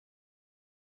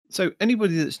So,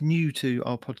 anybody that's new to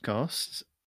our podcast,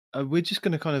 we're just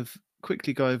going to kind of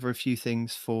quickly go over a few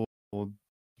things for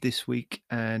this week,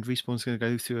 and Respawn's going to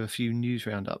go through a few news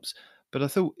roundups. But I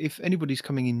thought if anybody's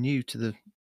coming in new to the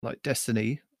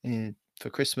Destiny for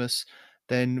Christmas,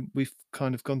 then we've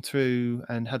kind of gone through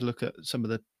and had a look at some of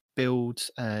the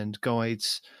builds and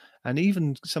guides, and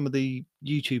even some of the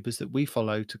YouTubers that we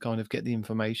follow to kind of get the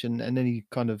information and any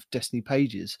kind of Destiny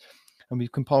pages. And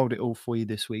we've compiled it all for you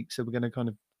this week. So we're going to kind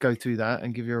of go through that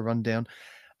and give you a rundown.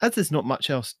 As there's not much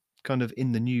else kind of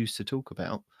in the news to talk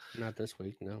about. Not this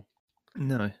week, no.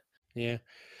 No. Yeah.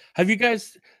 Have you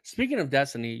guys, speaking of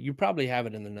Destiny, you probably have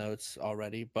it in the notes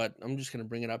already, but I'm just going to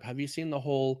bring it up. Have you seen the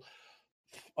whole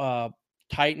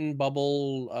Titan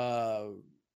bubble?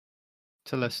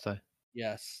 Telesto.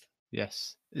 Yes.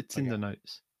 Yes. It's in the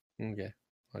notes. Okay.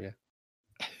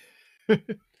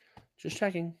 Just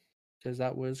checking, because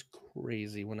that was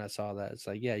crazy when I saw that. It's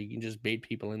like, yeah, you can just bait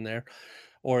people in there.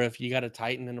 Or if you got a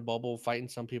Titan in a bubble fighting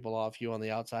some people off, you on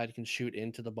the outside, you can shoot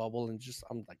into the bubble and just,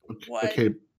 I'm like, what?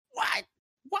 Okay. What?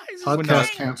 Why is this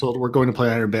podcast canceled? We're going to play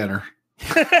Iron Banner.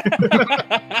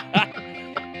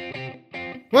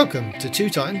 Welcome to Two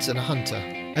Titans and a Hunter,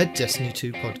 a Destiny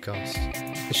 2 podcast.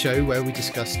 A show where we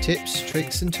discuss tips,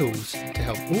 tricks and tools to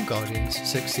help all Guardians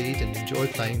succeed and enjoy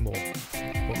playing more.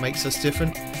 What makes us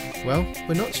different? Well,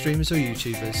 we're not streamers or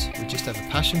YouTubers, we just have a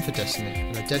passion for Destiny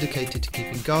and are dedicated to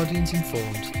keeping Guardians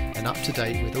informed and up to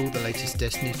date with all the latest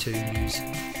Destiny 2 news,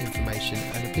 information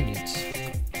and opinions.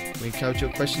 We encourage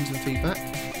your questions and feedback,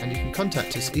 and you can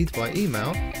contact us either by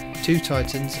email,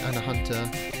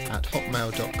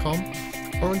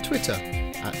 twotitansandahunter@hotmail.com, or on Twitter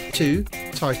at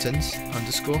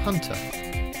 2titans_hunter.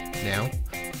 Now,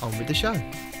 on with the show.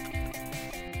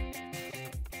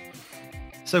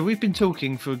 So we've been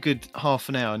talking for a good half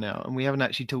an hour now, and we haven't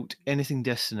actually talked anything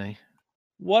Destiny.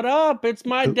 What up? It's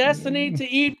my destiny to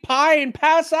eat pie and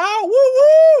pass out.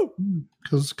 Woo woo!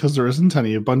 Because there isn't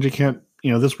any. Bungie can't.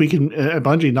 This week at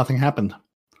Bungie, nothing happened.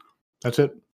 That's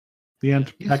it. The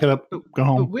end. Pack it up. Go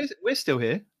home. But we're still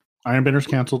here. Iron Banner's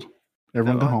canceled.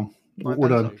 Everyone go home. We're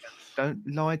done. Don't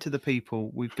lie to the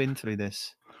people. We've been through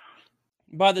this.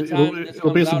 By the time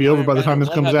it'll basically be over by the time this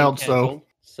comes out. So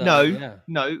no,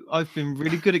 I've been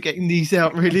really good at getting these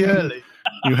out really early.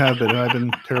 You have been. I've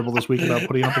been terrible this week about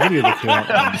putting out the video that came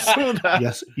out. I saw that.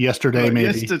 Yes, yesterday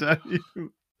maybe. Yesterday.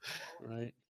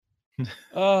 Right.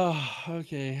 Oh,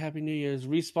 okay. Happy New Year's.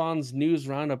 Respawn's news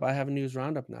roundup. I have a news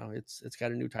roundup now. It's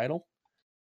got a new title.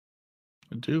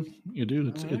 You do.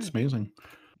 It's amazing.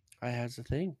 I has a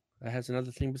thing. I has another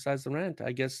thing besides the rant.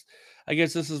 I guess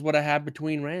this is what I have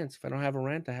between rants. If I don't have a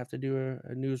rant, I have to do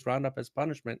a news roundup as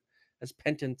punishment, as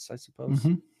penance, I suppose.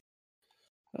 Mm-hmm.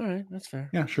 All right, that's fair.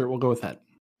 Yeah, sure. We'll go with that.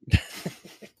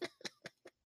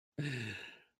 All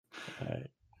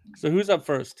right. So who's up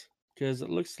first? Because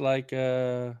it looks like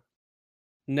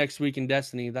next week in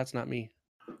Destiny, that's not me.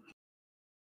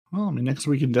 Well, next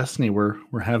week in Destiny, we're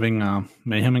having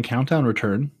Mayhem and Countdown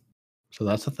return, so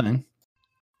that's a thing.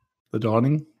 The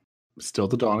Dawning, still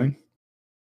the Dawning,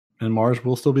 and Mars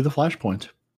will still be the Flashpoint.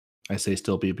 I say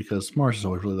still be because Mars is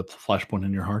always really the Flashpoint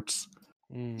in your hearts.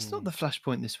 It's not the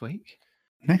Flashpoint this week.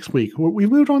 Next week, we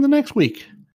moved on to next week.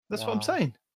 That's what I'm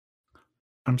saying.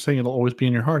 I'm saying it'll always be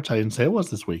in your hearts. I didn't say it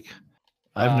was this week.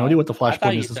 I have no idea what the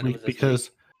Flashpoint is this week because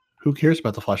who cares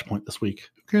about the Flashpoint this week?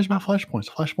 Who cares about Flashpoints?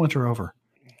 Flashpoints are over.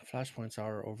 Flashpoints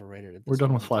are overrated. We're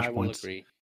done with Flashpoints. I will agree.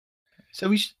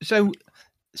 So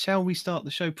shall we start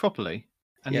the show properly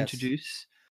and introduce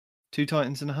Two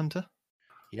Titans and a Hunter?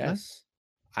 Yes.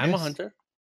 No? I'm a hunter.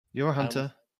 You're a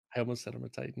hunter. I almost said I'm a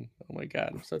Titan. Oh my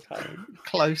God, I'm so tired.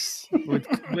 Close. We're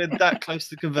that close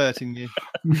to converting you.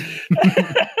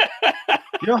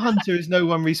 Your hunter is no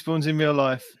one respawns in real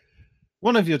life.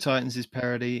 One of your Titans is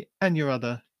Parody, and your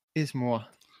other is moi,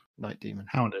 Night Demon.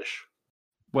 Houndish.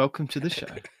 Welcome to the show.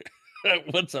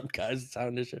 What's up, guys? It's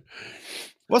Houndish.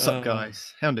 What's up,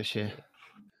 guys? Houndish here.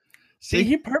 See,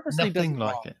 he purposely doesn't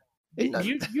like it.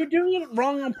 You're doing it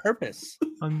wrong on purpose.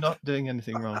 I'm not doing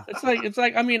anything wrong. It's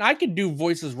like I could do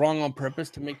voices wrong on purpose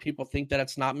to make people think that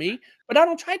it's not me, but I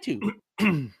don't try to.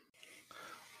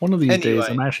 One of these days,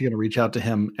 I'm actually going to reach out to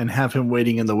him and have him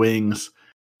waiting in the wings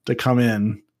to come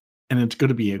in, and it's going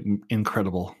to be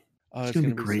incredible. Oh, it's going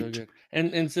to be great. So good.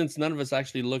 And since none of us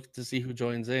actually look to see who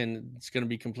joins in, it's going to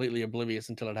be completely oblivious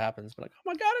until it happens. But like, oh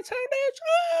my God, it's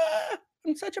Houndish!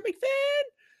 I'm such a big fan.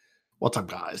 What's up,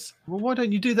 guys? Well, why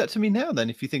don't you do that to me now,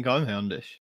 then, if you think I'm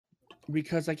Houndish?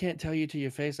 Because I can't tell you to your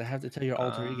face. I have to tell your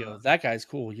alter ego. That guy's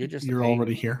cool. You're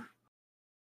already here.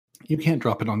 You can't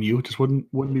drop it on you. It just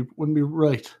wouldn't be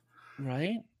right.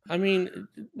 Right? I mean,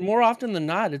 more often than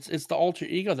not, it's the alter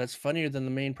ego that's funnier than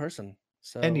the main person.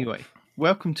 So Anyway,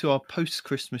 welcome to our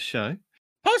post-Christmas show.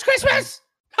 post-Christmas.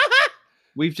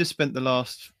 We've just spent the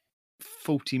last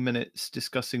 40 minutes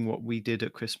discussing what we did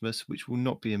at Christmas, which will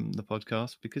not be in the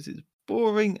podcast because it's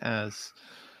boring as.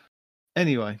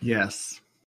 Anyway, Yes.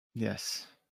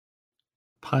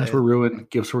 Pies were ruined,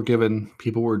 gifts were given,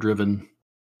 people were driven,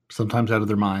 sometimes out of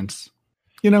their minds.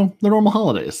 You know, the normal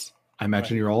holidays. I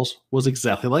imagine your all's was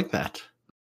exactly like that.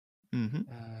 Mm-hmm.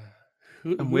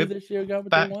 Who this year got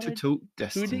what back they wanted? to talk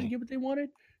Destiny. Who didn't get what they wanted?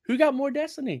 Who got more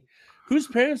Destiny? Whose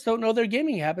parents don't know their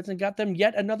gaming habits and got them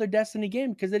yet another Destiny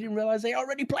game because they didn't realize they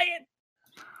already play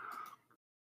it?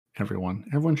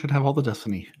 Everyone should have all the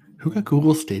Destiny. Who got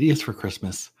Google Stadias for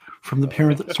Christmas? From the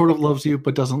parent that sort of loves you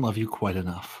but doesn't love you quite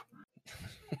enough.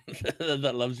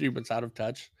 That loves you but's out of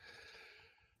touch.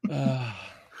 Wow.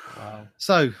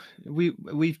 So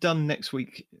we've done next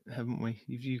week, haven't we?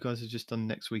 You guys have just done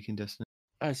next week in Destiny.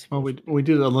 Well, we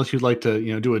did, unless you'd like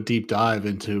to, do a deep dive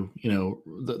into,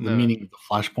 the meaning of the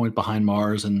flashpoint behind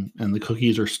Mars, and the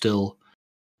cookies are still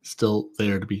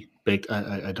there to be baked.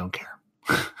 I don't care.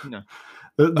 No.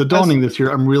 the dawning this year,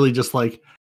 I'm really just like,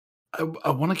 I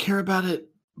want to care about it,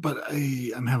 but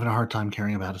I'm having a hard time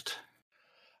caring about it.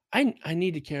 I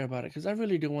need to care about it because I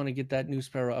really do want to get that new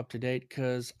Sparrow up to date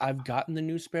because I've gotten the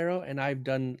new Sparrow and I've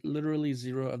done literally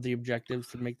 0 of the objectives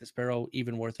to make the Sparrow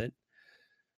even worth it.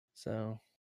 So.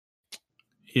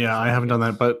 Yeah, I haven't done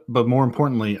that, but more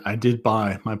importantly, I did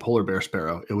buy my Polar Bear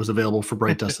Sparrow. It was available for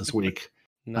Bright Dust this week.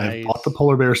 Nice. I've bought the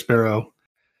Polar Bear Sparrow,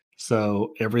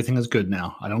 so everything is good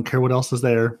now. I don't care what else is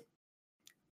there.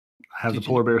 I have the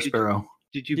Polar Bear Sparrow.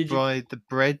 Did you buy the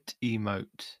bread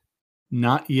emote?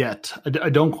 Not yet. I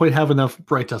don't quite have enough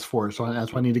Bright Dust for it, so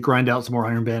that's why I need to grind out some more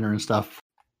Iron Banner and stuff.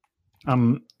 I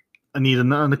need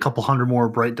a couple hundred more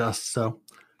Bright Dust, so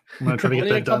I'm gonna try to get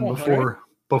that done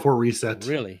before reset.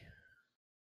 Really?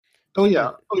 Oh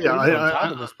yeah.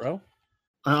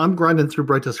 I'm grinding through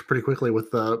Bright Dust pretty quickly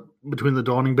with between the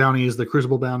Dawning bounties, the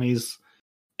Crucible bounties,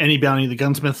 any bounty, the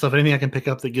Gunsmith stuff, anything I can pick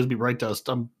up that gives me Bright Dust.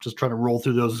 I'm just trying to roll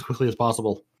through those as quickly as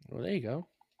possible. Well, there you go.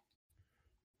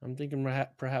 I'm thinking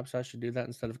perhaps I should do that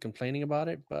instead of complaining about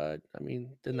it, but I mean,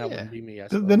 then that wouldn't be me.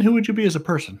 Then who would you be as a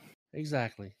person?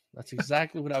 Exactly. That's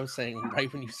exactly what I was saying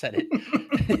right when you said it.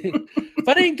 If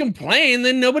I didn't complain,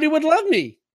 then nobody would love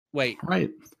me. Wait. Right.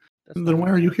 Then why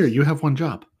are you here? You have one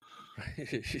job.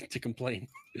 To complain.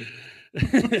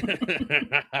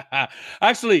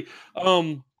 Actually,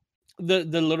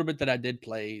 the little bit that I did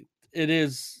play,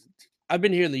 I've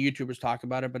been hearing the YouTubers talk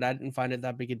about it, but I didn't find it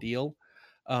that big a deal.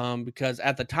 Because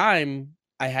at the time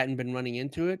I hadn't been running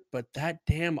into it, but that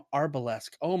damn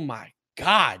Arbalest, oh my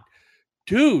God,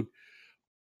 dude,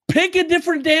 pick a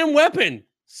different damn weapon.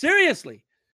 Seriously.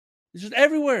 It's just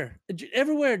everywhere,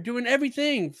 doing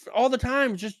everything all the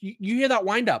time. Just you hear that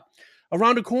wind up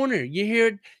around a corner. You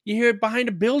hear it behind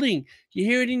a building. You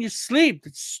hear it in your sleep.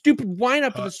 That stupid wind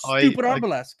up of the stupid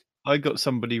Arbalest. I got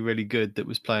somebody really good that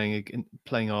was playing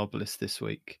Arbalest this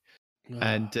week,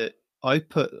 and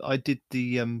I did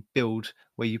the build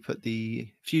where you put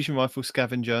the fusion rifle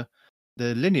scavenger,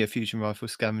 the linear fusion rifle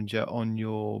scavenger on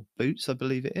your boots, I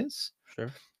believe it is.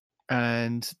 Sure.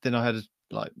 And then I had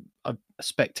I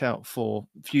specced out for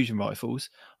fusion rifles.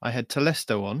 I had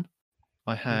Telesto on.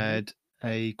 I had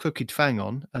a Crooked Fang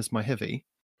on as my heavy,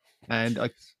 and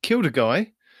I killed a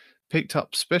guy, picked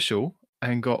up special,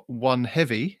 and got one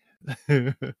heavy.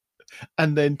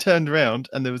 And then turned around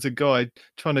and there was a guy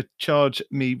trying to charge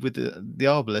me with the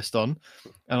Arbalest on,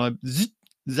 and I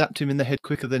zapped him in the head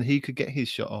quicker than he could get his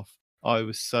shot off. I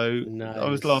was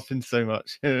laughing so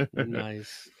much.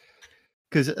 Nice.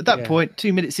 Because at that point,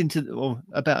 2 minutes or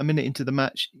about a minute into the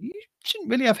match, you shouldn't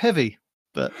really have heavy,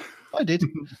 but I did.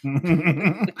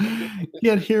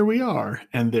 Yet here we are,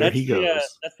 and there he goes.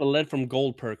 That's the lead from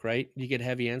gold perk, right? You get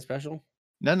heavy and special?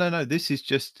 No. This is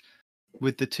just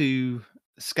with the 2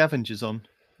 scavengers on.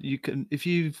 You can, if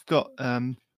you've got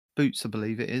boots, I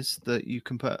believe it is, that you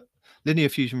can put linear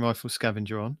fusion rifle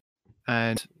scavenger on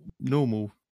and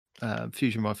normal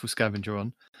fusion rifle scavenger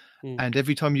on, and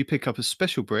every time you pick up a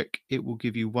special brick, it will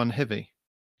give you 1 heavy.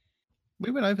 We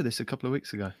went over this a couple of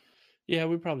weeks ago. Yeah,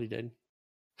 we probably did.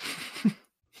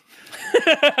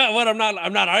 What I'm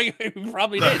not arguing. We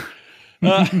probably did.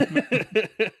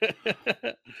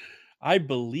 I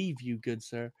believe you, good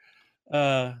sir.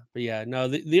 But yeah, no,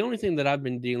 the only thing that I've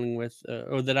been dealing with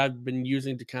or that I've been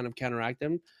using to kind of counteract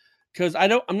them, because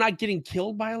I'm not getting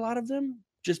killed by a lot of them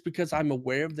just because I'm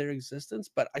aware of their existence,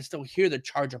 but I still hear the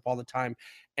charge up all the time,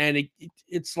 and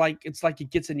it's like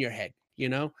it gets in your head,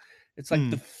 it's like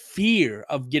the fear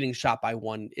of getting shot by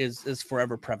one is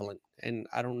forever prevalent, and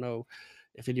I don't know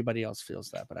if anybody else feels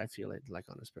that, but I feel it like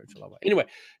on a spiritual level. Anyway,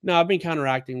 no, I've been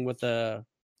counteracting with a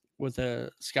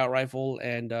scout rifle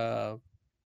and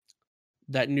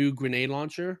that new grenade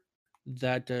launcher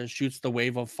that shoots the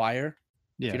wave of fire.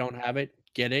 If Yeah. you don't have it,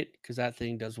 get it, because that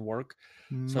thing does work.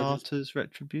 So just- Martyr's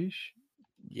Retribution.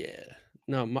 Yeah.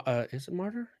 No, is it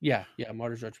Martyr? Yeah,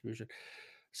 Martyr's Retribution.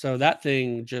 So that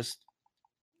thing just,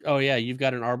 oh yeah, you've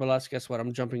got an Arbalest. Guess what?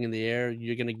 I'm jumping in the air.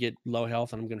 You're gonna get low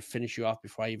health, and I'm gonna finish you off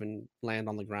before I even land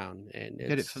on the ground. And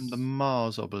Get it from the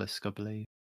Mars obelisk, I believe.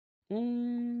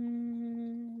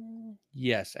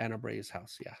 Yes, Anna Bray's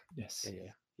house. Yeah. Yes.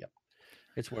 Yeah. Yep.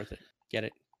 It's worth it. Get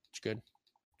it. It's good.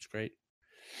 It's great.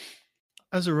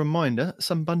 As a reminder,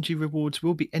 some Bungie rewards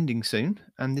will be ending soon,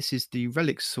 and this is the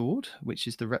Relic Sword, which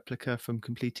is the replica from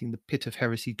completing the Pit of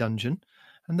Heresy dungeon,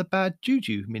 and the Bad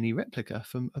Juju mini replica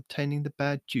from obtaining the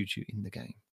Bad Juju in the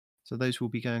game. So those will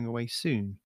be going away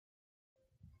soon.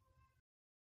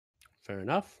 Fair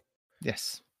enough.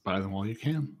 Yes. Buy them while you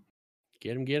can.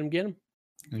 Get him.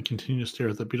 And continue to stare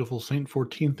at the beautiful Saint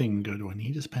 14 thing and go, do I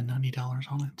need to spend $90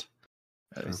 on it?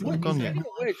 It's What not gone is yet. that?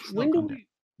 It's not gone yet.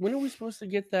 When are we supposed to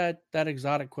get that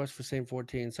exotic quest for Saint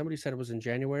 14? Somebody said it was in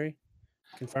January.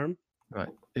 Confirm? Right.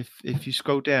 If you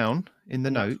scroll down in the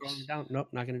I'm not notes, scrolling down. Nope,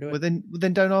 not going to do it. well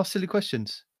then don't ask silly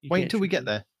questions. You Wait can't until we shoot get me.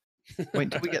 there. Wait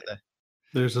until we get there.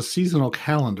 There's a seasonal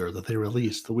calendar that they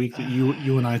released the week that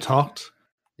you and I talked.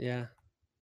 Yeah.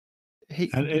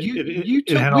 And We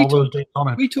had all those dates on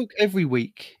it. We talk every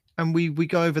week, and we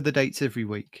go over the dates every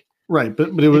week. Right, but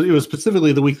it was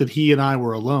specifically the week that he and I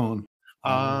were alone.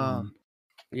 Yeah.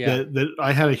 That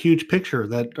I had a huge picture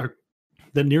that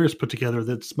Nearest put together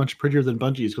that's much prettier than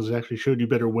Bungie's because it actually showed you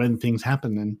better when things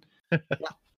happen, and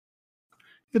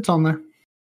it's on there.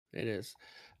 It is.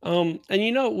 And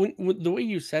when the way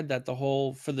you said that, the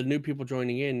whole for the new people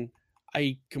joining in,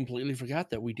 I completely forgot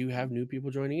that we do have new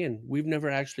people joining in. We've never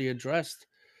actually addressed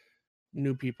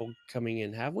new people coming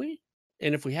in, have we?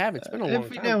 And if we have, it's been a long time.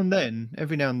 Every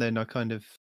now and then,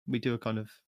 we do a kind of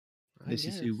this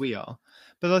is who we are.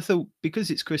 But I thought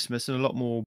because it's Christmas and a lot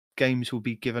more games will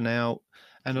be given out,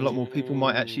 and a lot more people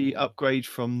might actually upgrade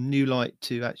from New Light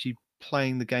to actually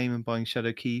playing the game and buying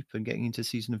Shadowkeep and getting into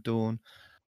Season of Dawn.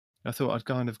 I thought I'd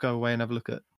kind of go away and have a look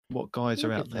at what guides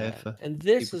are out there for. And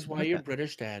this people is to why look you're at.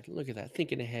 British, Dad. Look at that,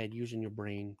 thinking ahead, using your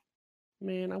brain.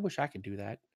 Man, I wish I could do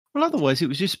that. Well, otherwise it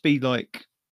would just be like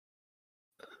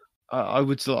I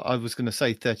was going to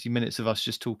say 30 minutes of us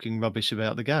just talking rubbish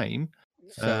about the game,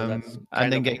 So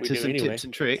and then getting to some tips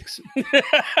and tricks.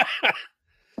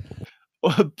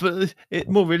 But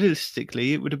more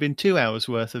realistically, it would have been 2 hours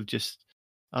worth of just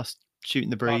us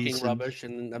shooting the breeze, talking rubbish,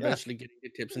 and eventually getting the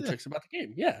tips and tricks about the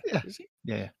game. Yeah.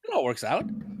 Yeah. It all works out.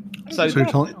 So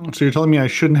you're telling me I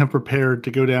shouldn't have prepared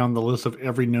to go down the list of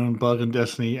every known bug in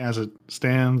Destiny as it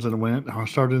stands and when it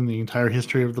started in the entire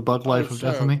history of the bug life of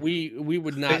Destiny? We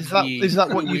would not. Is that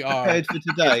what you prepared for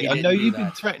today? I know you've been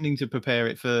that. threatening to prepare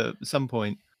it for some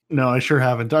point. No, I sure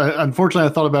haven't. Unfortunately,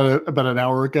 I thought about it about an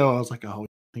hour ago. I was like, "Oh,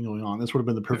 thing going on. This would have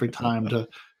been the perfect time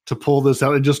to pull this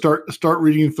out and just start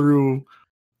reading through,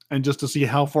 and just to see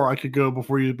how far I could go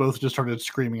before you both just started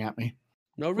screaming at me."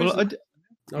 No reason.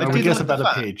 I would guess about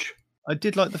a page. I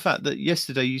did like the fact that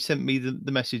yesterday you sent me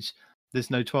the message. There's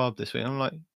no TWAB this week. I'm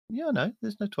like, yeah, no,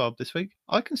 there's no TWAB this week.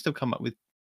 I can still come up with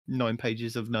 9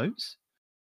 pages of notes.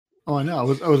 Oh, I know.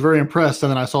 I was very impressed, and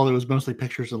then I saw that it was mostly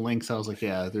pictures and links. I was like,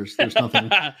 yeah, there's nothing.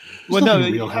 Well, no, real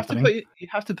you happening.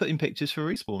 have to put in pictures for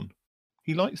Respawn.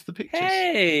 He likes the pictures.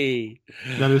 Hey,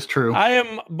 that is true. I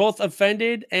am both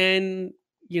offended and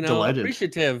delighted.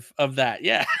 Appreciative of that.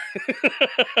 Yeah.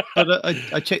 But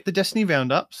I checked the Destiny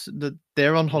roundups.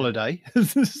 They're on holiday,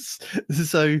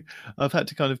 so I've had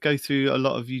to kind of go through a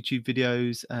lot of YouTube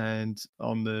videos and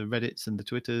on the Reddits and the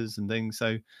Twitters and things.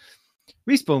 So,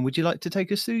 Respawn, would you like to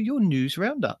take us through your news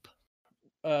roundup?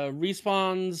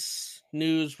 Respawn's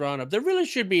news roundup. There really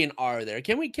should be an R there.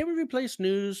 Can we replace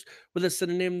news with a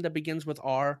synonym that begins with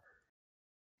R?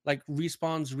 Like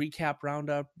Respawn's recap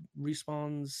roundup,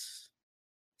 Respawn's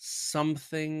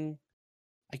something.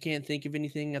 I can't think of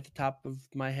anything at the top of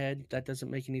my head. That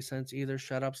doesn't make any sense either.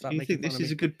 Shut up. Stop Do you making think fun this of is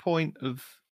me. a good point of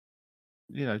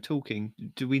talking?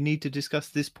 Do we need to discuss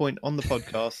this point on the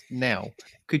podcast now?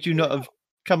 Could you not have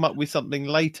come up with something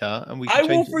later and we can I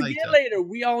will change it forget later.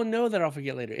 We all know that I'll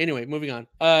forget later. Anyway, moving on.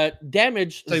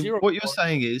 Damage So 0. what you're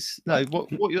saying is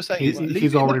what you're saying is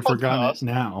he's already forgotten it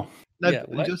now. No, Yeah,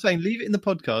 you're saying leave it in the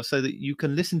podcast so that you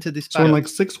can listen to this So in back like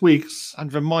 6 weeks,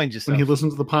 and remind yourself. when he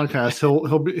listens to the podcast,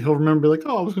 he'll remember, be like,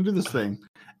 oh, I was going to do this thing,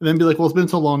 and then be like, well, it's been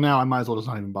so long now, I might as well just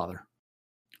not even bother.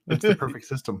 It's the perfect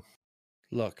system.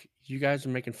 Look, you guys are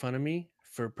making fun of me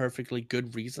for perfectly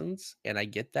good reasons, and I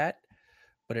get that.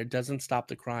 but it doesn't stop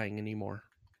the crying anymore.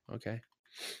 Okay.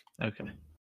 Okay.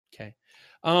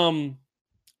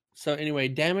 So anyway,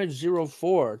 Damage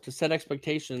 04 to set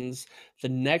expectations. The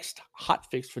next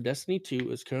hotfix for Destiny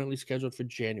 2 is currently scheduled for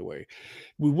January.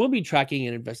 We will be tracking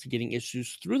and investigating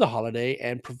issues through the holiday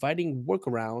and providing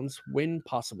workarounds when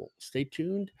possible. Stay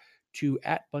tuned to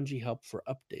 @BungieHelp for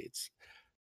updates.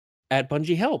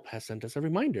 @BungieHelp has sent us a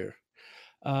reminder.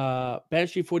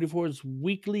 Banshee 44's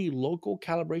weekly local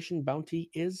calibration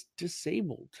bounty is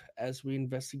disabled as we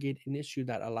investigate an issue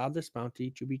that allowed this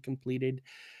bounty to be completed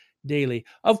daily.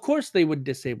 Of course they would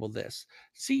disable this.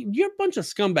 See, you're a bunch of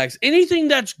scumbags. Anything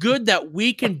that's good that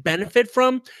we can benefit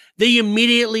from, they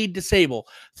immediately disable.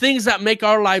 Things that make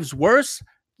our lives worse,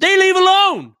 they leave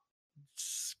alone.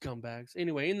 Scumbags.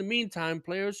 Anyway, in the meantime,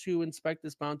 players who inspect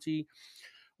this bounty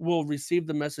will receive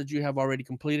the message you have already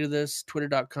completed this.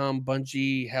 Twitter.com,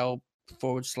 Bungie help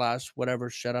 / whatever.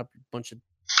 Shut up, bunch of.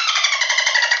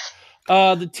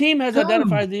 The team has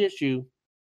identified the issue.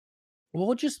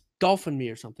 Well, just dolphin me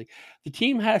or something. The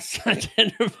team has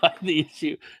identified the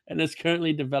issue and is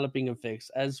currently developing a fix.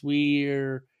 As we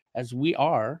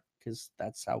are, because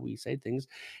that's how we say things,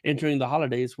 entering the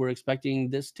holidays, we're expecting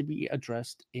this to be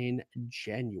addressed in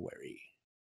January.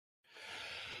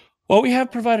 While we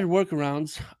have provided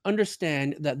workarounds,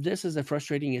 understand that this is a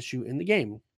frustrating issue in the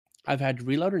game. I've had to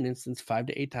reload an instance 5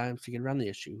 to 8 times to get around the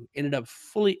issue. Ended up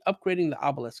fully upgrading the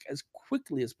obelisk as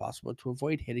quickly as possible to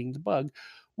avoid hitting the bug,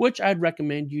 which I'd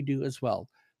recommend you do as well.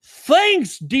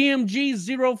 Thanks,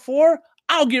 DMG04.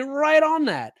 I'll get right on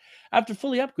that. After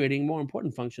fully upgrading, more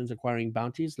important functions, acquiring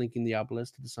bounties, linking the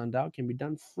obelisk to the sundial, can be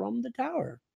done from the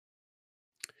tower.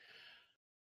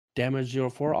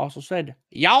 Damage04 also said,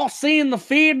 y'all seeing the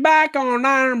feedback on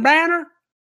Iron Banner?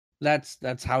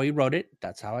 That's how he wrote it.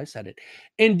 That's how I said it.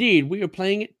 Indeed, we are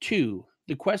playing it too.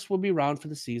 The quest will be around for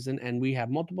the season, and we have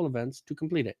multiple events to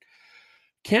complete it.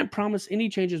 Can't promise any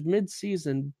changes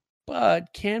mid-season, but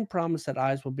can promise that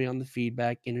eyes will be on the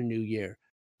feedback in a new year.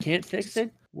 Can't fix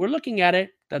it? We're looking at it.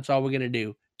 That's all we're going to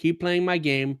do. Keep playing my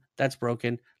game. That's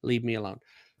broken. Leave me alone.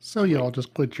 So y'all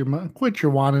just quit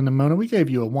your whining and moaning. We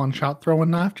gave you a one-shot throwing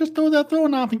knife. Just throw that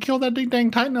throwing knife and kill that dang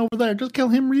Titan over there. Just kill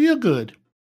him real good.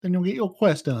 Then you'll get your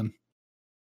quest done.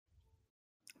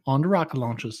 On to rocket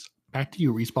launches. Back to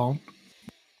you, Respawn.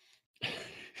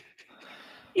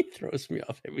 He throws me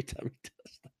off every time he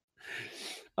does that.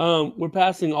 We're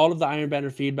passing all of the Iron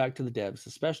Banner feedback to the devs,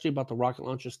 especially about the rocket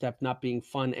launcher step not being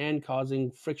fun and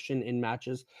causing friction in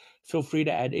matches. Feel free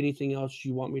to add anything else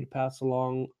you want me to pass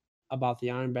along about the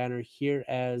Iron Banner here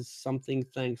as something.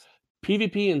 Thanks.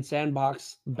 PvP and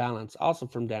sandbox balance, also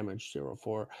from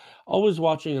Damage04. Always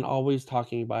watching and always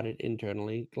talking about it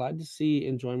internally. Glad to see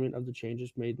enjoyment of the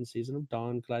changes made in Season of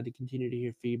Dawn. Glad to continue to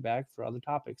hear feedback for other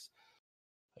topics.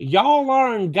 Y'all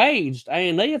are engaged,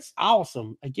 and it's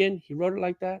awesome. Again, he wrote it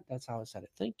like that. That's how I said it.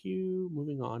 Thank you.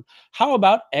 Moving on. How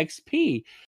about XP?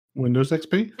 Windows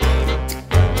XP?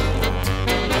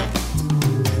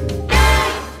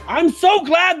 I'm so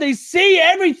glad they see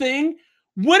everything.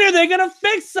 When are they going to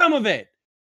fix some of it?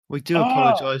 We do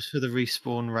apologize for the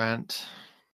Respawn rant.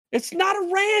 It's not a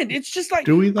rant. It's just like,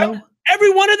 do we though?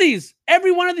 Every one of these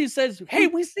says, hey,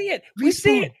 we see it. We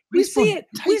see it. We see it.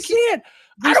 We see it.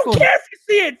 I don't care if you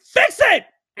see it. Fix it.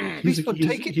 Respawn,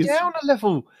 take it down a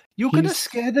level. You're going to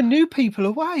scare the new people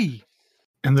away.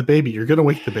 And the baby. You're going to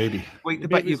wake the baby.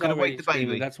 You're going to wake the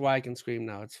baby. That's why I can scream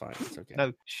now. It's fine. It's okay.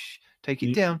 No, shh. Take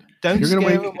it down. Don't scare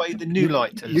away the new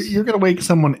lighters. You're going to wake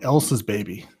someone else's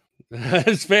baby.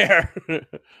 That's fair.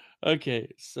 Okay,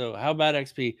 so how about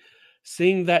XP?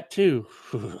 Seeing that too.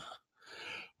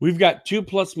 We've got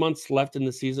 2+ months left in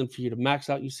the season for you to max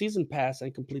out your season pass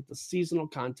and complete the seasonal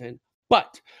content,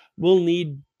 but we'll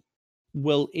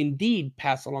indeed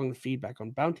pass along the feedback on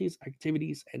bounties,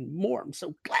 activities, and more. I'm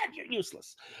so glad you're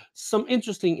useless. Some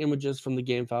interesting images from the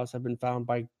game files have been found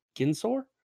by Jinsor,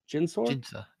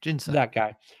 that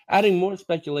guy, adding more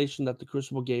speculation that the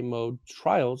Crucible game mode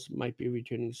trials might be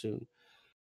returning soon.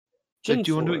 So do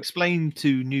you want to explain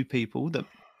to new people that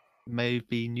may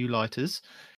be new lighters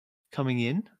coming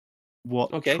in what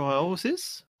Trials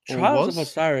is? Trials of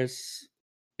Osiris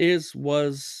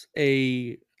was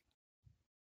a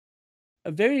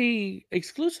very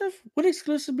exclusive. Would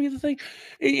exclusive be the thing?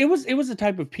 It was a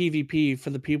type of PvP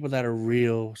for the people that are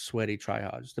real sweaty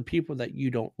tryhards, the people that you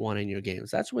don't want in your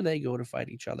games. That's where they go to fight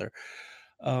each other.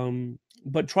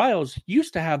 But Trials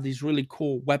used to have these really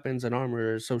cool weapons and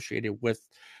armor associated with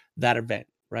that event,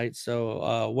 right?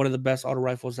 So one of the best auto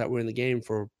rifles that were in the game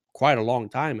for quite a long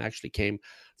time actually came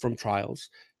from Trials,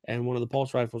 and one of the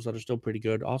pulse rifles that are still pretty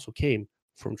good also came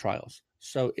from Trials.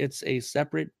 So it's a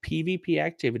separate PvP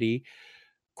activity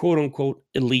quote unquote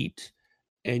elite,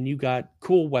 and you got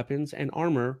cool weapons and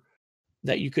armor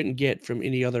that you couldn't get from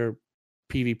any other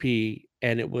PvP,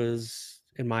 and it was,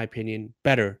 in my opinion,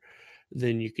 better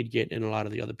than you could get in a lot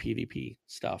of the other PvP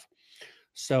stuff.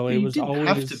 So it You was didn't always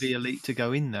have to be elite to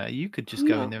go in there. You could just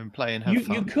go in there and play and have you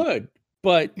fun. could,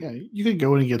 but Yeah, you could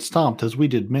go in and get stomped, as we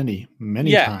did many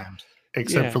Yeah. times,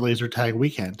 except Yeah. for Laser Tag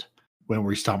Weekend when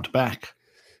we stomped back.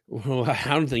 well, I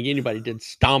don't think anybody did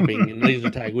stomping in Laser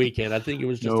Tag Weekend. I think it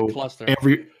was just No, a cluster.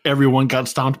 Everyone got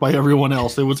stomped by everyone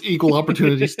else. It was equal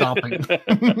opportunity stomping.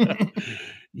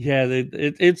 Yeah,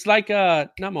 it's like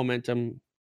not Momentum.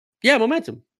 Yeah,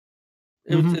 Momentum.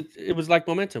 It was like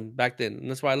Momentum back then, and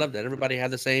that's why I loved it. Everybody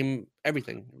had the same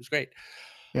everything. It was great.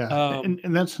 Yeah,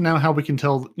 and that's now how we can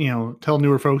tell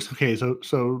newer folks. Okay,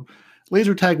 so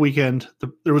Laser Tag Weekend,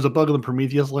 there was a bug in the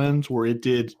Prometheus lens where it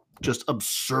did just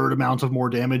absurd amounts of more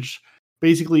damage.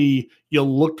 Basically, you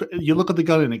look at the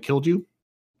gun and it killed you.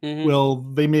 Mhm. Well,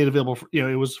 they made it available for,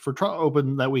 it was for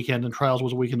open that weekend, and Trials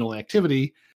was a weekend only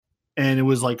activity. And it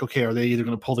was like, okay, are they either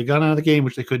going to pull the gun out of the game,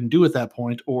 which they couldn't do at that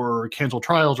point, or cancel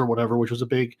Trials or whatever, which was a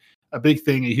big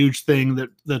thing, a huge thing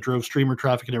that drove streamer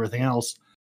traffic and everything else.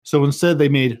 So instead, they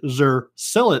made Xur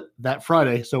sell it that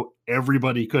Friday so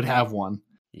everybody could have one.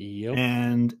 Yep.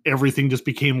 And everything just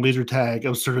became laser tag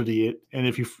absurdity. And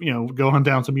if you go hunt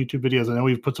down some YouTube videos, I know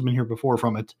we've put some in here before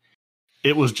from it.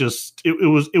 It was just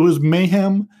it was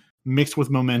mayhem mixed with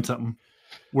momentum.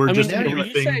 Where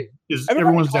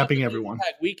everyone's zapping everyone.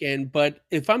 Weekend, but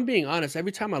if I'm being honest,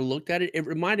 every time I looked at it, it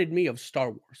reminded me of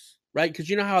Star Wars, right? Because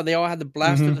you know how they all had the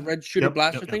blaster, the red shooter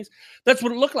blaster things. That's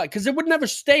what it looked like. Because it would never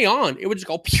stay on; it would just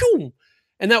go pew,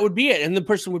 and that would be it, and the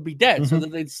person would be dead. So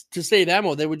that to save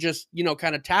ammo, they would just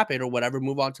kind of tap it or whatever,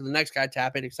 move on to the next guy,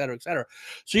 tap it, etc., etc.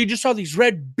 So you just saw these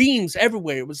red beams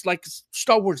everywhere. It was like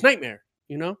Star Wars Nightmare,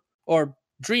 or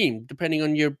Dream, depending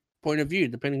on your point of view,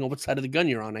 depending on what side of the gun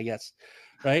you're on, I guess.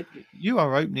 Right? You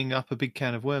are opening up a big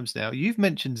can of worms now. You've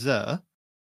mentioned Xur.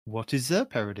 What is Xur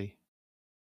parody?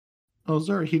 Oh,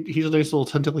 Xur, he's a nice little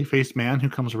tentacly faced man who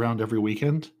comes around every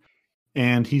weekend,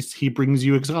 and he brings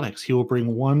you exotics. He will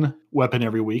bring one weapon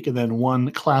every week, and then one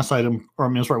class item,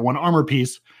 one armor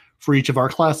piece for each of our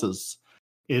classes.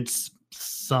 It's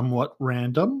somewhat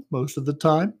random most of the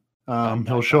time.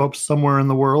 He'll show up somewhere in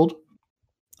the world.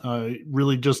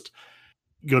 Really just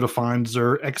go to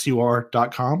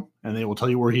findxur.com and they will tell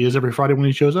you where he is every Friday when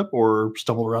he shows up, or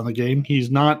stumble around the game. He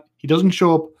doesn't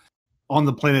show up on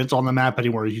the planets on the map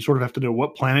anywhere. You sort of have to know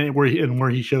what planet where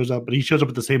he shows up, but he shows up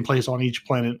at the same place on each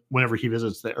planet whenever he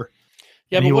visits there.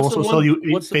 Yeah, and but he will also sell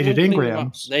you faded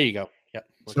engrams. There you go. Yeah.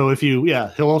 So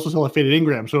he'll also sell a faded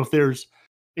engram. So if there's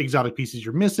exotic pieces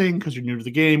you're missing because you're new to the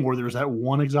game, or there's that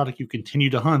one exotic you continue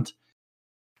to hunt,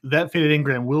 that faded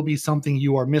engram will be something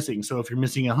you are missing. So if you're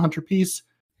missing a hunter piece,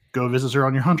 go visit her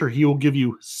on your hunter. He will give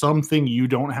you something you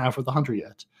don't have for the hunter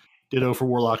yet. Ditto for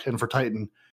warlock and for titan.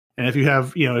 And if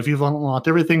you've unlocked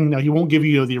everything, now he won't give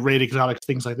you the arrayed exotics,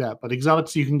 things like that. But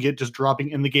exotics you can get just dropping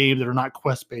in the game that are not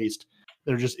quest based.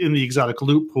 They're just in the exotic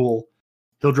loot pool.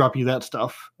 He'll drop you that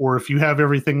stuff. Or if you have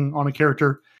everything on a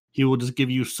character, he will just give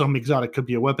you some exotic. Could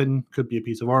be a weapon, could be a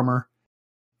piece of armor.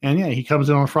 And yeah, he comes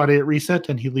in on Friday at reset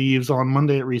and he leaves on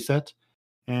Monday at reset.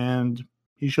 And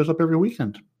he shows up every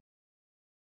weekend.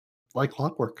 Like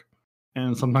clockwork.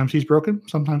 And sometimes he's broken,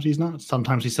 sometimes he's not.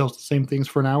 Sometimes he sells the same things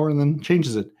for an hour and then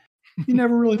changes it. You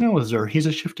never really know with Xur. He's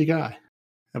a shifty guy.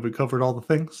 Have we covered all the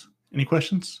things? Any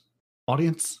questions?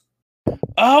 Audience?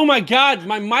 Oh my God,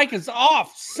 my mic is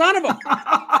off. Son of a...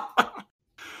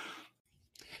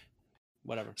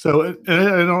 Whatever. So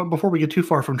before we get too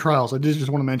far from Trials, I just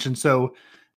want to mention, so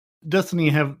Destiny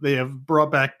have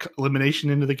brought back elimination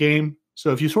into the game.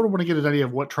 So if you sort of want to get an idea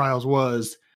of what Trials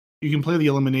was, you can play the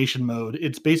elimination mode.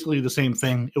 It's basically the same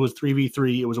thing. It was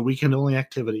 3v3. It was a weekend-only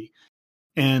activity.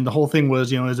 And the whole thing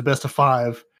was, it was a best of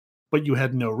 5, but you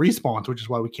had no respawns, which is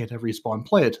why we can't have respawn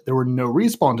play it. There were no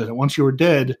respawns in it. Once you were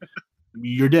dead,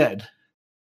 you're dead.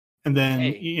 And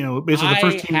then, basically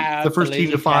the first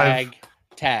team to 5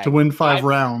 to win 5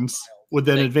 rounds would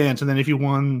then advance. And then if you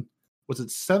won, was it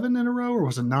 7 in a row or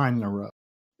was it 9 in a row?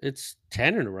 It's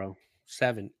 10 in a row.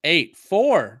 7, 8,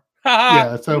 4.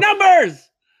 Yeah, so numbers.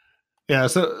 Yeah,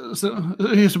 so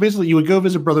basically, you would go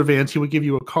visit Brother Vance. He would give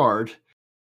you a card.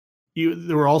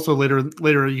 There were also later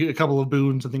a couple of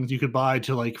boons and things you could buy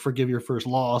to forgive your first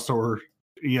loss, or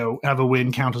have a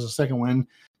win count as a second win.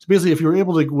 So basically, if you were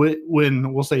able to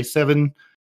win, we'll say 7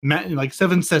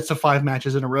 sets of 5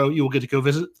 matches in a row, you will get to go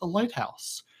visit the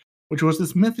lighthouse, which was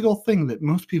this mythical thing that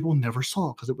most people never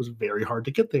saw because it was very hard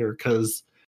to get there because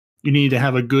you need to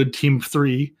have a good team of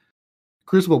 3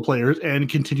 Crucible players and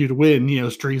continue to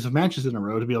win, strings of matches in a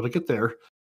row to be able to get there.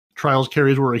 trials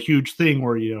carries were a huge thing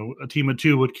where, a team of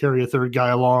 2 would carry a third guy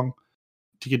along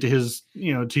to get to his,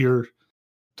 to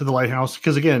the lighthouse.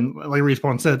 Because again, like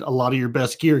Respawn said, a lot of your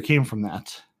best gear came from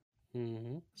that.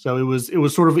 Mm-hmm. So it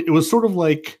was sort of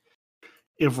like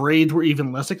if raids were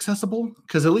even less accessible,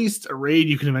 because at least a raid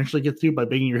you can eventually get through by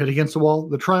banging your head against the wall.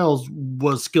 The trials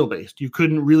was skill based. You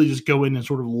couldn't really just go in and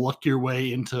sort of luck your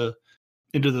way into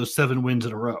those 7 wins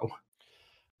in a row.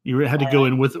 You had to go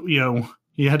in with,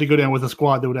 you had to go down with a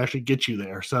squad that would actually get you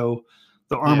there. So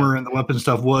the armor and the weapon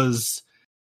stuff was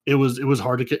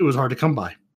hard to come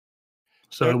by.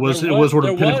 So it was sort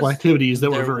of pinnacle activities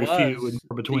that were very few and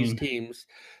far between. These teams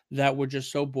that were just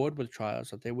so bored with trials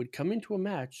that they would come into a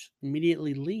match,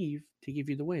 immediately leave to give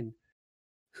you the win.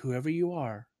 Whoever you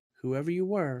are, whoever you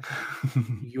were,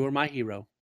 you're my hero.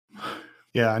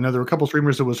 Yeah, I know there were a couple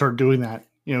streamers that would start doing that.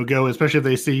 Go, especially if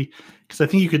they see, because I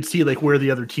think you could see like where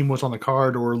the other team was on the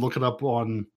card or look it up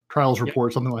on Trials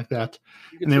Report, something like that.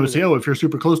 And they would say, if you're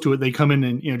super close to it, they come in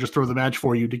and just throw the match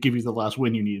for you to give you the last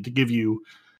win you needed, to give you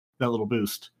that little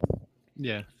boost.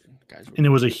 Yeah. And it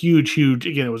was a huge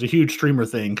streamer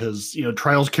thing because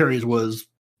Trials carries was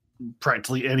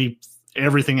practically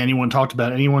everything anyone talked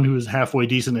about. Anyone who was halfway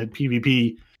decent at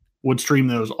PvP would stream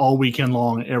those all weekend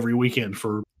long, every weekend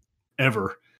for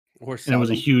ever. And it was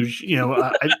a huge, and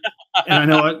I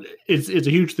know it's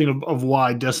a huge thing of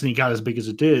why Destiny got as big as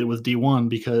it did with D1,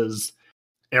 because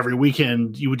every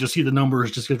weekend you would just see the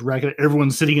numbers just get racked.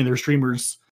 Everyone's sitting in their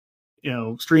streamers,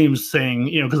 streams saying,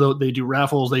 because they do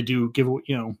raffles, they do give,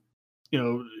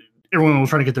 everyone was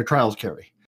trying to get their trials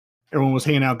carry. Everyone was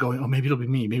hanging out going, oh, maybe it'll be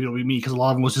me. Because a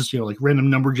lot of them was just, like random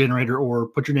number generator or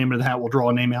put your name in the hat. We'll draw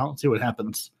a name out and see what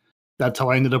happens. That's how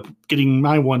I ended up getting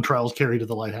my one trials carry to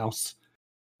the lighthouse,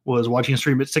 was watching a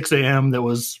stream at 6 a.m. that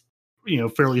was,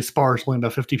 fairly sparse, only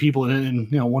about 50 people in it.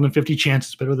 And, 1 in 50 chance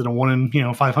is better than a 1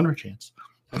 in, 500 chance.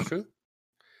 That's true.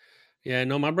 Yeah,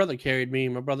 no, my brother carried me.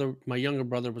 My younger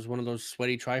brother was one of those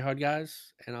sweaty try-hard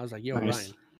guys. And I was like, yo, nice.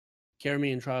 Ryan, carry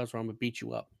me in trials or I'm going to beat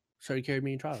you up. So he carried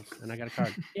me in trials and I got a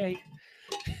card. Yay.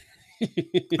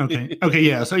 Okay.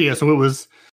 Yeah. So it was,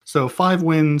 5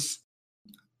 wins.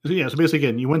 So basically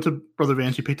again, you went to Brother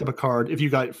Vance, you picked up a card. If you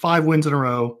got 5 wins in a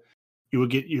row, you would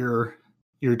get your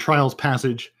trials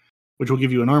passage, which will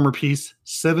give you an armor piece.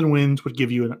 7 wins would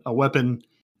give you a weapon.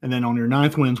 And then on your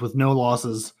 9th wins with no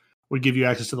losses would give you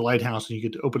access to the lighthouse, and you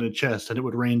get to open a chest and it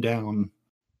would rain down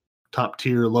top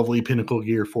tier, lovely pinnacle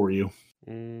gear for you.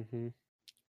 Mm-hmm.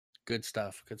 Good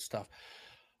stuff.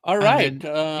 All right.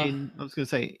 I was going to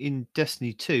say, in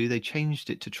Destiny 2, they changed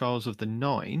it to Trials of the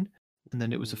 9, and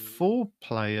then it was a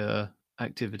 4-player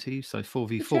activity, so 4v4.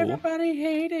 Which everybody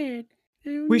hated.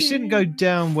 Which didn't go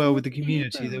down well with the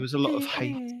community. There was a lot of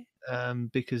hate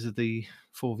because of the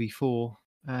 4v4,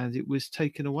 and it was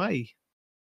taken away.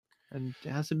 And it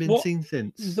hasn't been seen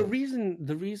since. The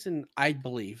reason I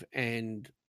believe, and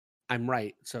I'm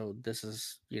right, so this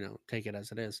is, take it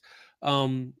as it is.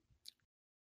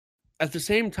 At the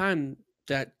same time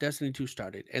that Destiny 2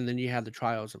 started, and then you had the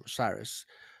Trials of Osiris,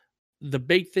 the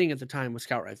big thing at the time was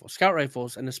scout rifles. Scout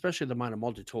rifles, and especially the Minor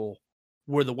Multi-Tool,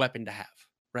 were the weapon to have,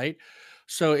 right?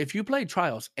 So if you played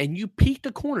Trials and you peeked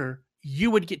a corner,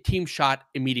 you would get team shot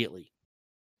immediately.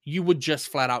 You would just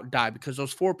flat out die because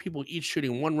those 4 people each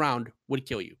shooting 1 round would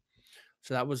kill you.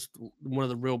 So that was one of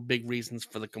the real big reasons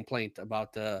for the complaint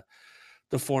about the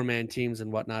 4-man teams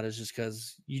and whatnot, is just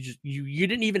because you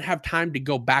didn't even have time to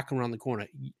go back around the corner.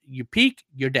 You peek,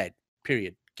 you're dead.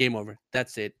 Period. Game over.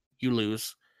 That's it. You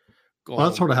lose. Well,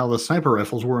 that's sort of how the sniper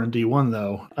rifles were in D1,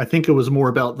 though. I think it was more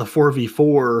about the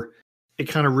 4v4. It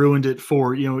kind of ruined it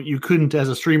for, you couldn't, as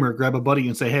a streamer, grab a buddy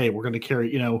and say, hey, we're going to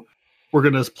carry, we're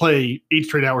going to play 8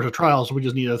 straight hours of trials, so we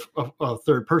just need a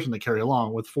third person to carry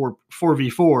along. With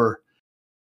 4v4,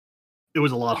 it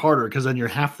was a lot harder because then you're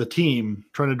half the team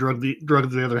trying to drug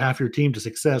the other half of your team to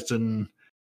success. And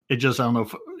it just, I don't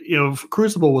know if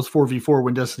Crucible was 4v4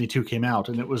 when Destiny 2 came out,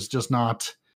 and it was just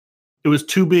not, it was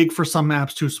too big for some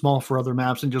maps, too small for other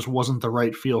maps, and just wasn't the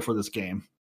right feel for this game.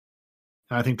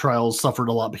 And I think Trials suffered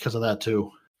a lot because of that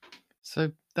too.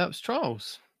 So that was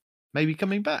Trials. Maybe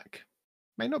coming back.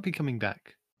 May not be coming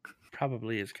back.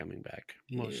 Probably is coming back.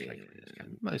 Most likely.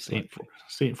 Most likely.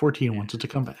 Saint 14 wants it to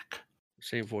come back.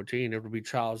 Saint 14. It will be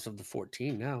Trials of the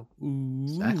 14 now. Ooh.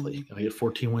 Exactly. I get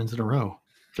 14 wins in a row.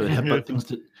 So headbutt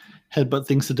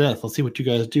things to death. Let's see what you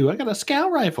guys do. I got a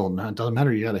scout rifle. No, it doesn't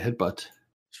matter. You got a headbutt.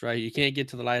 That's right. You can't get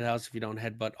to the lighthouse if you don't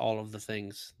headbutt all of the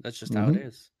things. That's just how it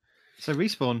is. So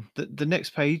Respawn, the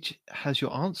next page has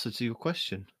your answer to your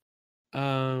question.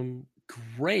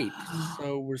 Great.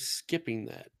 So we're skipping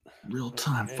that.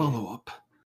 Real-time follow-up.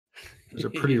 There's a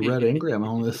pretty red engram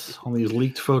on these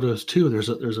leaked photos too. There's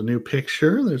a new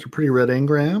picture. There's a pretty red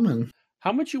engram, and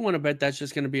How much you want to bet that's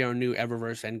just going to be our new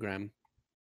Eververse engram?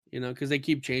 Because they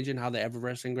keep changing how the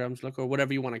Eververse engrams look, or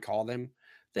whatever you want to call them.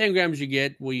 The engrams you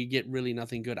get, well, you get really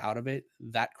nothing good out of it.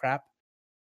 That crap.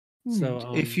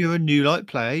 So if you're a new light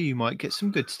player, you might get some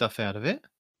good stuff out of it.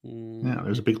 yeah,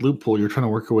 there's a big loophole you're trying to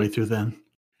work your way through. Then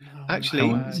Actually,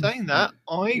 God. saying that,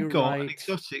 I You're got an right.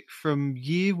 exotic from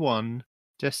year 1,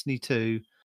 Destiny 2.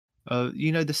 The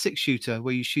 6-shooter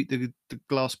where you shoot the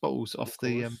glass bottles off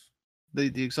the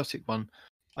exotic one.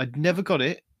 I'd never got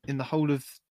it in the whole of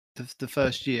the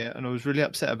first year, and I was really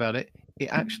upset about it. It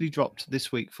actually dropped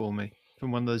this week for me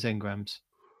from one of those engrams.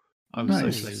 I was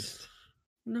Nice. so pleased.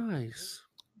 Nice.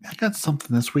 I got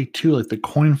something this week too, like the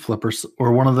coin flippers,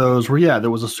 or one of those where there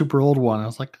was a super old one. I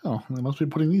was like, oh, they must be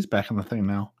putting these back in the thing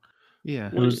now. Yeah,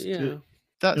 It was.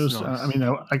 that's It was. nice. I mean,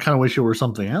 I kind of wish it were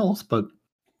something else, but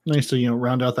nice to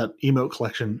round out that emote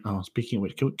collection. Oh, speaking of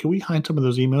which, can we hide some of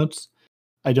those emotes?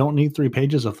 I don't need 3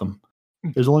 pages of them.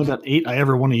 There's only about 8 I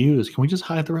ever want to use. Can we just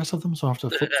hide the rest of them so I have to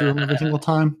flip through them every single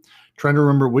time? Trying to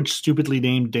remember which stupidly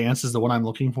named dance is the one I'm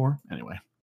looking for. Anyway.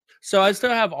 So I still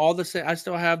have all the same. I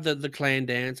still have the clan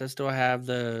dance. I still have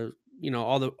the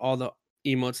all the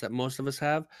emotes that most of us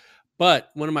have. But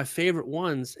one of my favorite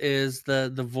ones is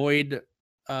the void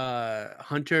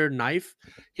hunter knife.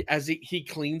 As he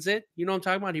cleans it, you know what I'm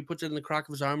talking about. He puts it in the crock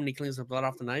of his arm and he cleans the blood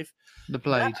off the knife. The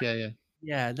blade,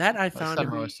 Yeah, that I like found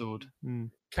samurai sword.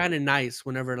 kind of nice.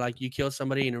 Whenever like you kill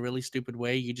somebody in a really stupid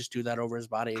way, you just do that over his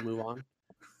body and move on.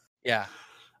 Yeah.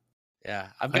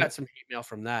 I've got some hate mail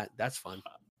from that. That's fun.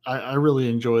 I really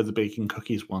enjoy the baking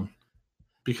cookies one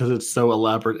because it's so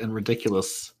elaborate and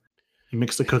ridiculous. You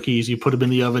mix the cookies, you put them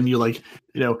in the oven, you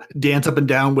dance up and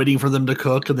down waiting for them to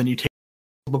cook, and then you take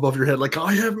them above your head like,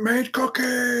 I have made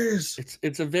cookies.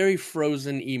 It's a very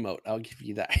Frozen emote. I'll give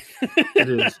you that. It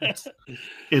is.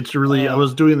 It's really. I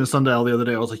was doing the sundial the other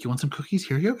day. I was like, you want some cookies?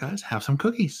 Here you go, guys. Have some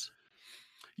cookies.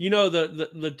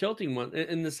 The tilting one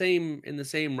in the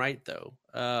same right though.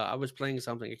 I was playing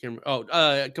something. I can't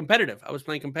remember. Competitive. I was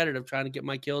playing competitive, trying to get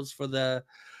my kills for the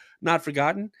Not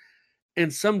Forgotten,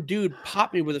 and some dude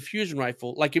popped me with a fusion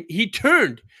rifle. Like he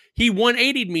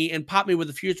 180'd me and popped me with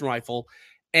a fusion rifle,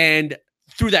 and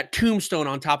threw that tombstone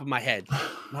on top of my head.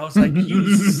 And I was like,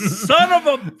 "You son of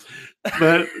a!"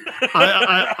 But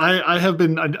I have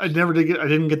been. I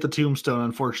didn't get the tombstone,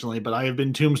 unfortunately, but I have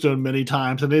been tombstoned many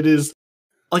times, and it is.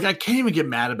 Like, I can't even get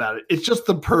mad about it. It's just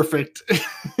the perfect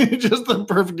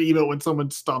emote when someone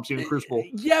stomps you in Crucible.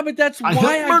 Yeah, but that's why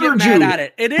I get mad at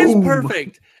it. It is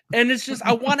perfect. And it's just,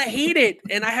 I want to hate it.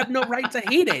 And I have no right to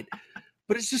hate it.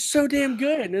 But it's just so damn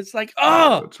good. And it's like,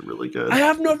 it's really good. I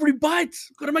have no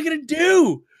rebuts. What am I going to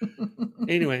do?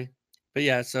 Anyway, but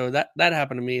yeah, so that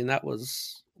happened to me. And that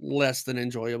was less than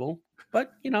enjoyable.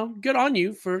 But, good on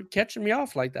you for catching me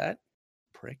off like that.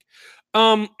 Prick.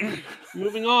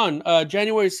 Moving on,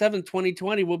 January 7th,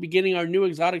 2020, we'll be getting our new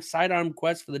exotic sidearm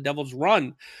quest for the Devil's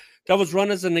Run. Devil's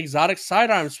Run is an exotic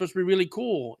sidearm. It's supposed to be really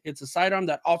cool. It's a sidearm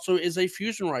that also is a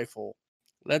fusion rifle.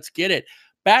 Let's get it.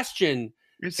 Bastion.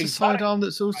 It's a sidearm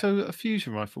that's also a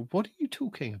fusion rifle. What are you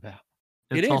talking about?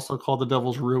 It's also called the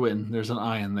Devil's Ruin. There's an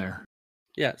I in there.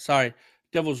 Yeah, sorry.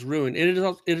 Devil's Ruin. It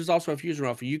is also a fusion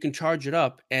rifle. You can charge it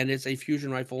up, and it's a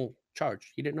fusion rifle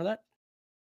charge. You didn't know that?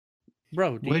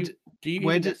 Bro, do you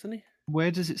use Destiny?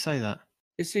 Where does it say that?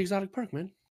 It's the exotic perk, man.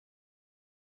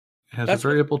 It has a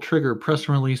variable trigger. Press and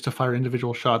release to fire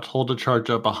individual shots. Hold to charge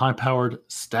up a high-powered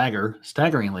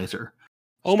staggering laser.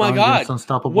 Oh my God!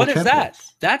 What is that?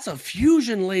 Champions. That's a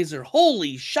fusion laser.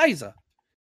 Holy shiza!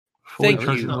 Thank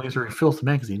you. Laser refills the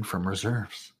magazine from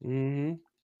reserves. Mm-hmm.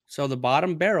 So the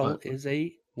bottom barrel is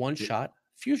a one-shot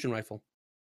fusion rifle.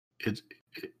 It's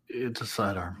a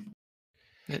sidearm.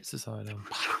 It's a sidearm.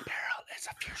 Bottom barrel is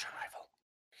a fusion rifle.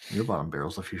 Your bottom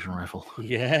barrel's a fusion rifle.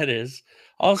 Yeah, it is.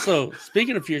 Also,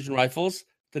 speaking of fusion rifles,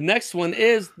 the next one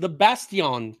is the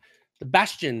Bastion,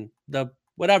 the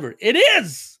whatever. It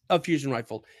is a fusion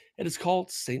rifle. It is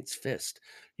called Saint's Fist.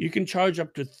 You can charge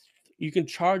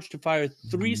to fire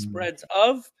 3 spreads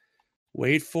of,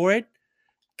 wait for it,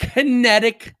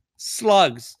 kinetic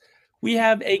slugs. We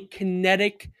have a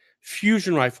kinetic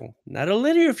fusion rifle, not a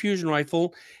linear fusion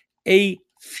rifle, a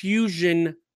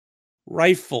fusion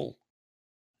rifle.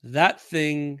 That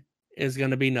thing is going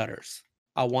to be nutters.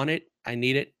 I want it. I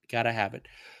need it. Gotta have it.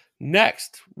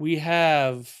 Next, we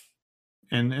have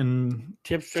and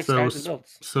tips, tricks, guides, and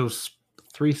builds. So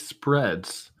 3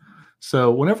 spreads.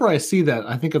 So whenever I see that,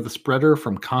 I think of the spreader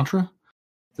from Contra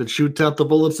that shoots out the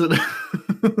bullets in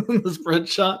the spread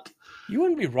shot. You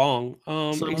wouldn't be wrong.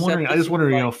 So I'm wondering. I just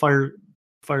wonder, fire.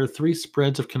 fire 3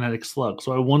 spreads of kinetic slug.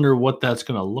 So I wonder what that's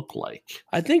going to look like.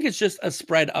 I think it's just a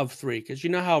spread of 3, because you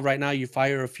know how right now you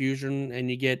fire a fusion and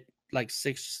you get like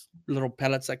 6 little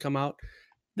pellets that come out.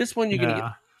 This one you're going to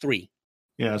get 3.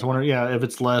 Yeah, so I wonder, if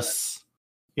it's less,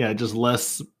 just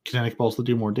less kinetic bolts to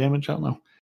do more damage. I don't know.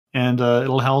 And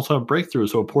it'll also have breakthrough,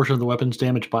 so a portion of the weapon's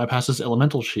damage bypasses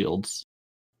elemental shields.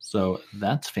 So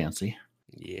that's fancy.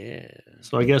 Yeah.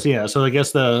 So I guess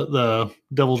the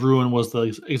Devil's Ruin was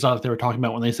the exotic they were talking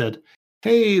about when they said,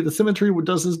 hey, the symmetry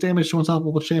does this damage to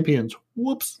unstoppable champions.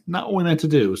 Whoops, not what we meant to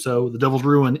do. So the Devil's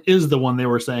Ruin is the one they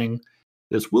were saying,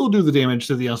 this will do the damage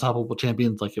to the unstoppable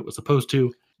champions like it was supposed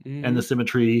to, and the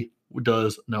symmetry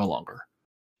does no longer.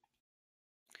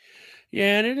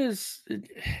 Yeah, and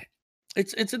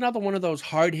it's another one of those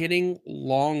hard-hitting,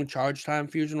 long charge time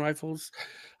fusion rifles.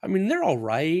 I mean, they're all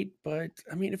right, but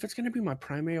I mean, if it's going to be my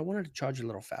primary, I wanted to charge a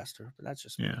little faster, but that's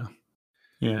just me.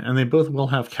 Yeah, and they both will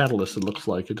have catalysts, it looks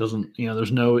like. It doesn't,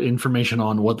 there's no information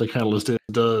on what the catalyst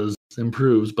does,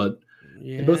 improves, but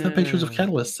they both have pictures of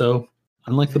catalysts, so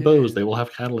unlike the bows, they will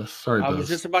have catalysts. Sorry, I bows. was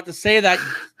just about to say that.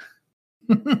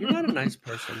 You're not a nice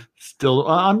person. Still,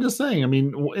 I'm just saying, I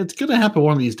mean, it's going to happen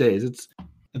one of these days.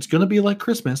 It's going to be like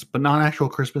Christmas, but not actual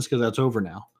Christmas because that's over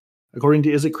now. According to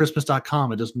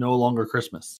isitchristmas.com, it is no longer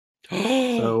Christmas.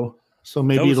 so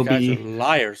maybe Those it'll guys be are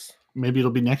liars. Maybe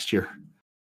it'll be next year.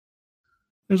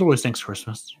 There's always thanks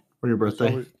Christmas or your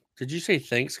birthday. Did you say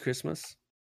thanks Christmas?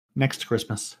 Next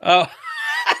Christmas. Oh,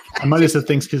 I might have said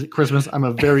thanks Christmas. I'm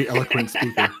a very eloquent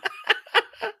speaker.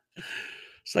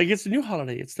 It's like it's a new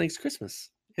holiday. It's thanks Christmas.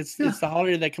 It's the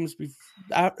holiday that comes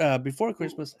before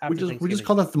Christmas. We just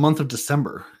call that the month of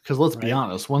December because let's be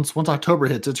honest. Once October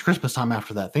hits, it's Christmas time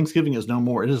after that. Thanksgiving is no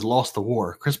more. It has lost the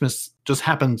war. Christmas just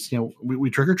happens. We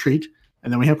trick or treat,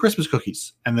 and then we have Christmas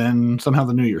cookies, and then somehow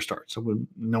the New Year starts. So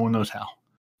no one knows how.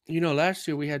 Last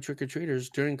year we had trick or treaters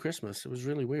during Christmas. It was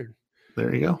really weird.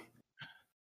 There you go.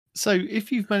 So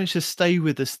if you've managed to stay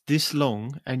with us this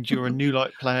long and you're a new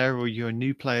light player or you're a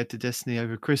new player to Destiny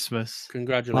over Christmas,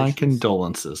 congratulations. My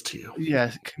condolences to you.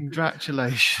 Yes,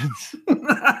 congratulations.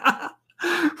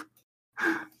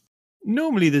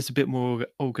 Normally there's a bit more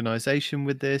organization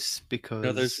with this because...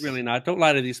 No, there's really not. Don't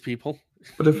lie to these people.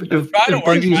 But if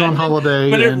Bungie's on holiday...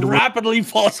 But it rapidly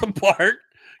falls apart.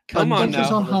 Come on now.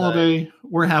 Bungie's on holiday.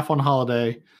 We're half on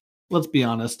holiday. Let's be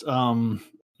honest.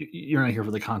 You're not here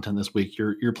for the content this week.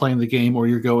 You're playing the game or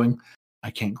you're going, I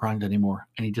can't grind anymore.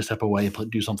 I need to step away and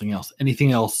do something else.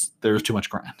 Anything else, there's too much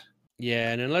grind.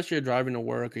 Yeah, and unless you're driving to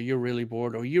work or you're really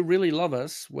bored or you really love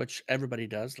us, which everybody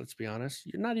does, let's be honest,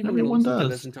 you're not even going to listen to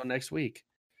this until next week,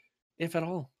 if at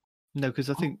all. No, because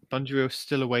I think Bungie are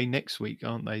still away next week,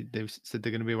 aren't they? They've said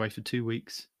they're going to be away for 2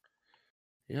 weeks.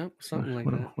 Yep, something like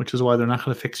that. Which is why they're not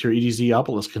going to fix your EDZ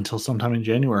obelisk until sometime in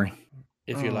January.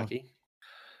 If you're lucky.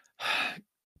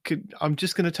 I'm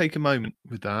just going to take a moment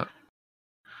with that.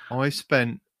 I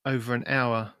spent over an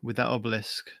hour with that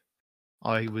obelisk.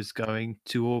 I was going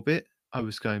to orbit. I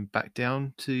was going back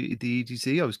down to the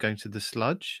EDZ. I was going to the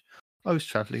sludge. I was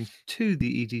traveling to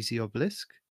the EDZ obelisk.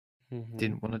 Mm-hmm.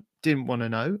 Didn't want to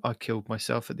know. I killed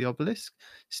myself at the obelisk.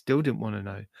 Still didn't want to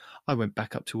know. I went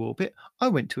back up to orbit. I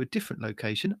went to a different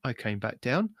location. I came back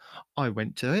down. I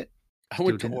went to it. I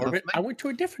went to orbit. I went to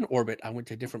a different orbit. I went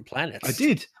to different planets. I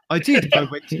did. I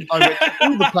went to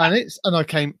all the planets and I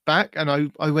came back and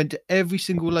I went to every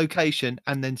single location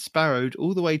and then sparrowed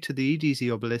all the way to the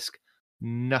EDZ obelisk.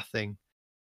 Nothing.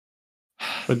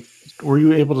 But were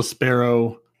you able to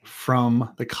sparrow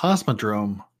from the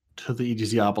Cosmodrome to the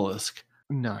EDZ obelisk?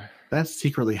 No. That's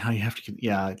secretly how you have to get.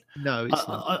 Yeah. No, it's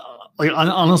not.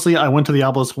 Honestly, I went to the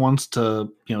obelisk once to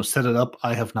set it up.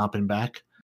 I have not been back.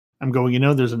 I'm going,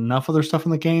 there's enough other stuff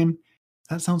in the game.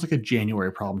 That sounds like a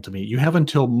January problem to me. You have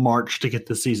until March to get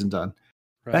this season done.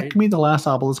 Right. That can be the last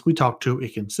obelisk we talked to.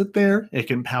 It can sit there. It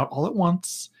can pout all at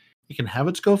once. It can have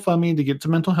its GoFundMe to get to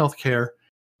mental health care.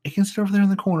 It can sit over there in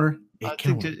the corner. I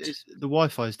think the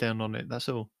Wi-Fi's down on it. That's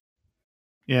all.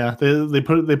 Yeah, they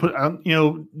put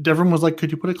Devin was like,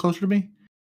 "Could you put it closer to me?"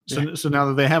 So now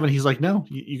that they have it, he's like, "No,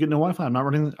 you get no Wi-Fi. I'm not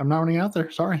running out there.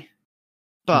 Sorry."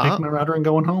 But I'm taking my router and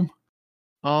going home.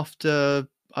 After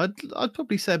I'd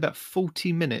probably say about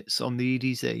 40 minutes on the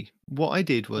EDZ, what I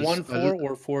did was 1-4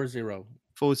 or 4-0?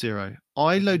 4-0.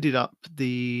 I loaded up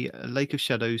the Lake of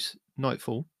Shadows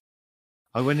Nightfall.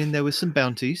 I went in there with some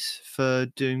bounties for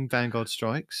doing Vanguard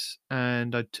strikes,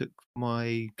 and I took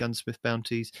my gunsmith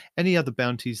bounties, any other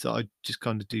bounties that I just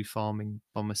kind of do farming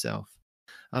by myself.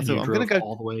 I thought I'm going to go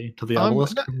all the way to the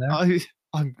obelisk.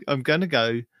 I'm going to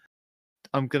go.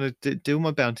 I'm going to do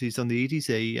my bounties on the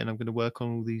EDZ, and I'm going to work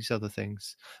on all these other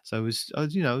things. So I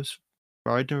was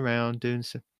riding around doing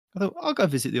some. I thought, I'll go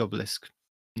visit the obelisk.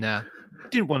 Nah,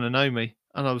 didn't want to know me.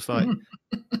 And I was like,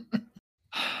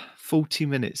 40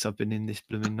 minutes I've been in this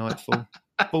blooming Nightfall.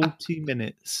 40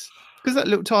 minutes. Because that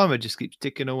little timer just keeps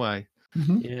ticking away.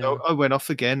 Yeah. So I went off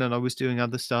again and I was doing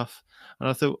other stuff. And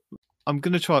I thought, I'm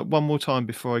going to try it one more time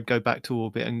before I go back to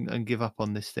orbit and give up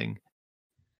on this thing.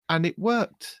 And it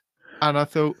worked. And I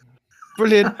thought,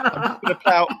 brilliant. I'm just going to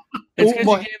plow. It's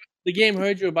because the game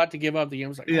heard you about to give up. The game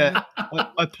was like, Yeah,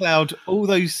 I plowed all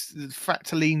those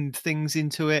fractaline things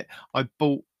into it. I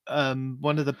bought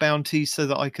one of the bounties so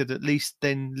that I could at least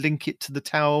then link it to the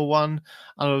tower one.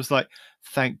 And I was like,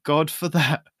 thank God for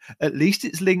that. At least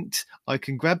it's linked. I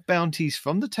can grab bounties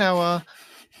from the tower.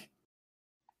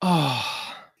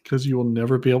 Oh, because you will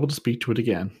never be able to speak to it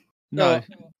again. no.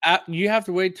 So, you have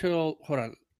to wait till. Hold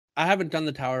on. I haven't done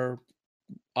the tower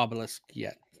obelisk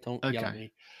yet. Don't yell at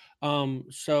me.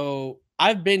 So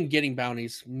I've been getting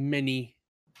bounties, many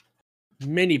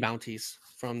bounties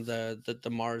from the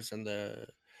Mars and the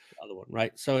other one,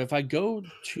 right? So if I go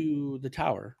to the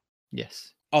tower,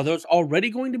 Yes. are those already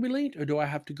going to be linked, or do I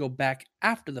have to go back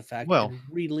after the fact Well, and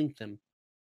relink them?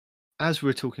 As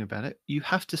we're talking about it, you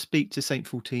have to speak to Saint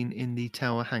 14 in the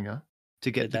tower hangar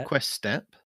to get Did the that? quest step.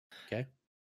 Okay.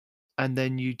 And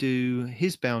then you do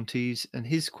his bounties and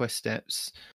his quest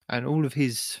steps and all of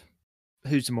his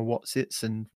who's and what's its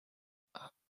and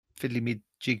fiddly mid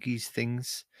jiggies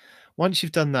things. Once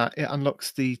you've done that, it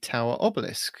unlocks the tower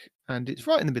obelisk, and it's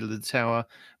right in the middle of the tower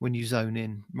when you zone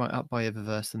in, right up by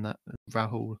Eververse and that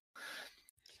Rahul.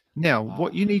 Now,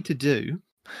 what you need to do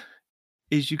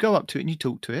is you go up to it and you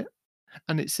talk to it,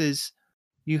 and it says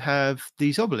you have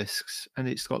these obelisks, and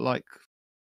it's got like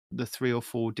the 3 or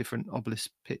 4 different obelisk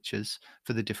pictures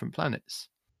for the different planets.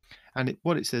 And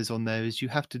what it says on there is you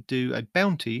have to do a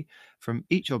bounty from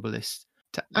each obelisk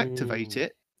to activate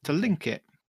it, to link it.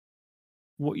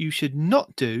 What you should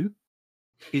not do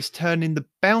is turn in the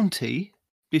bounty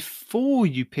before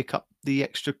you pick up the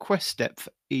extra quest step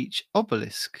for each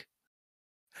obelisk.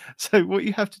 So what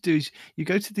you have to do is you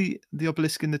go to the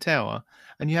obelisk in the tower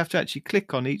and you have to actually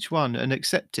click on each one and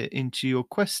accept it into your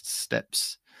quest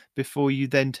steps before you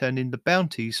then turn in the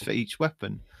bounties for each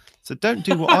weapon. So don't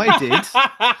do what I did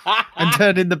and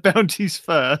turn in the bounties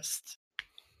first.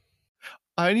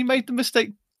 I only made the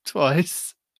mistake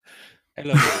twice. Hey,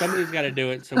 look, somebody's got to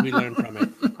do it, so we learn from it.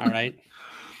 All right.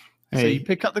 So you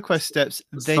pick up the quest steps.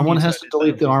 Then Someone you has to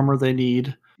delete the armor they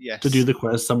need to do the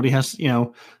quest. Somebody has,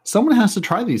 someone has to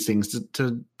try these things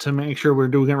to make sure we're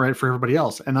doing it right for everybody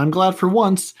else. And I'm glad for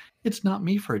once it's not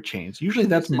me for a change. Usually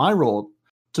that's my role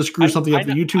to screw something up.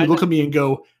 The YouTube look at me and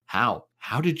go, "How?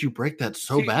 How did you break that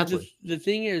so badly?" The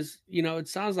thing is, it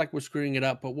sounds like we're screwing it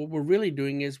up, but what we're really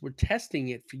doing is we're testing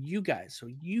it for you guys, so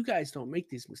you guys don't make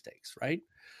these mistakes, right?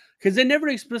 Because they never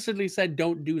explicitly said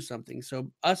don't do something.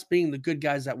 So us being the good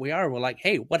guys that we are, we're like,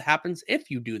 hey, what happens if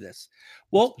you do this?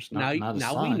 Well, now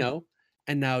we know,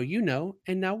 and now you know,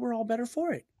 and now we're all better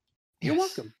for it. You're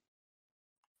welcome.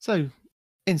 So,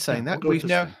 in saying that,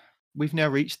 we've now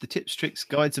reached the tips, tricks,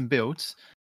 guides, and builds.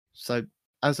 So,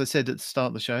 as I said at the start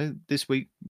of the show, this week,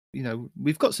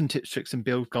 we've got some tips, tricks, and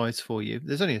build guides for you.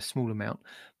 There's only a small amount,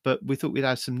 but we thought we'd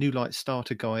add some new light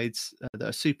starter guides that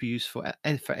are super useful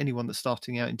for anyone that's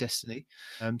starting out in Destiny.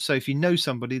 So if you know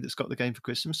somebody that's got the game for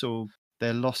Christmas or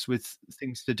they're lost with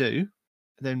things to do,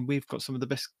 then we've got some of the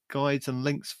best guides and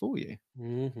links for you.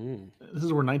 Mm-hmm. This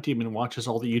is where 19min watches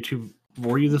all the YouTube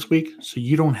for you this week, so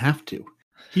you don't have to.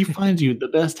 He finds you the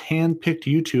best hand-picked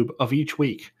YouTube of each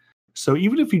week. So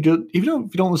even if you don't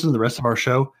listen to the rest of our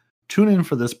show, tune in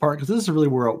for this part, because this is really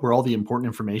where all the important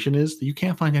information is that you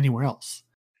can't find anywhere else.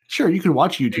 Sure, you can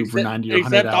watch YouTube for 90 or 100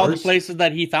 hours. Except all the places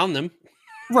that he found them.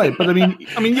 Right, but I mean,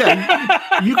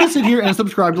 yeah, you can sit here and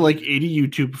subscribe to like 80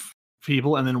 YouTube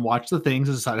people and then watch the things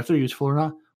and decide if they're useful or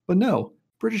not. But no,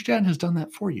 British Jan has done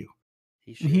that for you.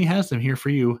 He has them here for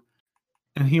you,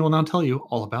 and he will now tell you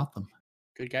all about them.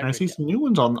 Good guy. And I see some new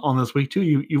ones on this week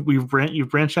too. You've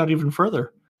branched out even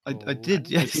further. I did,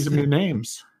 yes. I see some new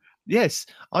names. Yes,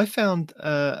 I found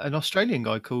an Australian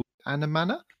guy called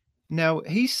Anamana. Now,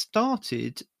 he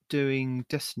started doing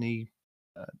Destiny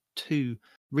 2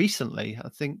 recently, I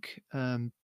think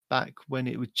back when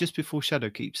it was just before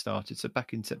Shadowkeep started, so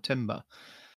back in September.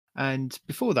 And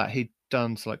before that, he'd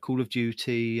done like Call of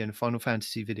Duty and Final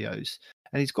Fantasy videos,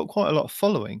 and he's got quite a lot of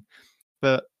following.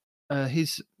 But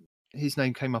his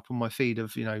name came up on my feed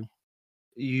of,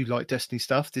 you like Destiny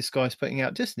stuff. This guy's putting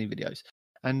out Destiny videos.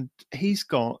 And he's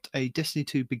got a Destiny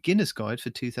 2 beginner's guide for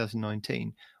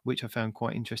 2019, which I found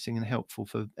quite interesting and helpful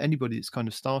for anybody that's kind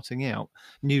of starting out,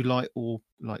 New Light or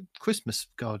like Christmas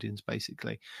Guardians,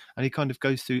 basically. And he kind of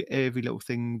goes through every little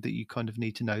thing that you kind of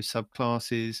need to know,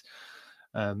 subclasses,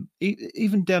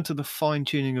 even down to the fine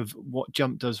tuning of what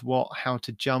jump does what, how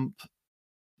to jump,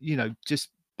 just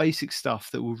basic stuff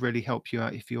that will really help you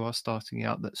out if you are starting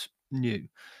out that's new.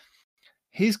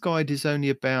 His guide is only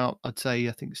about, I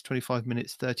think it's 25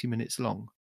 minutes, 30 minutes long.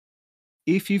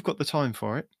 If you've got the time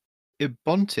for it,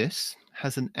 Ebontis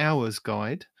has an hour's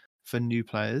guide for new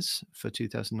players for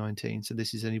 2019. So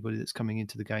this is anybody that's coming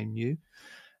into the game new.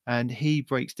 And he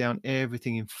breaks down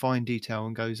everything in fine detail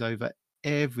and goes over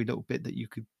every little bit that you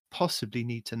could possibly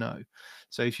need to know.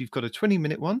 So if you've got a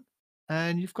 20-minute one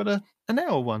and you've got an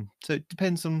hour one, so it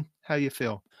depends on how you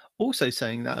feel. Also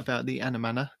saying that about the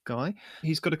Anamana guy,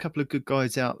 he's got a couple of good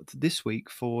guides out this week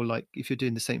for, like, if you're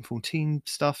doing the Saint 14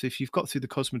 stuff, if you've got through the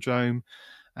Cosmodrome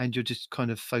and you're just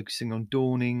kind of focusing on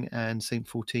Dawning and Saint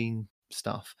 14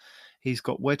 stuff. He's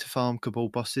got where to farm Cabal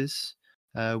bosses,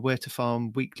 where to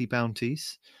farm weekly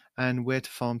bounties, and where to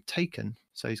farm Taken.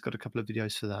 So he's got a couple of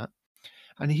videos for that.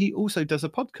 And he also does a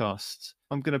podcast.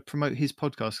 I'm going to promote his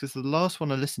podcast because the last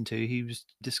one I listened to, he was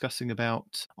discussing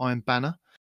about Iron Banner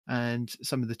and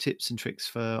some of the tips and tricks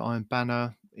for Iron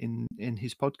Banner in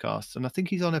his podcast. And I think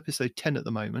he's on episode 10 at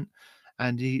the moment.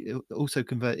 And he also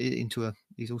converted it into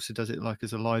he also does it like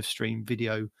as a live stream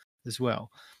video as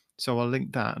well. So I'll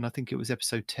link that. And I think it was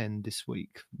episode 10 this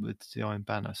week with the Iron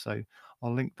Banner. So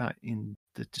I'll link that in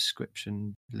the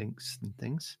description, links and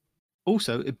things.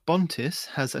 Also, Ebontis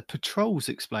has a patrols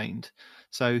explained.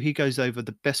 So he goes over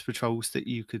the best patrols that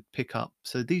you could pick up.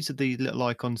 So these are the little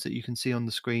icons that you can see on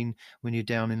the screen when you're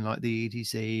down in like the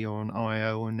EDZ or on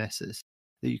IO or Nessus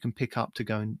that you can pick up to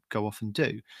go off and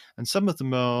do. And some of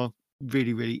them are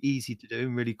really, really easy to do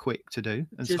and really quick to do.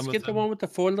 And just get the one with the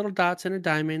 4 little dots and a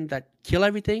diamond that kill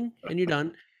everything and you're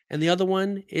done. And the other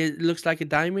one, it looks like a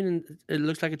diamond and it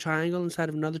looks like a triangle inside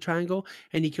of another triangle,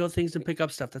 and you kill things and pick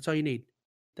up stuff. That's all you need.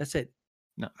 That's it.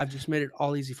 No, I've just made it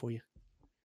all easy for you.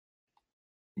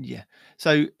 Yeah.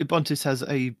 So Ebontis has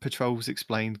a patrols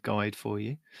explained guide for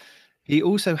you. He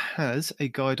also has a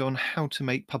guide on how to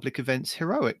make public events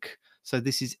heroic. So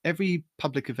this is every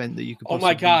public event that you could possibly... Oh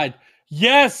my God.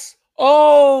 Yes.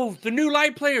 Oh, the new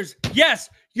light players. Yes.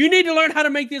 You need to learn how to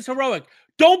make this heroic.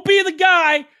 Don't be the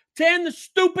guy to end the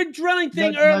stupid drilling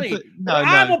thing early.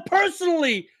 I will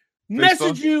personally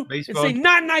message you and say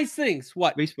not nice things.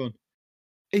 What? Respawn.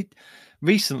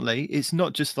 Recently, it's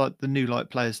not just like the new light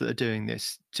players that are doing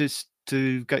this. Just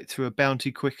to get through a bounty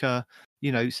quicker,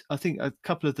 I think a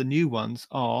couple of the new ones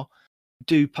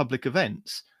do public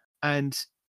events, and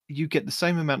you get the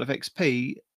same amount of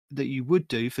XP that you would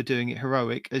do for doing it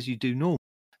heroic as you do normal.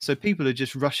 So people are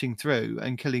just rushing through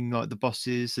and killing like the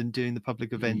bosses and doing the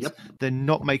public events. Yep. They're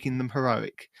not making them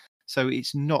heroic. So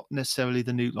it's not necessarily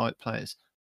the new light players.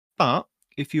 But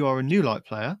if you are a new light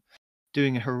player,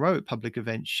 doing a heroic public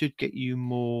event should get you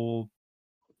more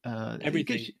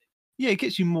everything. It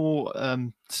gets you more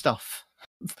stuff.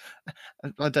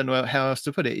 I don't know how else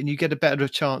to put it. And you get a better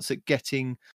chance at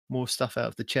getting more stuff out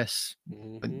of the chests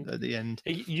at the end.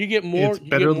 You get more,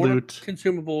 loot,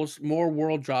 consumables, more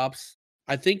world drops.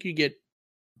 I think you get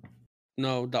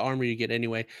the armor you get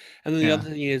anyway. And then the other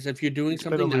thing is, if you're doing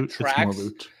something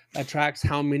that tracks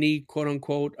how many quote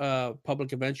unquote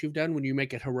public events you've done, when you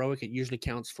make it heroic, it usually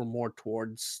counts for more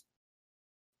towards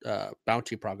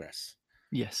bounty progress.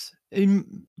 Yes.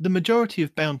 In the majority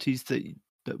of bounties that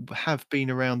have been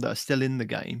around that are still in the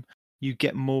game, you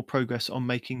get more progress on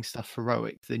making stuff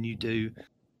heroic than you do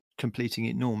completing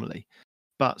it normally.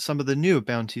 But some of the newer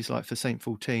bounties, like for Saint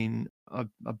 14, I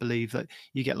believe that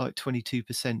you get like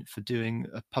 22% for doing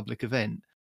a public event,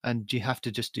 and you have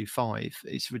to just do 5.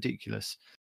 It's ridiculous.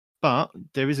 But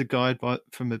there is a guide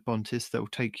from Ebontis that will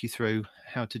take you through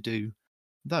how to do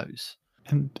those.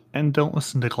 And don't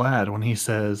listen to Glad when he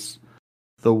says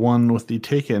the one with the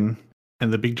Taken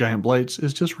and the big giant blights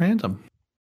is just random.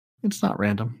 It's not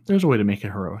random. There's a way to make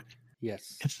it heroic.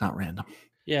 Yes. It's not random.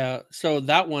 Yeah, so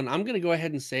that one, I'm going to go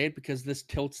ahead and say it because this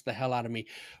tilts the hell out of me.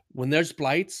 When there's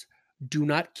blights, do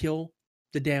not kill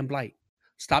the damn blight.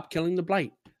 Stop killing the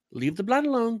blight. Leave the blight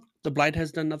alone. The blight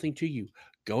has done nothing to you.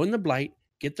 Go in the blight,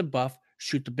 get the buff,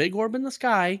 shoot the big orb in the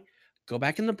sky, go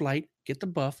back in the blight, get the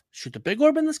buff, shoot the big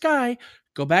orb in the sky,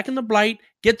 go back in the blight,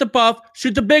 get the buff,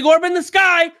 shoot the big orb in the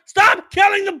sky. Stop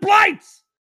killing the blights!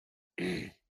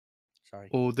 Sorry.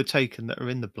 Or the Taken that are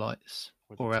in the blights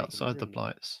or outside the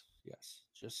blights. Yes.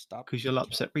 Just stop. Because you'll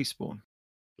upset Respawn.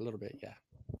 A little bit, yeah.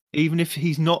 Even if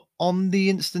he's not on the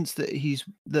instance that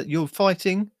you're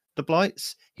fighting, the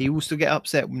blights, he will still get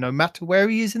upset. No matter where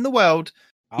he is in the world,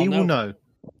 he will know.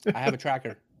 I have a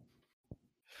tracker.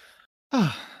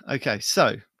 Okay,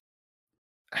 so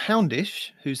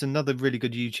Houndish, who's another really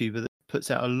good YouTuber that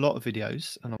puts out a lot of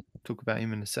videos, and I'll talk about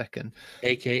him in a second.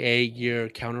 AKA your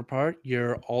counterpart,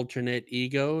 your alternate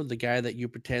ego, the guy that you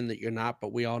pretend that you're not,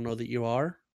 but we all know that you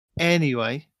are.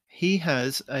 Anyway, he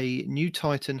has a new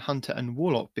Titan, Hunter, and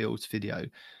Warlock builds video,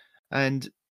 and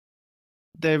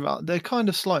they're kind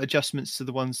of slight adjustments to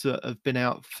the ones that have been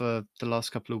out for the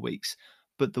last couple of weeks.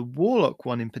 But the Warlock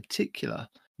one in particular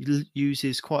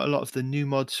uses quite a lot of the new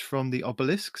mods from the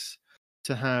obelisks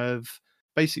to have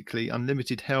basically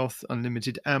unlimited health,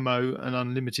 unlimited ammo, and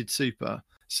unlimited super.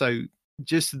 So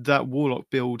just that Warlock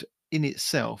build in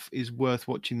itself is worth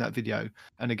watching that video.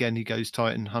 And again, he goes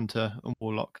Titan, Hunter, and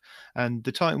Warlock. And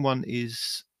the Titan one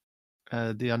is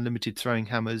the unlimited throwing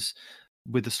hammers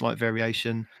with a slight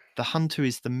variation. The Hunter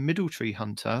is the Middle Tree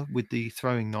Hunter with the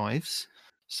throwing knives.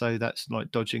 So that's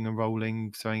like dodging and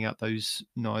rolling, throwing out those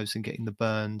knives and getting the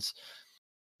burns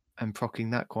and proccing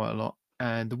that quite a lot.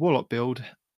 And the Warlock build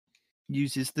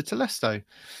uses the Telesto,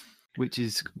 which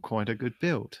is quite a good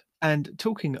build. And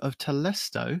talking of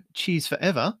Telesto, Cheese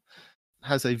Forever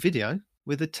has a video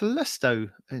with a Telesto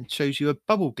and shows you a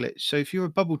bubble glitch. So if you're a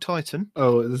bubble Titan...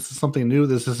 Oh, this is something new?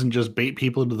 This isn't just bait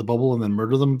people into the bubble and then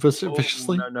murder them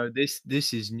viciously? No, this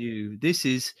is new. This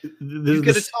is... you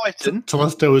get a Titan...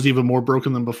 Telesto is even more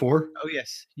broken than before? Oh,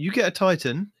 yes. You get a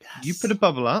Titan, you put a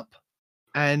bubble up,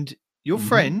 and your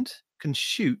friend can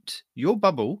shoot your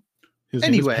bubble His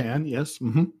anywhere. Name is Pan, yes.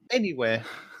 Anywhere.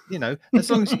 You know, as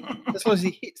long as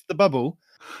he hits the bubble.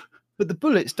 But the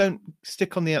bullets don't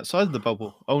stick on the outside of the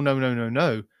bubble. Oh, no.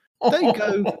 They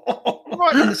go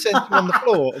right in the center on the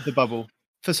floor of the bubble.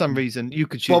 For some reason, you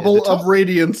could shoot Bubble of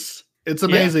radiance. It's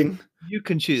amazing. Yeah, you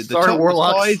can shoot at the top,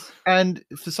 the sides, and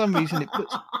for some reason, it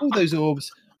puts all those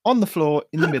orbs on the floor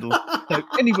in the middle. So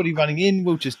anybody running in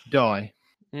will just die.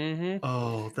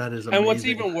 Oh, that is amazing. And what's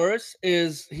even worse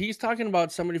is he's talking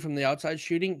about somebody from the outside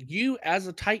shooting you as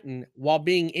a Titan while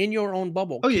being in your own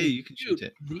bubble. Oh yeah, you can shoot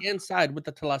it the inside with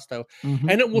the Telesto,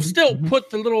 and it will still put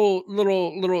the little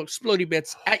explodey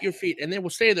bits at your feet, and they will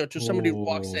stay there till somebody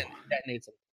walks in and detonates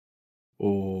them.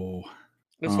 Oh,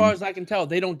 as far as I can tell,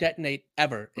 they don't detonate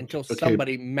ever until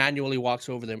somebody manually walks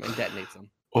over them and detonates them.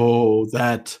 Oh,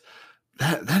 that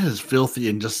is filthy,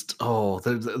 and just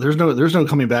there's no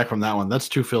coming back from that one. That's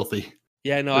too filthy.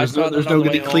 Yeah, no, there's no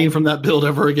getting clean from that build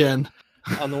ever again.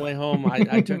 On the way home,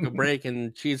 I took a break,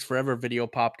 and Cheese Forever video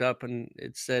popped up, and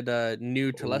it said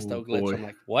new Telesto glitch. Boy. I'm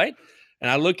like, what?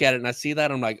 And I look at it, and I see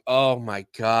that, I'm like, oh my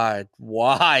god,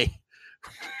 why?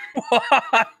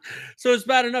 So it's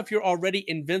bad enough you're already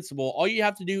invincible. All you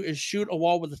have to do is shoot a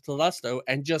wall with a Telesto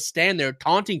and just stand there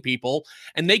taunting people,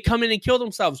 and they come in and kill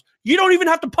themselves. You don't even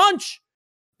have to punch.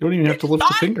 You don't even have to lift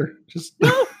a finger. Just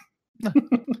no.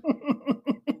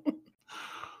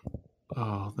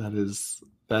 Oh, that is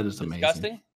amazing.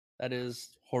 Disgusting. That is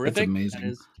horrific. That's amazing. That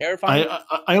is terrifying.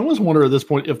 I almost wonder at this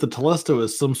point if the Telesto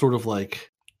is some sort of like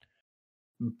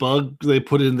bug they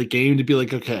put in the game to be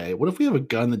like, okay, what if we have a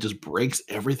gun that just breaks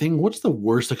everything? What's the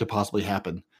worst that could possibly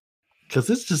happen? Because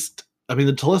it's just, I mean,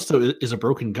 the Telesto is a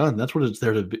broken gun. That's what it's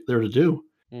there to do.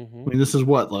 I mean, this is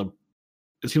what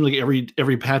it seems like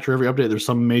every patch or every update, there's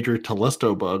some major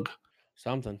Telesto bug.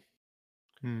 Something.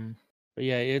 But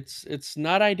yeah, it's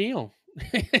not ideal.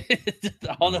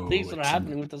 All the things that are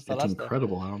happening with this Telesto. It's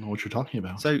incredible. I don't know what you're talking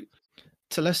about. So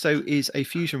Telesto is a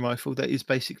fusion rifle that is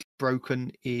basically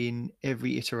broken in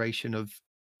every iteration of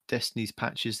Destiny's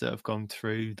patches that have gone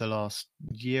through the last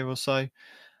year or so.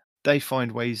 They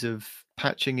find ways of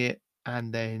patching it,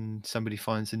 and then somebody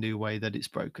finds a new way that it's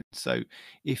broken. So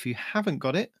if you haven't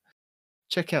got it,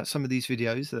 check out some of these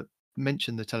videos that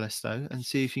mention the Telesto and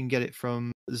see if you can get it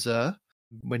from Zer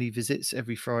when he visits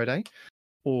every Friday,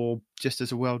 or just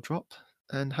as a world drop,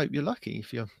 and hope you're lucky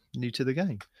if you're new to the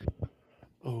game.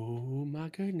 Oh my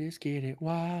goodness, get it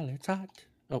while it's hot.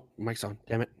 Oh, mic's on,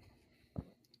 damn it.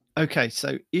 Okay,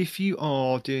 so if you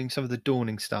are doing some of the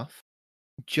dawning stuff,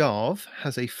 Jarv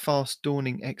has a fast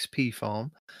dawning XP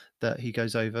farm that he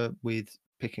goes over with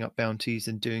picking up bounties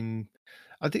and doing...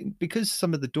 I think because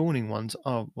some of the dawning ones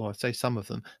are, well, I say some of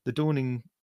them, the dawning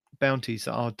bounties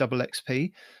are double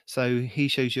XP. So he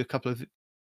shows you a couple of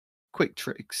quick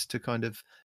tricks to kind of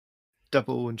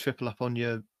double and triple up on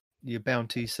your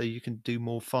bounties, so you can do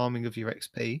more farming of your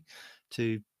XP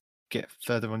to get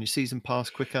further on your season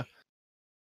pass quicker.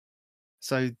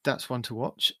 So that's one to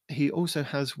watch. He also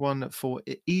has one for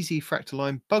Easy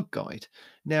Fractaline Bug Guide.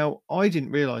 Now, I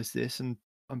didn't realize this, and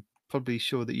I'm probably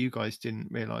sure that you guys didn't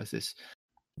realize this.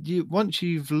 Once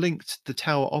you've linked the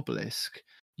Tower Obelisk,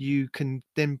 you can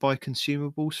then buy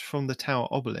consumables from the Tower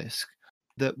Obelisk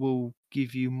that will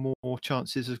give you more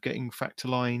chances of getting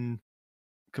Fractaline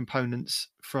components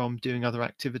from doing other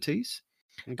activities.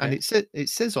 And Okay. it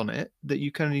says on it that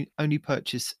you can only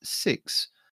purchase 6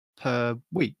 per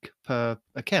week per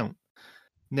account.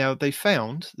 Now they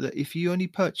found that if you only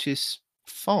purchase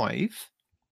 5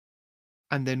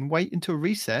 and then wait until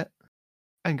reset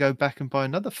and go back and buy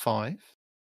another 5,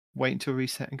 wait until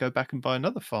reset and go back and buy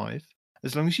another 5,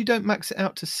 as long as you don't max it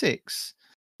out to 6,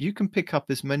 you can pick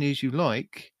up as many as you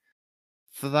like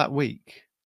for that week.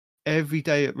 Every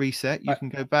day at reset, you can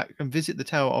go back and visit the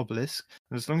Tower Obelisk,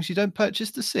 and as long as you don't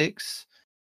purchase the 6,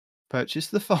 purchase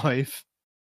the 5,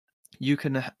 you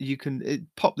can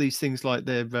pop these things like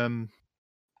they're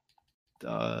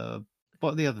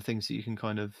what are the other things that you can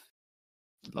kind of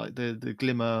like the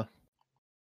glimmer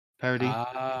parody?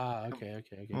 Okay.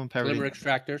 On parody. Glimmer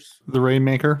extractors. The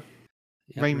Rainmaker.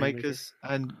 Yeah, Rainmakers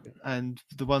and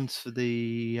the ones for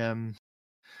the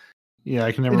Yeah,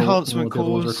 I can never remember enhancement what the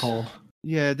other ones cores. are called.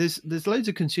 Yeah, there's loads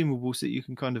of consumables that you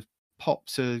can kind of pop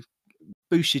to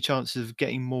boost your chances of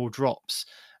getting more drops,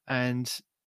 and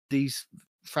these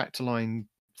Fractaline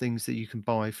things that you can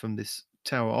buy from this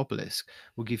Tower Obelisk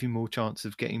will give you more chance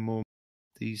of getting more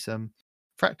these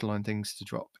Fractaline things to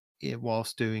drop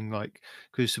whilst doing like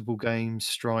Crucible games,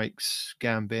 strikes,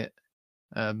 Gambit,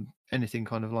 anything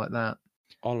kind of like that.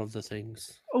 All of the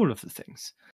things. All of the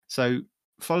things. So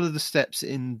follow the steps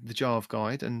in the Jarv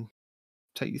guide and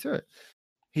take you through it.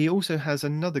 He also has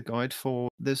another guide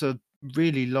there's a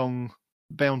really long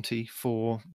bounty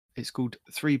it's called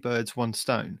 3 birds, 1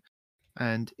 stone.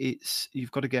 And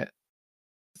you've got to get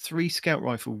 3 scout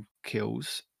rifle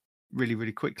kills really,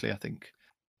 really quickly, I think.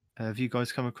 Have you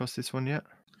guys come across this one yet?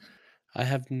 I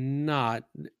have not.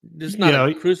 This is not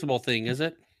a Crucible thing, is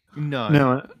it? No.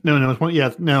 It's one,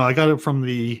 no, I got it from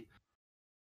the,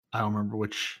 I don't remember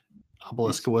which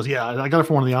obelisk it was. Yeah, I got it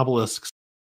from one of the obelisks.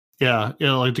 Yeah,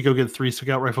 like to go get 3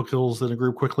 scout rifle kills in a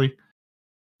group quickly.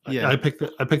 Yeah, I picked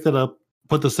that up,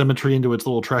 put the symmetry into its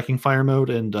little tracking fire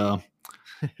mode, and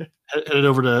headed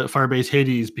over to Firebase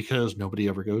Hades because nobody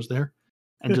ever goes there,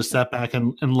 and just sat back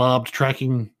and lobbed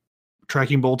tracking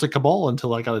bolts at Cabal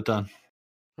until I got it done.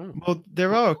 Well,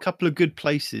 there are a couple of good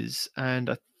places, and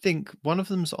I think one of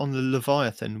them's on the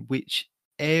Leviathan, which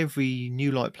every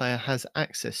New Light player has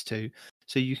access to.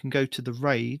 So you can go to the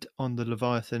raid on the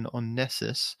Leviathan on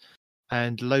Nessus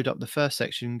and load up the first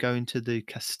section, go into the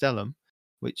Castellum,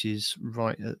 which is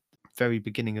right at the very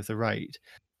beginning of the raid,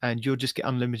 and you'll just get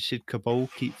unlimited Cabal,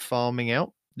 keep farming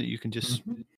out that you can just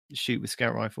shoot with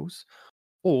scout rifles.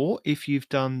 Or if you've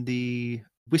done the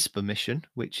Whisper mission,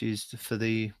 which is for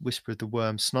the Whisper of the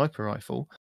Worm sniper rifle,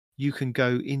 you can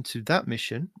go into that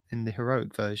mission in the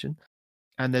heroic version,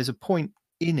 and there's a point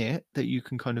in it that you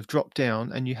can kind of drop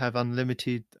down and you have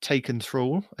unlimited Taken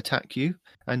Thrall attack you,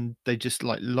 and they just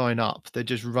like line up. They're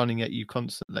just running at you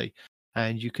constantly,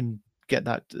 and you can get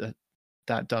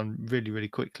that done really, really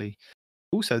quickly.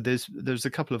 Also, there's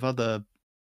a couple of other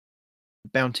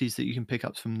bounties that you can pick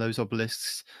up from those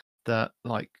obelisks that,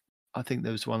 like, I think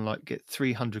there was one like get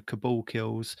 300 Cabal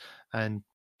kills and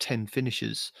 10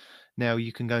 finishes. Now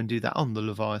you can go and do that on the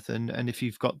Leviathan, and if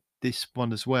you've got this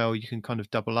one as well, you can kind of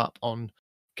double up on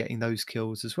getting those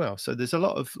kills as well. So there's a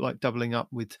lot of like doubling up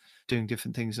with doing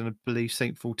different things, and I believe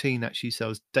Saint 14 actually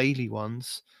sells daily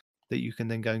ones that you can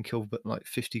then go and kill, but like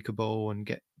 50 Cabal and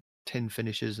get 10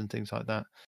 finishes and things like that.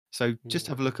 So just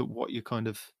have a look at what you're kind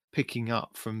of picking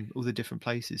up from all the different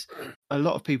places. A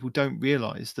lot of people don't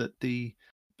realize that the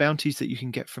bounties that you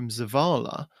can get from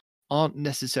Zavala aren't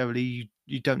necessarily,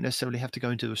 you don't necessarily have to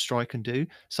go into a strike and do.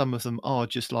 Some of them are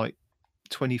just like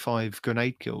 25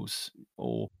 grenade kills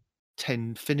or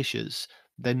 10 finishes.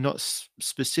 They're not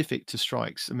specific to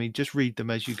strikes. I mean, just read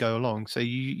them as you go along. So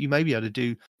you may be able to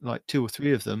do like 2 or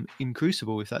 3 of them in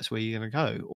Crucible if that's where you're going to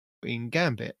go, or in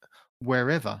Gambit,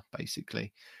 wherever,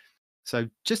 basically. So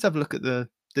just have a look at the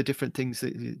different things,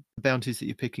 the bounties that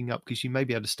you're picking up, because you may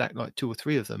be able to stack like 2 or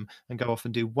 3 of them and go off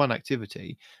and do one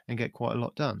activity and get quite a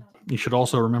lot done. You should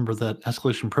also remember that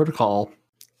Escalation Protocol,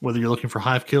 whether you're looking for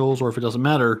hive kills or if it doesn't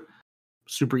matter,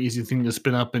 super easy thing to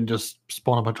spin up and just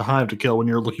spawn a bunch of hive to kill when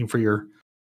you're looking for your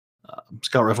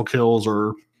scout rifle kills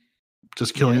or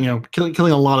just killing,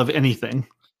 killing a lot of anything.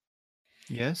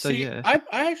 Yeah. So I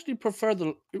actually prefer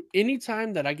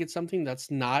anytime that I get something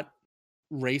that's not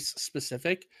race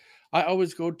specific, I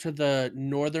always go to the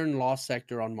northern lost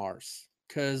sector on Mars,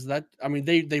 because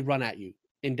they run at you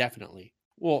indefinitely.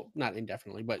 Well, not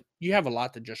indefinitely, but you have a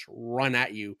lot to just run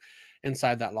at you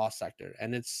inside that lost sector,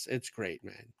 and it's great,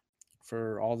 man.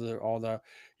 For all the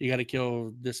you got to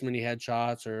kill this many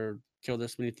headshots or kill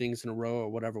this many things in a row or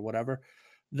whatever.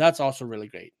 That's also really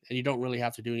great. And you don't really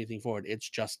have to do anything for it. It's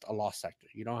just a lost sector.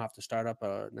 You don't have to start up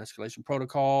an escalation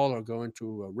protocol or go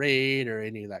into a raid or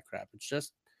any of that crap. It's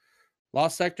just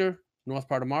lost sector, north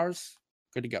part of Mars,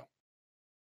 good to go.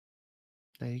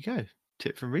 There you go.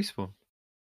 Tip from Respawn.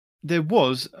 There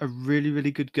was a really,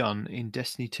 really good gun in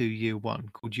Destiny 2 Year 1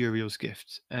 called Uriel's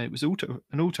Gift, and it was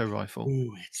an auto rifle.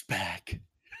 Ooh, it's back.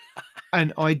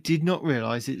 And I did not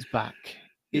realise it's back.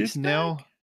 It's now back.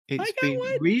 it's been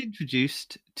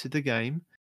reintroduced to the game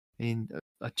in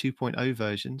a 2.0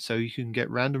 version, so you can get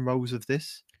random rolls of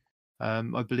this. I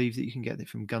believe that you can get it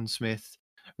from Gunsmith,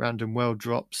 random world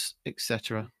drops,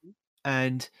 etc.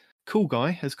 And Cool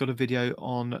Guy has got a video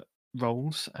on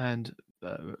rolls and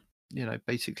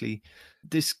basically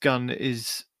this gun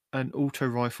is an auto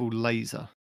rifle laser.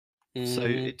 So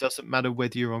it doesn't matter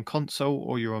whether you're on console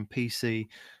or you're on PC.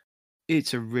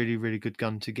 It's a really, really good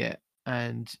gun to get.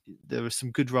 And there are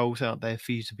some good rolls out there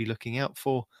for you to be looking out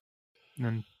for.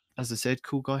 And as I said,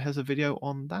 Cool Guy has a video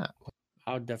on that.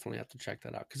 I would definitely have to check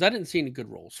that out because I didn't see any good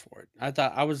rolls for it.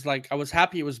 I was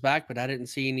happy it was back, but I didn't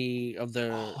see any of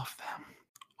the.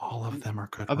 All of them are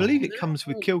good. I believe it comes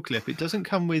with Kill Clip. It doesn't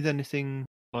come with anything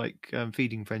like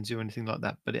Feeding Frenzy or anything like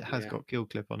that, but it has got Kill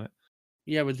Clip on it.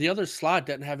 Yeah, but the other slot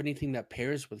doesn't have anything that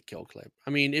pairs with Kill Clip. I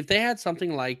mean, if they had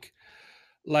something like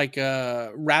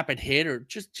a Rapid Hit or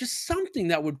just something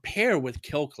that would pair with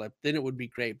Kill Clip, then it would be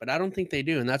great. But I don't think they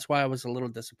do, and that's why I was a little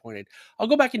disappointed. I'll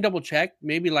go back and double check.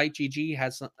 Maybe Light GG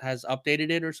has updated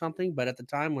it or something. But at the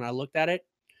time when I looked at it,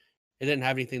 it didn't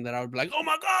have anything that I would be like, "Oh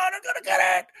my god, I'm gonna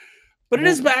get it!" But it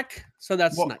is back, so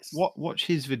that's nice. Watch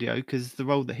his video because the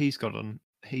role that he's got on,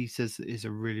 he says is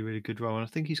a really, really good role, and I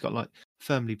think he's got like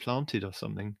Firmly Planted or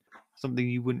something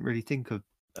you wouldn't really think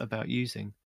about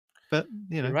using. But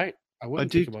you know, You're right. I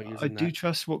do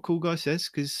trust what Cool Guy says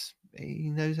because he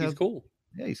knows how. He's cool.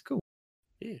 Yeah, he's cool.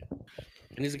 Yeah,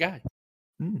 and he's a guy.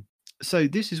 So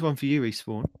this is one for you,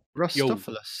 Respawn.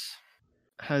 Rustophilus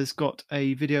has got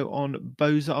a video on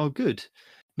bows that are good.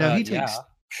 Now he takes.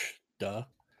 Duh.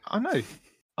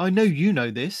 I know you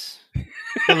know this,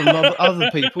 but a lot of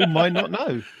other people might not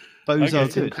know. Bows are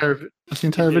good. That's the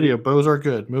entire video. Bows are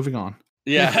good. Moving on.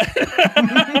 Yeah.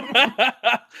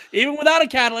 Even without a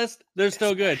catalyst, they're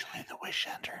still good. Especially the Wish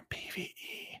Ender and PvE.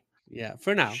 Yeah,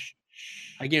 for now.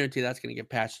 I guarantee that's going to get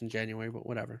patched in January, but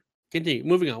whatever. Continue.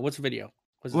 Moving on. What's the video?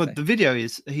 The video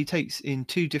is he takes in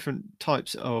two different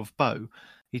types of bow.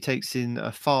 He takes in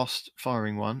a fast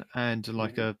firing one and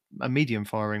like a medium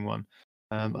firing one.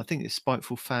 I think it's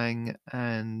Spiteful Fang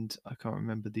and I can't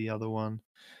remember the other one.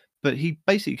 But he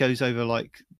basically goes over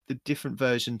like the different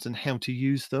versions and how to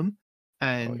use them.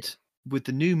 And with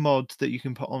the new mod that you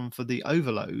can put on for the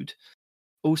Overload,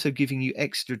 also giving you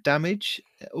extra damage,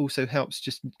 it also helps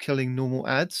just killing normal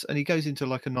ads. And he goes into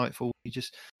like a Nightfall. He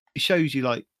shows you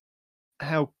like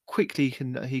how quickly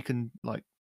he can like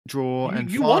draw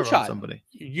and fire on somebody.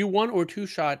 You 1 or 2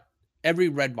 shot every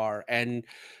red bar and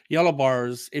yellow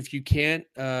bars. If you can't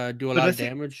do a lot of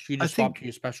damage, you just swap to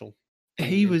your special.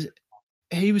 He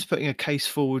was putting a case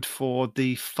forward for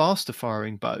the faster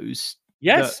firing bows.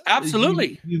 Yes,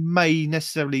 absolutely. You may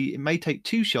necessarily, it may take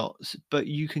 2 shots, but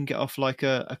you can get off like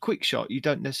a quick shot. You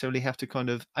don't necessarily have to kind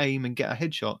of aim and get a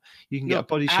headshot. You can get a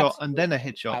body shot and then a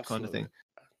headshot kind of thing.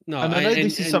 No, and I know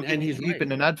this is something you've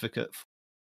been an advocate for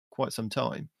quite some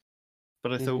time.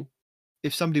 But I thought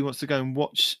if somebody wants to go and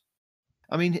watch,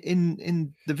 I mean,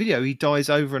 in the video, he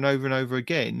dies over and over and over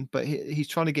again, but he's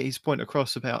trying to get his point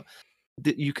across about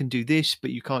that you can do this, but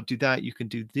you can't do that. You can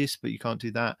do this, but you can't do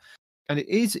that. And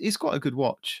it's quite a good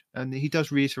watch. And he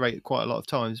does reiterate it quite a lot of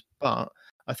times. But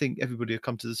I think everybody will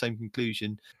come to the same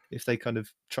conclusion if they kind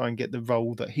of try and get the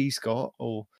role that he's got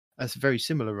or as a very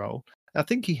similar role. I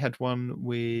think he had one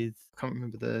with, I can't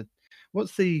remember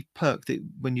what's the perk that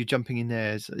when you're jumping in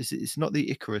there? It's not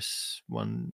the Icarus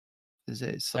one, is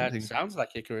it? It's something. That sounds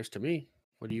like Icarus to me.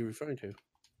 What are you referring to?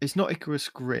 It's not Icarus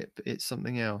Grip. It's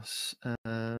something else.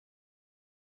 Gonna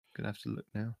have to look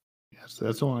now. Yeah, so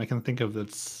that's the one I can think of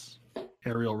that's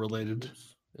aerial related.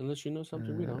 Unless you know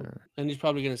something we don't. And he's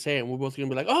probably gonna say it, and we're both gonna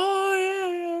be like, "Oh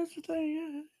yeah, that's the thing."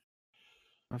 Yeah.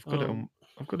 I've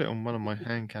got it on one of my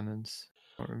hand cannons.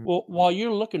 Well, while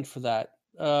you're looking for that,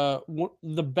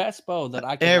 the best bow that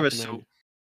I can recommend.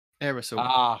 Aerosol.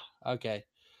 Ah, okay.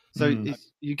 So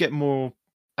you get more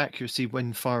accuracy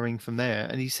when firing from there.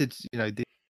 And he said, it's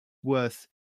worth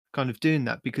kind of doing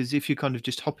that because if you're kind of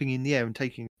just hopping in the air and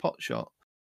taking a pot shot,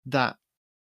 that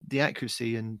the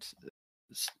accuracy and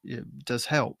does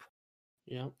help.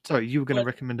 Yeah. Sorry, you were going to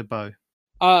recommend a bow.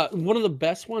 One of the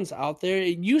best ones out there.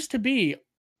 It used to be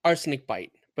Arsenic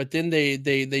Bite, but then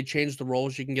they changed the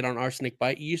roles you can get on Arsenic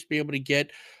Bite. You used to be able to get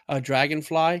a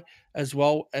Dragonfly as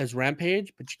well as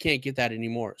Rampage, but you can't get that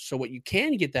anymore. So what you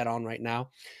can get that on right now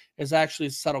is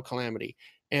actually Subtle Calamity.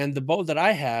 And the bow that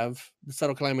I have, the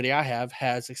Subtle Calamity I have,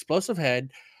 has Explosive Head,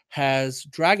 has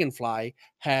Dragonfly,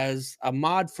 has a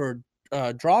mod for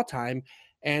draw time,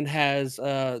 and has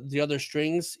the other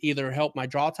strings either help my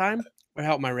draw time or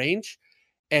help my range.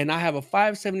 And I have a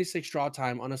 576 draw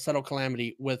time on a Subtle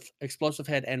Calamity with Explosive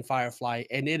Head and Firefly,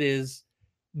 and it is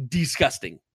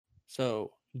disgusting.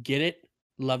 So get it,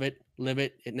 love it, live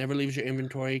it. It never leaves your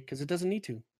inventory because it doesn't need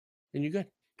to, and you're good.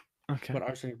 Okay. But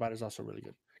Arsenic Bite is also really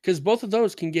good because both of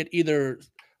those can get either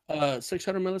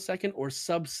 600 millisecond or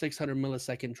sub 600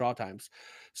 millisecond draw times.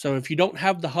 So if you don't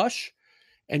have the Hush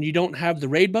and you don't have the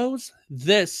raid bows,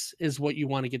 this is what you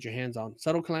want to get your hands on.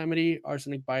 Subtle Calamity,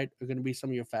 Arsenic Bite are going to be some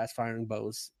of your fast firing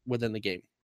bows within the game.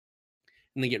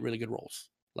 And they get really good rolls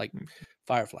like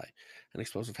Firefly and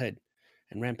Explosive Head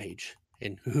and Rampage.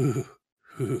 And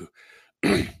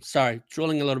sorry,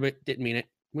 drooling a little bit. Didn't mean it.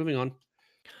 Moving on.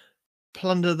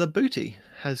 Plunder the Booty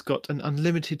has got an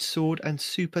unlimited sword and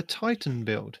Super Titan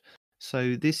build.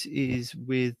 So this is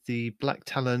with the Black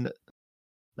Talon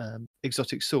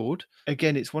exotic sword.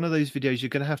 Again, it's one of those videos you're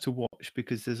going to have to watch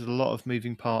because there's a lot of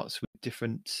moving parts with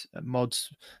different mods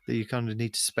that you kind of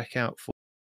need to spec out for.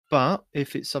 But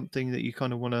if it's something that you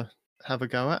kind of want to have a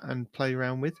go at and play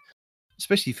around with,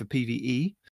 especially for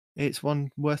PvE, it's one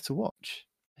worth to watch.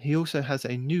 He also has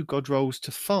a new god rolls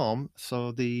to farm,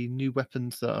 so the new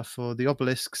weapons that are for the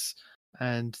obelisks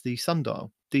and the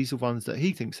sundial. These are ones that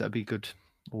he thinks that'd be good,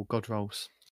 or god rolls.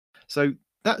 So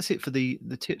that's it for the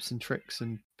tips and tricks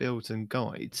and builds and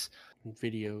guides. And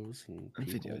videos and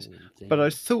videos. And but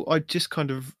I thought I'd just kind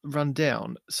of run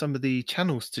down some of the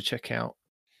channels to check out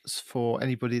for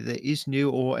anybody that is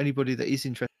new or anybody that is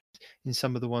interested in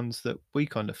some of the ones that we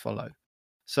kind of follow.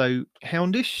 So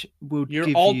Houndish will your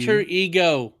give alter you...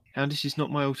 ego. Houndish is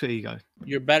not my alter ego.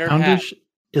 Your better Houndish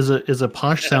is a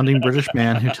posh sounding British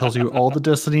man who tells you all the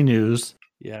Destiny news.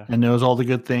 Yeah. And knows all the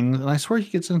good things. And I swear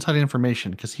he gets inside information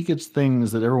because he gets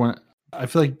things that everyone, I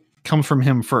feel like, comes from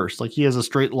him first. Like he has a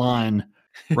straight line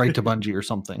right to Bungie or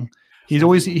something. He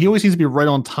always seems to be right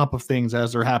on top of things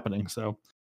as they're happening. So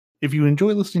if you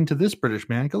enjoy listening to this British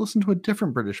man, go listen to a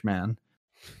different British man.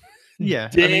 Yeah.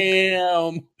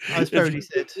 Damn. As Parody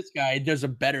said, this guy, there's a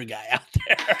better guy out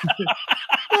there.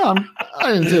 Well,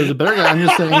 I didn't say there's a better guy. I'm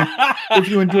just saying if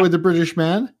you enjoy the British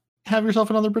man, have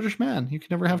yourself another British man. You can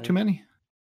never have too many.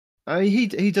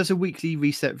 He does a weekly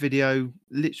reset video,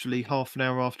 literally half an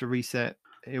hour after reset.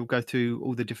 He'll go through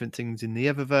all the different things in the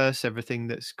Eververse, everything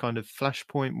that's kind of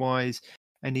Flashpoint wise,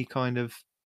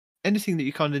 anything that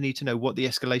you kind of need to know, what the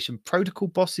escalation protocol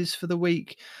boss is for the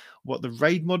week, what the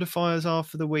raid modifiers are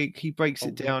for the week. He breaks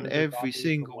it down every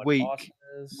single week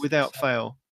without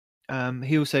fail.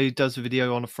 He also does a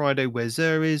video on a Friday where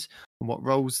Xur is and what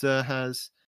roles Xur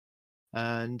has.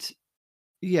 And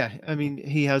yeah, I mean,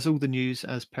 he has all the news,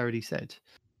 as Parody said.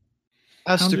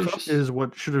 Houndish is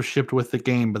what should have shipped with the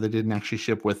game, but they didn't actually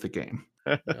ship with the game.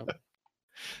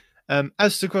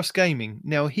 Aztecross Gaming.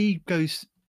 Now, he goes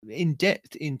in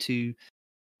depth into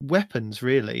weapons,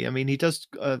 really. I mean, he does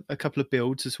a couple of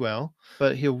builds as well,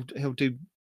 but he'll do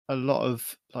a lot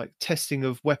of like testing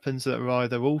of weapons that are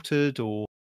either altered or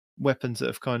weapons that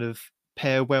have kind of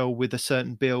pair well with a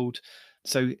certain build.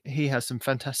 So he has some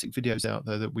fantastic videos out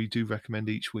there that we do recommend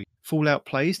each week. Fallout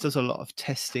Plays does a lot of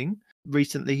testing.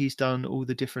 Recently, he's done all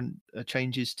the different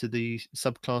changes to the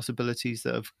subclass abilities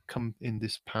that have come in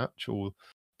this patch or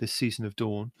this Season of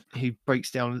Dawn. He breaks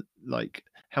down like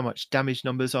how much damage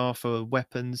numbers are for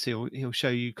weapons. He'll show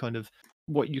you kind of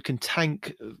what you can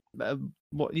tank,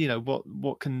 what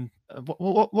can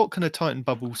a Titan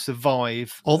bubble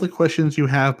survive. All the questions you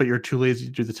have, but you're too lazy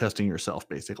to do the testing yourself,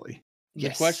 basically. The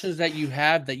questions that you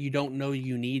have that you don't know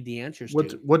you need the answers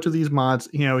to. What do these mods,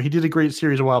 he did a great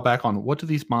series a while back on what do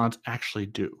these mods actually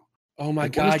do? Oh my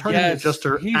God, yes.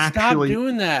 He stopped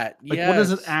doing that. Like, what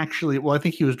does it actually, well, I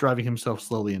think he was driving himself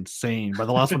slowly insane. By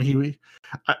the last one,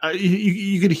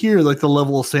 you could hear like the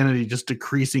level of sanity just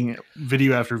decreasing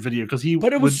video after video because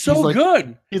but it was so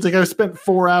good. He's like, I've spent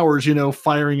 4 hours,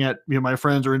 firing at my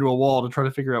friends or into a wall to try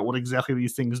to figure out what exactly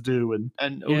these things do.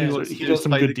 And he does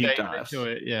some good deep dives.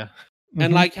 Yeah.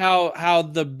 And like how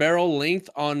the barrel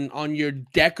length on your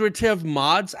decorative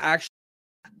mods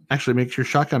actually makes your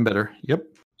shotgun better. Yep.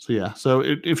 So yeah. So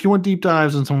if you want deep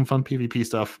dives and some fun PvP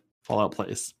stuff, Fallout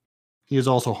Plays. He is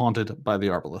also haunted by the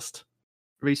Arbalest.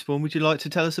 Respawn, would you like to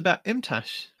tell us about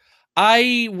Imtash?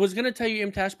 I was gonna tell you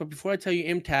Imtash, but before I tell you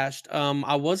Imtash,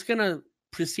 I was gonna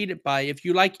precede it by, if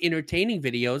you like entertaining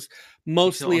videos,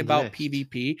 mostly on the about list.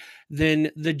 PvP,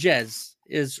 then the Jez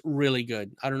is really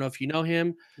good. I don't know if you know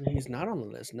him. He's not on the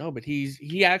list, no, but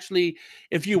he actually,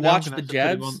 if you Now I'm watch gonna the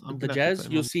have to put him Jez, on- I'm the gonna have to Jez, put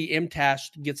him you'll on- see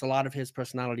Imtash gets a lot of his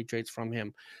personality traits from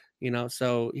him.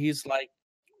 So he's like,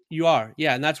 you are,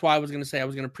 yeah, and that's why I was going to say I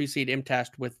was going to precede Imtash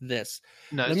with this.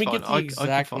 No, Let it's me fine. get the I can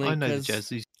exact find. I link know the because Jez.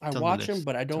 He's I on the watch him, list.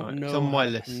 but I It's don't alright. It's know on how my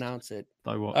to list. pronounce it.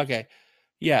 I watch. Okay.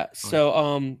 Yeah.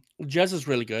 So Jez is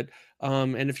really good.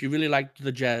 And if you really like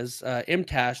the Jez,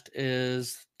 Imtashed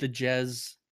is the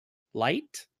Jez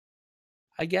Light,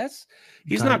 I guess.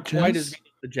 He's not quite as Jez? good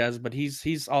as the Jez, but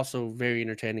he's also very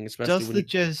entertaining, especially Does when the you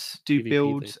Jez do PvP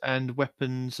builds thing. and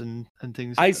weapons and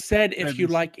things? I said if you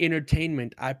Weapons? like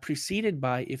entertainment. I preceded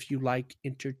by if you like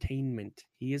entertainment.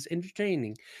 He is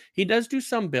entertaining. He does do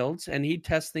some builds and he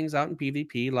tests things out in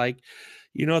PvP. Like,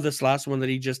 this last one that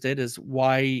he just did is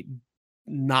why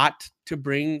not to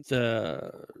bring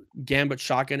the Gambit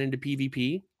shotgun into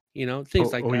PvP.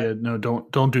 Things like that. Yeah, no,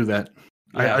 don't do that.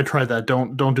 Yeah. I tried that.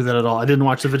 Don't do that at all. I didn't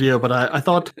watch the video, but I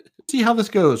thought, see how this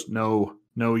goes. No,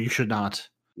 you should not.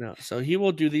 No, so he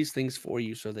will do these things for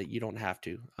you so that you don't have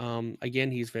to.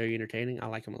 Again, he's very entertaining. I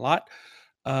like him a lot.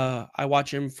 I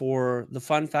watch him for the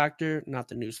fun factor, not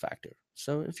the news factor.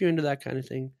 So if you're into that kind of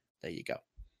thing, there you go.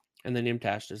 And then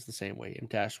Imtash is the same way.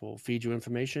 Imtash will feed you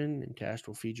information. Imtash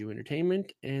will feed you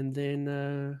entertainment, and then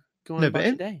go on about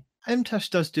your day. Imtash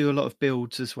does do a lot of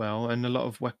builds as well, and a lot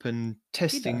of weapon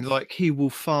testing. does. Like he will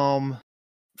farm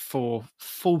for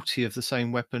 40 of the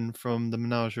same weapon from the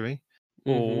Menagerie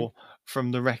or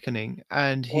from the Reckoning,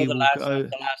 and he the will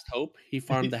last hope. He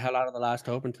farmed the hell out of the last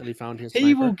hope until he found his.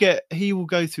 He sniper. will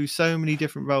go through so many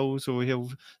different roles, or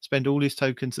he'll spend all his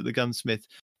tokens at the gunsmith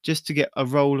just to get a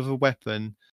roll of a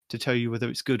weapon to tell you whether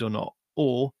it's good or not.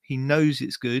 Or he knows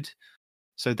it's good,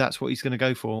 so that's what he's going to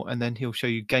go for, and then he'll show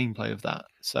you gameplay of that.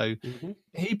 So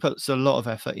he puts a lot of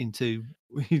effort into,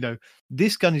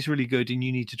 this gun is really good and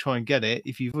you need to try and get it.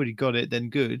 If you've already got it, then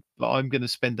good, but I'm going to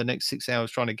spend the next 6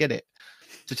 hours trying to get it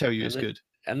to tell you it's good.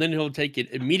 And then he'll take it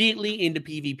immediately into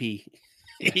PvP,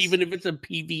 even if it's a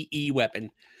PvE weapon.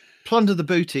 Plunder the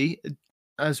Booty,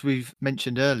 as we've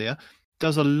mentioned earlier,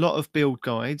 does a lot of build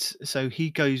guides. So he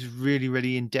goes really,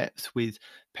 really in depth with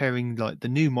pairing like the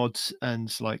new mods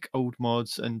and like old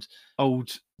mods and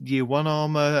old year 1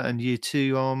 armor and year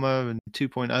 2 armor and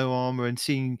 2.0 armor, and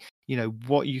seeing,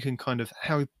 what you can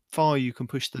how far you can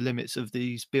push the limits of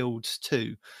these builds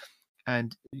to.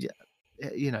 And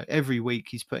every week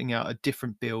he's putting out a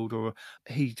different build, or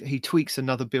he tweaks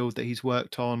another build that he's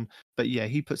worked on. But yeah,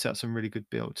 he puts out some really good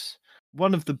builds.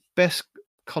 One of the best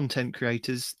content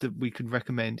creators that we could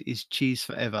recommend is Cheese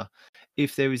Forever.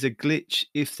 If there is a glitch,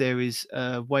 if there is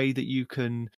a way that you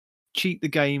can cheat the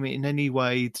game in any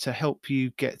way to help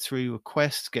you get through a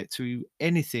quest, get through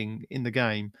anything in the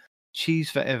game, Cheese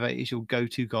Forever is your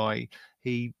go-to guy.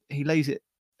 He lays it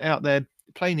out there,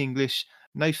 plain English,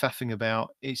 no faffing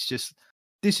about. It's just,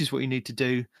 this is what you need to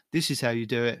do. This is how you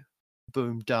do it.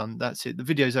 Boom, done. That's it. The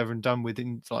video's over and done with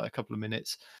in like a couple of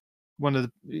minutes. One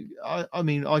of the,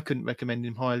 I couldn't recommend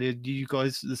him highly. You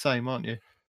guys the same, aren't you?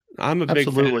 I'm a big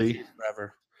fan of Cheese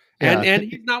Forever. And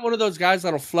he's not one of those guys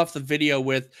that'll fluff the video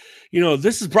with,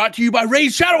 this is brought to you by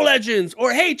Raid Shadow Legends,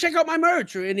 or hey, check out my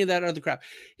merch, or any of that other crap.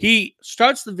 He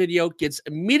starts the video, gets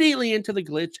immediately into the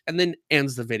glitch, and then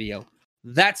ends the video.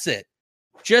 That's it.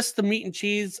 Just the meat and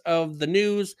cheese of the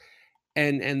news,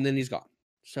 and then he's gone.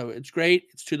 So it's great.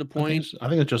 It's to the point. I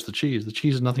think it's just the cheese. The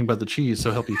cheese is nothing but the cheese,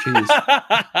 so help you cheese.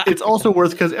 It's also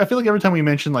worth, because I feel like every time we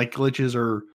mention like glitches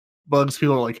or bugs,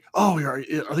 people are like, oh,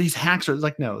 are these hacks? Or it's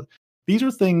like, no, these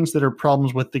are things that are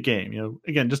problems with the game.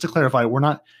 Again, just to clarify, we're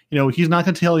not, he's not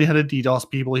going to tell you how to DDoS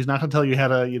people. He's not going to tell you how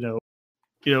to,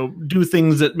 do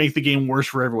things that make the game worse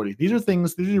for everybody. These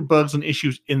are bugs and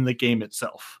issues in the game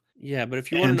itself. Yeah, but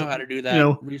if you want to know how to do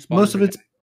that, most of it's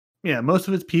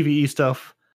PvE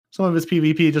stuff. Some of it's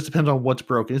PvP. It just depends on what's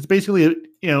broken. It's basically,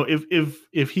 if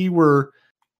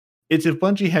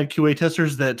Bungie had QA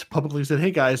testers that publicly said,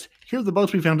 "Hey guys, here are the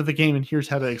bugs we found in the game, and here's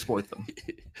how to exploit them."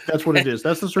 That's what it is.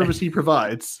 That's the service he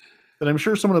provides. That I'm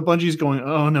sure someone at Bungie is going,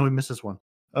 "Oh no, we missed this one.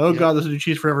 Oh god, there's a new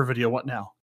Cheese Forever video. What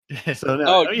now?" So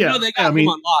now, they got them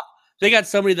on lock. They got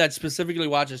somebody that specifically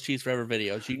watches Cheese Forever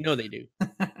videos. They do.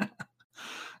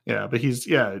 Yeah, but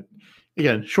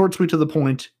again, short, sweet, to the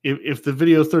point. If the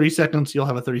video is 30 seconds, you'll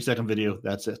have a 30-second video.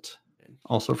 That's it.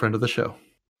 Also a friend of the show.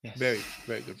 Yes. Very,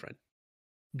 very good friend.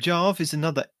 Jarv is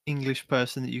another English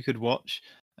person that you could watch.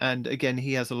 And again,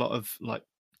 he has a lot of like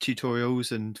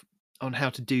tutorials and on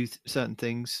how to do certain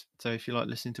things. So if you like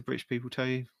listening to British people tell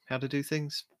you how to do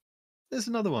things, there's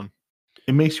another one.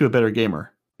 It makes you a better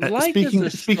gamer. Like is a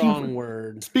strong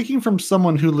word. Speaking from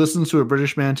someone who listens to a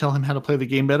British man tell him how to play the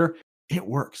game better, it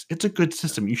works. It's a good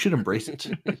system. You should embrace it.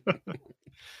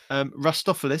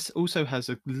 Rustophilis also has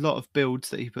a lot of builds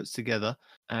that he puts together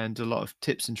and a lot of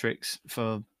tips and tricks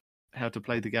for how to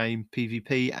play the game,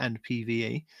 PvP and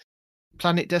PvE.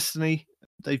 Planet Destiny,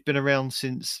 they've been around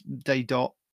since day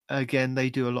dot. Again, they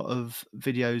do a lot of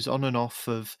videos on and off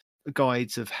of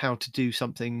guides of how to do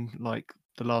something, like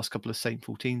the last couple of Saint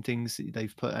 14 things that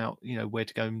they've put out, where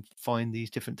to go and find these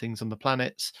different things on the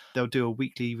planets. They'll do a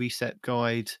weekly reset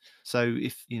guide. So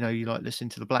if you like listening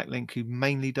to the Black Link, who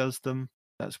mainly does them,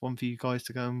 that's one for you guys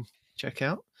to go and check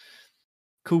out.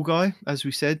 Cool guy, as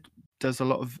we said, does a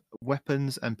lot of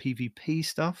weapons and PvP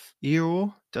stuff.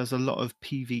 Eeyore does a lot of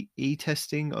PvE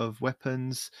testing of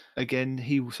weapons. Again,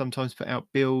 he will sometimes put out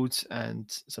builds and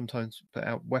sometimes put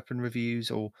out weapon reviews,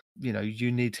 or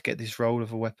you need to get this roll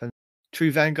of a weapon.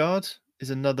 True Vanguard is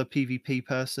another PvP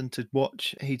person to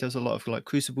watch. He does a lot of like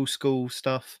Crucible School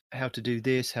stuff, how to do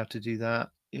this, how to do that,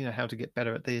 how to get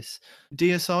better at this.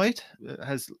 Deicide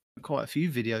has quite a few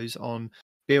videos on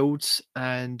builds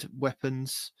and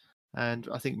weapons, and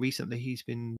I think recently he's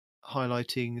been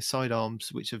highlighting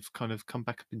sidearms, which have kind of come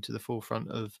back up into the forefront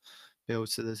of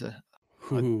builds. So there's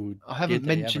I haven't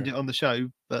mentioned it on the show,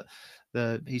 but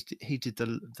he did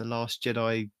the Last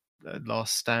Jedi,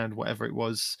 Last Stand, whatever it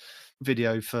was,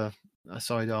 video for a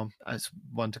sidearm as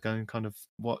one to go and kind of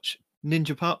watch.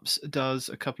 Ninja Pups does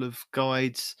a couple of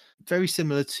guides very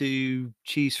similar to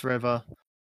Cheese Forever.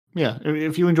 Yeah,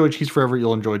 if you enjoy Cheese Forever,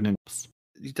 you'll enjoy Ninja Pups.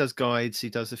 He does guides, he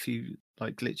does a few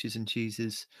like glitches and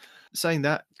cheeses. Saying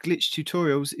that, Glitch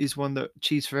Tutorials is one that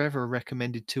Cheese Forever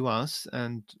recommended to us,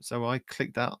 and so I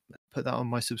clicked that, put that on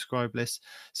my subscribe list.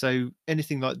 So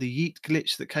anything like the Yeet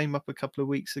glitch that came up a couple of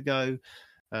weeks ago,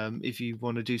 if you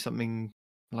want to do something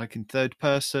like in third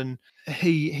person,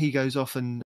 he goes off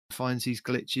and finds these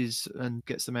glitches and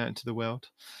gets them out into the world.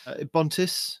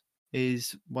 Bontis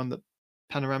is one that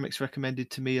Panoramix recommended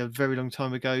to me a very long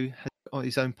time ago. Has on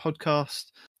his own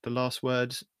podcast, The Last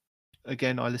Word.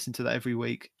 Again, I listen to that every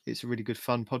week. It's a really good,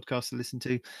 fun podcast to listen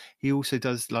to. He also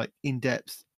does like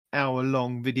in-depth,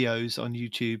 hour-long videos on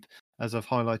YouTube, as I've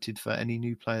highlighted for any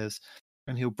new players.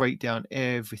 And he'll break down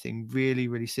everything really,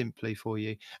 really simply for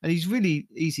you. And he's really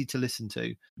easy to listen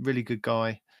to. Really good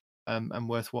guy, and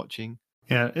worth watching.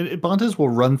 Yeah, Bontis will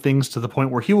run things to the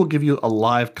point where he will give you a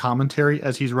live commentary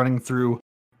as he's running through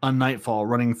a Nightfall,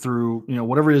 running through,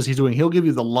 whatever it is he's doing. He'll give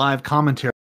you the live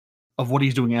commentary of what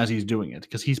he's doing as he's doing it,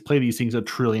 because he's played these things a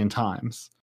trillion times.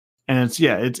 And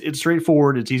it's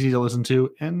straightforward, it's easy to listen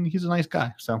to, and he's a nice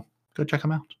guy. So go check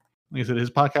him out. Like I said, his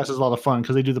podcast is a lot of fun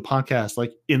because they do the podcast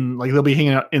like they'll be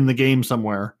hanging out in the game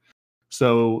somewhere.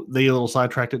 So they get a little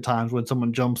sidetracked at times when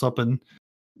someone jumps up and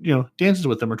dances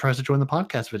with them or tries to join the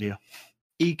podcast video.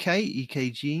 EK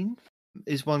Gene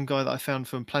is one guy that I found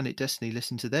from Planet Destiny.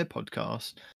 Listen to their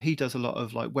podcast. He does a lot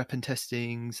of like weapon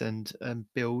testings and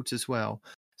builds as well.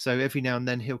 So every now and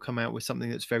then he'll come out with something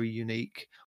that's very unique,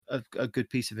 a good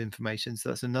piece of information. So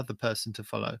that's another person to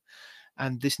follow.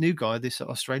 And this new guy, this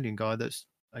Australian guy, that's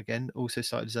again also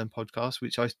started his own podcast,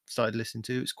 which I started listening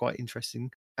to. It's quite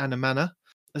interesting. Anna Manna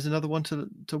is another one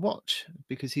to watch,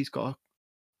 because he's got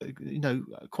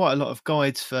quite a lot of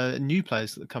guides for new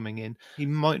players that are coming in. He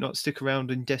might not stick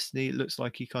around in Destiny. It looks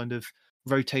like he kind of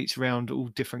rotates around all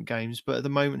different games, but at the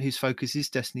moment his focus is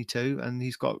Destiny 2, and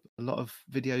he's got a lot of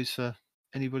videos for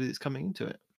anybody that's coming into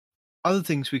it. Other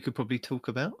things we could probably talk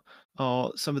about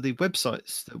are some of the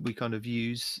websites that we kind of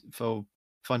use for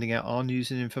finding out our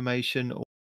news and information, or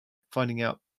finding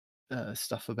out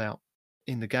stuff about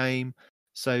in the game.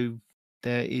 So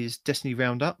there is Destiny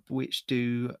Roundup, which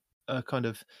do kind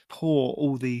of pour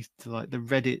all the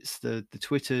Reddits, the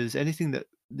Twitters, anything that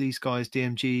these guys,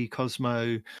 DMG,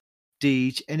 Cosmo,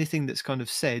 Deej, anything that's kind of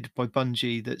said by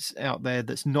Bungie that's out there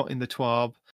that's not in the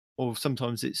TWAB, or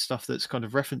sometimes it's stuff that's kind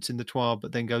of referenced in the TWAB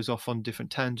but then goes off on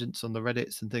different tangents on the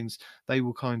Reddits and things. They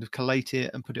will kind of collate it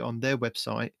and put it on their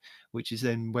website, which is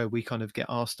then where we kind of get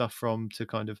our stuff from to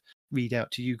kind of read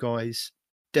out to you guys.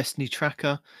 Destiny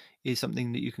Tracker is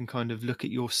something that you can kind of look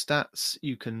at your stats.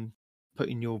 You can put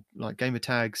in your like gamer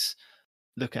tags,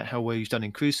 look at how well you've done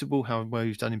in Crucible, how well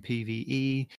you've done in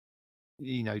PvE,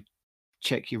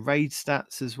 check your raid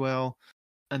stats as well.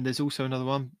 And there's also another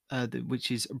one which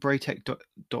is Braytech.org.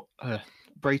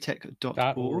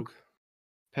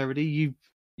 Parody, you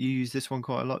use this one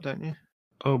quite a lot, don't you?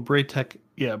 Oh, Braytech.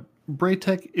 Yeah,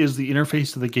 Braytech is the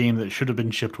interface to the game that should have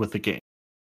been shipped with the game.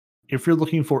 If you're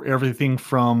looking for everything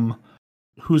from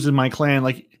who's in my clan,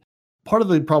 like part of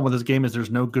the problem with this game is there's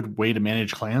no good way to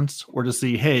manage clans or to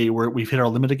see, hey, we've hit our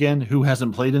limit again. Who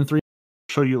hasn't played in 3?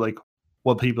 Show you like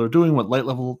what people are doing, what light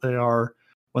level they are,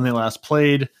 when they last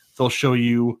played. They'll show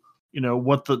you,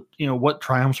 what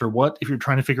triumphs or what, if you're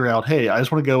trying to figure out, hey, I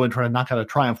just want to go and try to knock out a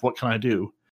triumph, what can I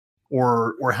do?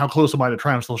 Or how close am I to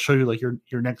triumphs? They'll show you like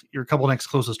your couple next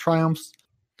closest triumphs.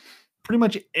 Pretty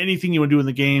much anything you want to do in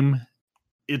the game,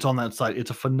 it's on that site.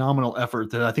 It's a phenomenal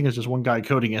effort that I think is just one guy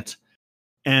coding it.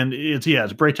 And it's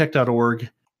braytech.org.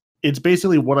 It's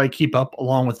basically what I keep up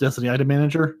along with Destiny Item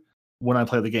Manager when I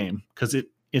play the game, because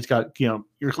it's got,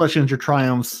 your collections, your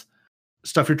triumphs,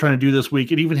 stuff you're trying to do this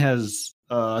week. It even has,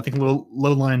 I think,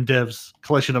 Lowline Dev's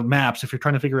collection of maps. If you're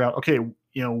trying to figure out, okay,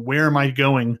 where am I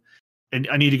going? And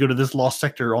I need to go to this lost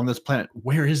sector on this planet.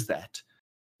 Where is that?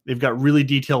 They've got really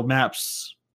detailed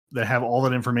maps that have all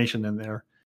that information in there.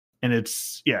 And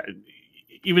it's,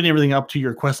 even everything up to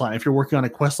your quest line. If you're working on a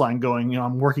quest line going,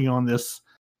 I'm working on this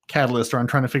catalyst, or I'm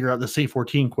trying to figure out the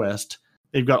C14 quest,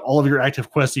 they've got all of your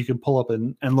active quests you can pull up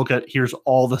and look at. Here's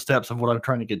all the steps of what I'm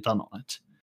trying to get done on it.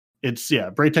 It's,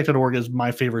 braytech.org is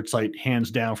my favorite site, hands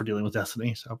down, for dealing with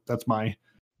Destiny. So that's my,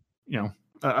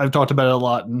 I've talked about it a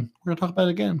lot, and we're going to talk about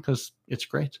it again because it's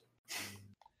great.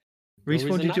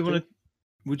 Respawn,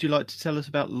 would you like to tell us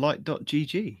about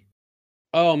light.gg?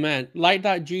 Oh man,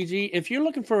 light.gg. If you're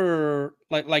looking for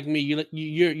like me,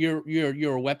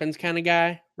 you're a weapons kind of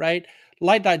guy, right?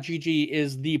 Light.gg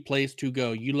is the place to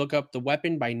go. You look up the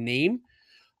weapon by name,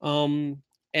 and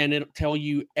it'll tell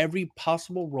you every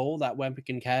possible role that weapon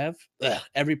can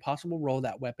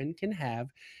have,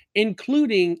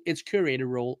 including its curator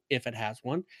role if it has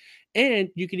one. And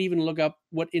you can even look up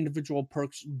what individual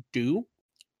perks do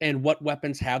and what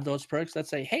weapons have those perks that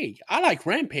say, hey, I like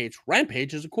Rampage.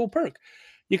 Rampage is a cool perk.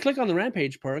 You click on the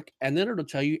Rampage perk, and then it'll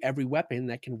tell you every weapon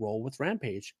that can roll with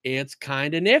Rampage. It's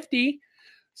kind of nifty.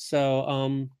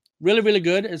 So really, really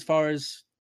good as far as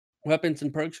weapons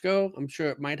and perks go. I'm sure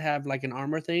it might have like an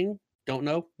armor thing. Don't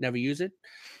know. Never use it.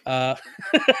 I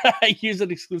use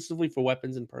it exclusively for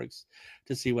weapons and perks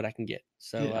to see what I can get.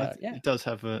 So it does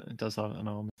have an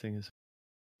armor thing as well.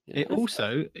 It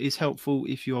also is helpful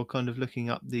if you're kind of looking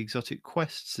up the exotic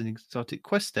quests and exotic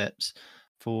quest steps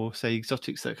for, say,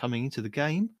 exotics that are coming into the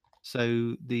game.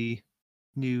 So the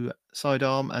new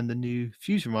sidearm and the new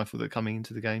fusion rifle that are coming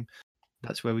into the game.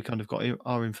 That's where we kind of got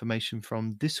our information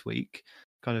from this week.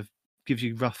 Kind of gives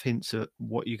you rough hints at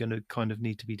what you're going to kind of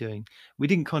need to be doing. We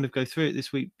didn't kind of go through it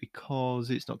this week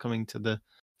because it's not coming to the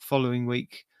following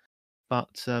week. But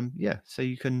so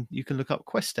you can look up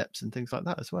quest steps and things like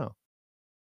that as well.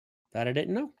 That I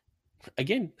didn't know.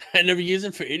 Again, I never use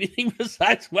it for anything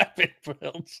besides weapon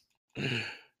builds.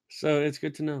 So it's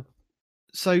good to know.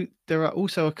 So there are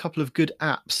also a couple of good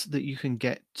apps that you can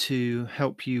get to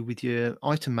help you with your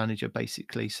item manager,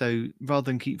 basically. So rather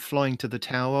than keep flying to the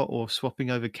tower or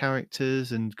swapping over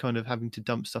characters and kind of having to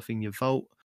dump stuff in your vault,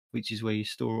 which is where you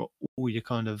store all your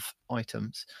kind of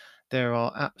items, there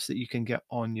are apps that you can get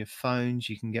on your phones,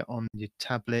 you can get on your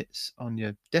tablets, on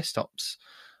your desktops,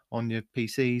 on your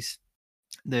PCs.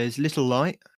 There's Little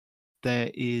Light.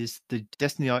 There is the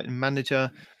Destiny Item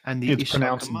Manager and the It's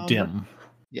pronounced Commander. DIM.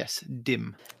 Yes,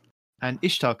 DIM. And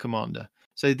Ishtar Commander.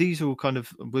 So these are all kind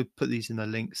of, we'll put these in the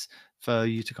links for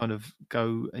you to kind of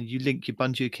go and you link your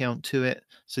Bungie account to it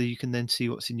so you can then see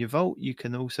what's in your vault. You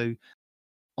can also,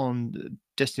 on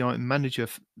Destiny Item Manager,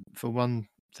 for one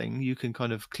thing, you can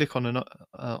kind of click on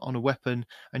a weapon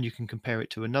and you can compare it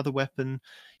to another weapon.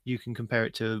 You can compare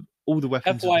it to all the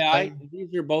weapons. FYI,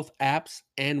 these are both apps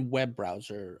and web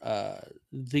browser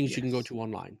things you can go to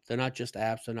online. They're not just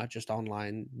apps. They're not just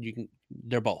online.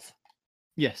 They're both.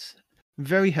 Yes,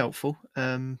 very helpful.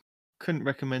 Couldn't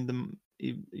recommend them,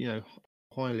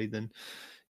 highly. Then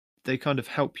they kind of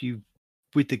help you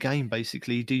with the game.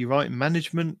 Basically, you do your item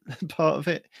management part of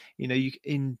it. You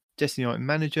in Destiny Item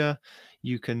Manager,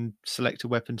 you can select a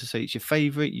weapon to say it's your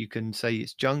favorite. You can say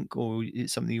it's junk or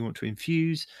it's something you want to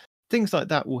infuse. Things like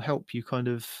that will help you kind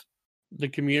of. The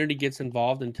community gets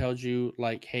involved and tells you,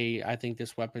 like, hey, I think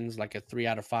this weapon's like a 3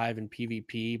 out of 5 in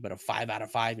PvP, but a 5 out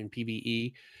of 5 in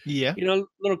PvE. Yeah.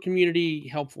 Little community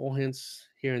helpful hints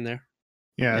here and there.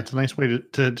 Yeah, it's a nice way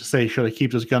to say, should I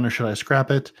keep this gun or should I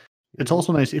scrap it? It's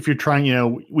also nice if you're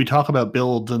trying, we talk about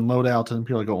builds and loadouts and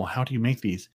people are going, well, how do you make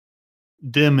these?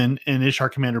 DIM and Ishtar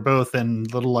Commander both,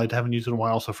 and Little Light haven't used it in a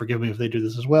while, so forgive me if they do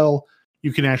this as well.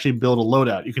 You can actually build a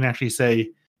loadout. You can actually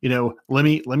say, let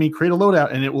me create a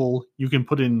loadout, and you can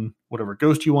put in whatever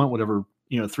ghost you want, whatever,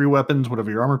 3 weapons,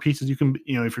 whatever your armor pieces you can,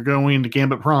 if you're going into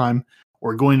Gambit Prime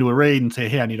or going to a raid and say,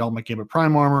 hey, I need all my Gambit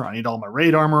Prime armor, I need all my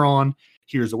raid armor on,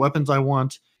 here's the weapons I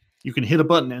want. You can hit a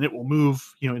button and it will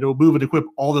move, it'll move and equip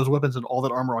all those weapons and all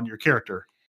that armor on your character,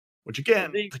 which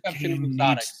again, the game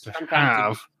needs to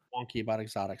have wonky about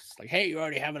exotics. It's like, hey, you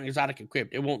already have an exotic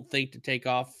equipped. It won't think to take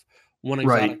off one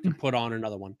exotic to put on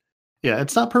another one. Yeah,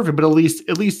 it's not perfect, but at least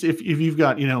if you've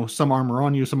got, some armor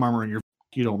on you, some armor in your,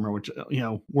 you don't remember which,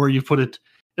 where you put it,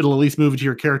 it'll at least move it to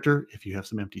your character if you have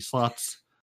some empty slots.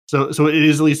 So it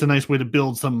is at least a nice way to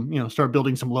build some, start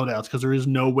building some loadouts, because there is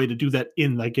no way to do that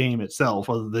in the game itself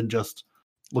other than just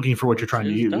looking for what you're trying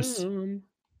to use.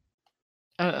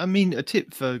 I mean, a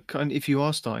tip for if you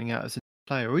are starting out as a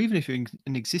player, or even if you're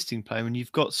an existing player and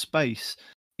you've got space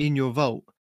in your vault,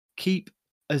 keep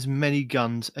as many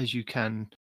guns as you can,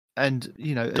 and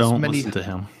Don't listen to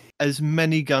him. As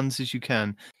many guns as you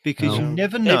can, because you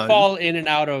never know. They fall in and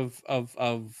out of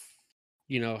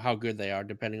how good they are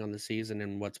depending on the season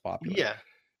and what's popular. Yeah,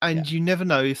 and you never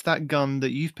know if that gun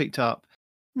that you've picked up,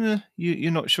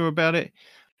 you're not sure about it.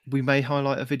 We may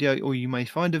highlight a video, or you may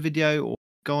find a video or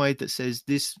guide that says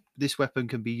this weapon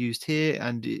can be used here,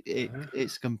 and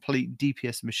it's a complete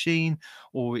DPS machine,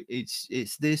 or it's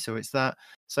this or it's that.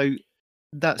 So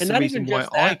that's the reason why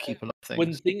I keep a lot of things.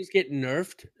 When things get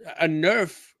nerfed, a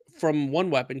nerf from one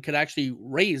weapon could actually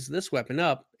raise this weapon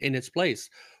up in its place,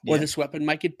 or this weapon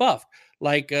might get buffed.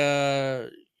 Like,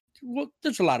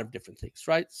 there's a lot of different things,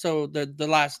 right? So the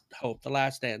last hope, the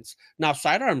last dance. Now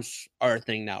sidearms are a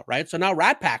thing now, right? So now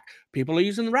Rat Pack, people are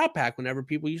using the Rat Pack whenever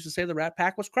people used to say the Rat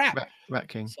Pack was crap. Rat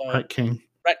King. So, Rat King.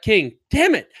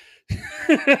 Damn it.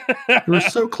 You were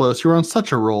so close. You were on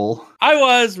such a roll. I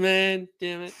was, man.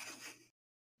 Damn it.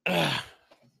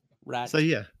 So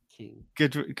yeah, King.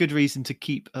 Good reason to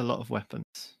keep a lot of weapons.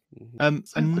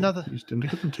 Another used to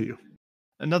give them to you.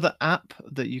 Another app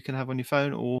that you can have on your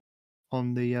phone or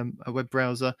on the a web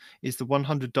browser is the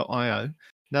 100.io.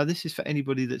 Now, this is for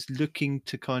anybody that's looking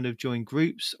to kind of join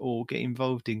groups or get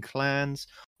involved in clans,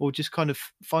 or just kind of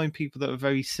find people that are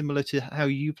very similar to how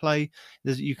you play.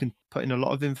 You can put in a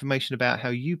lot of information about how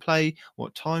you play,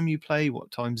 what time you play,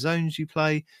 what time zones you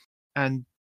play, and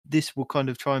this will kind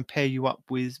of try and pair you up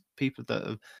with people that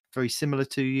are very similar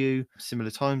to you,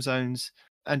 similar time zones,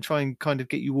 and try and kind of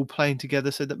get you all playing together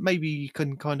so that maybe you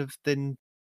can kind of then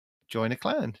join a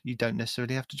clan. You don't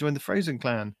necessarily have to join the Frozen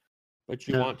clan, but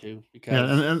you want to,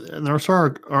 because and there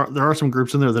are some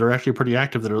groups in there that are actually pretty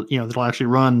active, that are that'll actually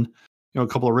run a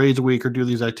couple of raids a week or do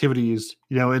these activities.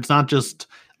 It's not just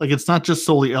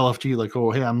solely LFG, like,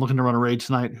 oh hey, I'm looking to run a raid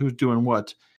tonight, who's doing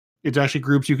what. It's actually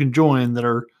groups you can join that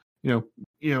are a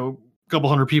couple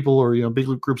hundred people, or big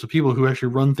groups of people who actually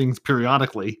run things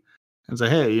periodically and say,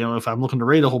 hey, if I'm looking to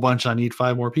raid a whole bunch, I need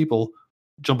 5 more people.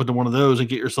 Jump into one of those and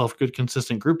get yourself a good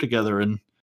consistent group together. And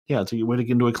it's a way to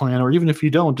get into a clan, or even if you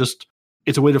don't, just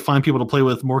it's a way to find people to play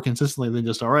with more consistently than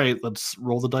just, all right, let's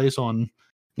roll the dice on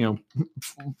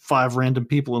 5 random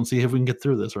people and see if we can get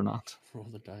through this or not. Roll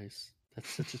the dice. That's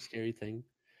such a scary thing.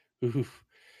 Oof.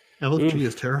 LFG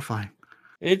is terrifying.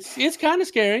 It's kind of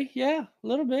scary, yeah, a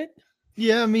little bit.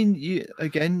 Yeah, I mean,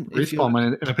 Respawn might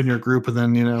end up in your group, and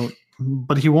then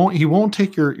but he won't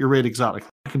take your raid exotic.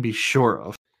 You can be sure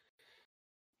of.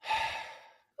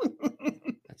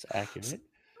 That's accurate.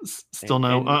 Still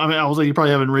no. I mean, I was like, you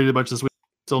probably haven't raided much this week.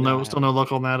 Still no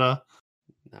luck on that.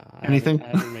 No, anything. I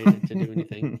haven't raided to do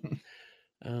anything.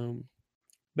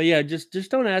 But yeah,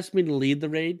 just don't ask me to lead the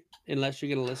raid unless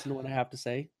you're gonna listen to what I have to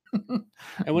say.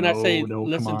 And when I say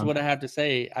listen to what I have to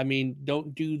say, I mean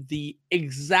don't do the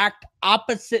exact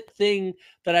opposite thing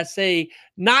that I say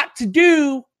not to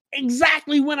do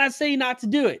exactly when I say not to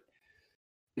do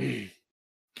it.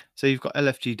 So you've got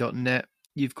LFG.net.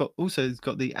 You've got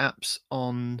the apps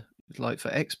on, like for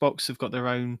Xbox, have got their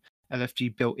own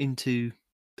LFG built into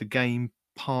the game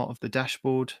part of the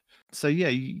dashboard. So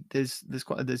yeah, there's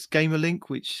GamerLink,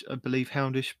 which I believe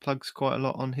Houndish plugs quite a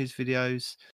lot on his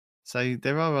videos. So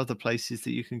there are other places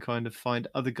that you can kind of find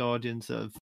other guardians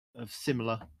of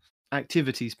similar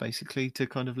activities, basically, to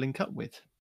kind of link up with.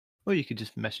 Or you could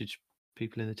just message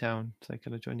people in the town, say,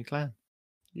 "Can I join your clan?"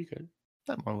 You could.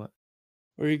 That might work.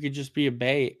 Or you could just be a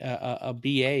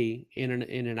BA in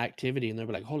an activity, and they'll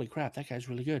be like, "Holy crap, that guy's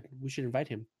really good. We should invite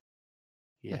him."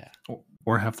 Yeah.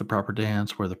 Or have the proper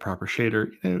dance, wear the proper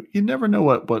shader. You never know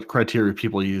what criteria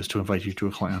people use to invite you to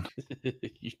a clan.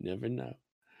 You never know.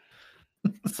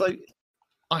 So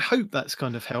I hope that's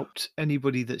kind of helped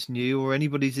anybody that's new, or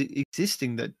anybody's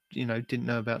existing that didn't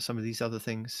know about some of these other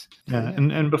things. Yeah,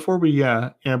 and before we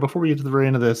get to the very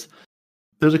end of this,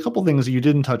 there's a couple things you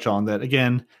didn't touch on that,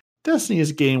 again, Destiny is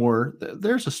a game where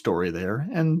there's a story there,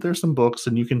 and there's some books,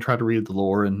 and you can try to read the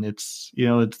lore, and it's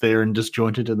it's there and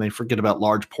disjointed, and they forget about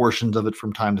large portions of it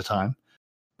from time to time.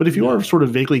 But if you are sort of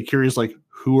vaguely curious, like,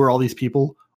 who are all these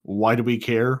people? Why do we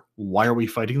care? Why are we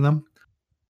fighting them?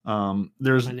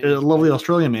 There's a lovely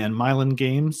Australian man, Mylan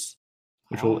Games.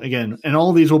 which will, again, and all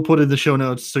of these we'll put in the show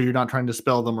notes so you're not trying to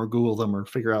spell them or Google them or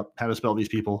figure out how to spell these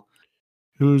people.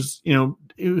 Who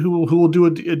will do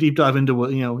a deep dive into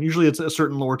what, usually it's a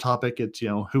certain lore topic. It's,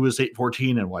 who is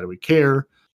 814 and why do we care?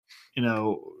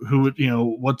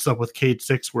 What's up with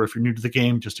Cayde-6, where if you're new to the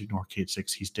game, just ignore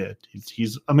Cayde-6. He's dead.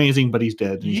 He's amazing, but he's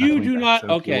dead. You do not.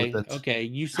 Okay.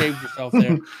 You saved yourself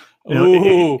there.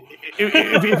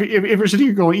 If you're sitting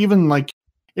here going, even like,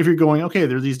 if you're going, okay,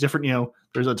 there's these different,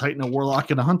 there's a Titan, a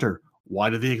Warlock, and a Hunter. Why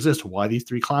do they exist? Why these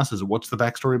three classes? What's the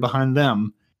backstory behind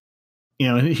them?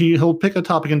 He'll pick a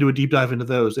topic and do a deep dive into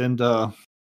those. And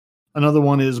another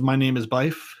one is My Name is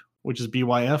Byf, which is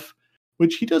BYF,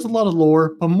 which he does a lot of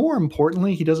lore, but more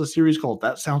importantly, he does a series called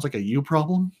That Sounds Like a You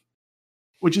Problem,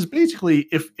 which is basically,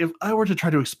 if I were to try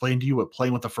to explain to you what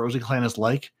playing with the Frozen Clan is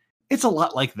like, it's a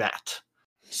lot like that.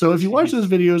 So if you watch those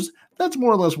videos, that's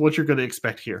more or less what you're going to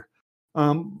expect here.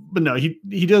 But no,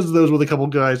 he does those with a couple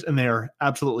guys, and they are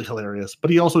absolutely hilarious. But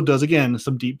he also does, again,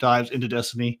 some deep dives into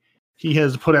Destiny. He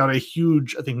has put out a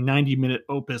huge, I think, 90-minute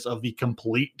opus of the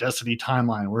complete Destiny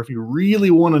timeline, where if you really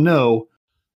want to know,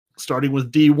 starting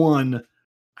with D1,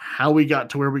 how we got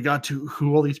to where we got to,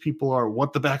 who all these people are,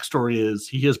 what the backstory is,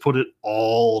 he has put it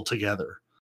all together.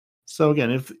 So again,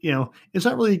 if it's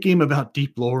not really a game about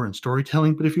deep lore and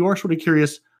storytelling, but if you are sort of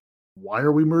curious, why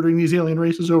are we murdering these alien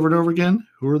races over and over again?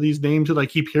 Who are these names that I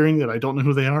keep hearing that I don't know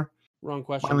who they are? Wrong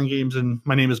question. Filing games and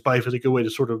My Name is Byf is a good way to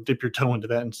sort of dip your toe into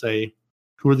that and say,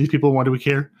 who are these people? Why do we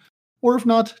care? Or if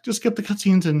not, just skip the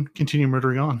cutscenes and continue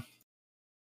murdering on.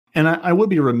 And I would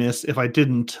be remiss if I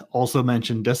didn't also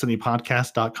mention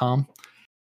DestinyPodcast.com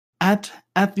at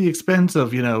the expense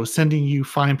of, sending you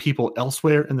fine people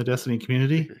elsewhere in the Destiny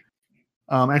community.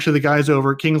 Actually, the guys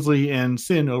over Kingsley and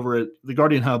Sin over at the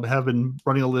Guardian Hub have been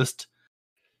running a list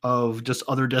of just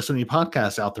other Destiny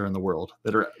podcasts out there in the world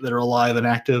that are alive and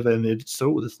active, and this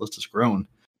list has grown.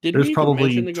 There's probably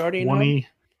mention the Guardian 20. Hub?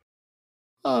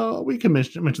 We can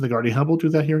mention the Guardian Hub. We'll do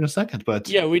that here in a second. But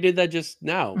yeah, we did that just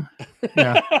now.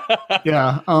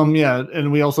 yeah.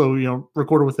 And we also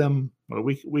recorded with them a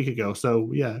week ago.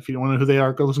 So yeah, if you don't want to know who they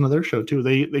are, go listen to their show too.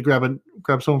 They grab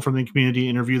someone from the community,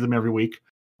 interview them every week,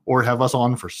 or have us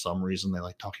on for some reason. They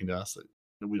like talking to us.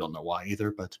 We don't know why either.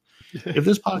 But if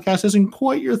this podcast isn't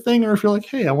quite your thing, or if you're like,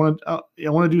 hey, I want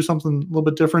to do something a little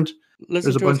bit different,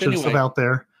 there's a bunch of stuff out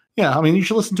there. Yeah, I mean, you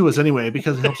should listen to us anyway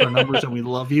because it helps our numbers and we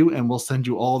love you and we'll send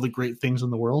you all the great things in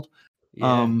the world.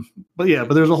 Yeah.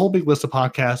 But there's a whole big list of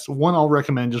podcasts. One I'll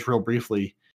recommend just real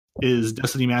briefly is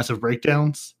Destiny Massive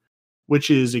Breakdowns, which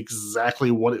is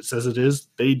exactly what it says it is.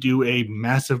 They do a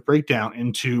massive breakdown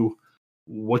into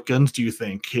what guns do you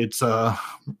think? It's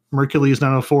Mercules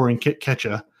 904 and Kit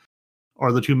Ketcha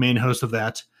are the two main hosts of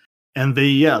that. And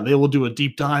they will do a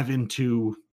deep dive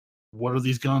into what are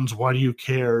these guns? Why do you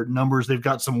care? Numbers. They've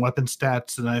got some weapon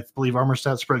stats and I believe armor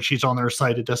stats spreadsheets on their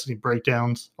site at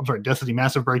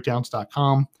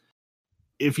DestinyMassiveBreakdowns.com.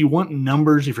 If you want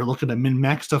numbers, if you're looking to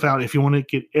min-max stuff out, if you want to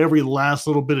get every last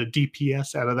little bit of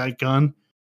DPS out of that gun,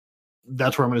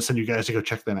 that's where I'm going to send you guys to go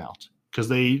check them out. Because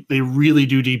they really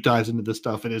do deep dives into this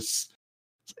stuff. And it's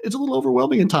a little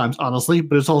overwhelming at times, honestly,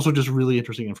 but it's also just really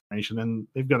interesting information. And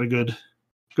they've got a good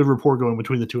rapport going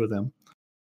between the two of them.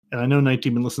 And I know Night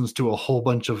Demon listens to a whole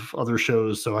bunch of other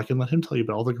shows, so I can let him tell you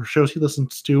about all the shows he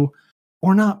listens to,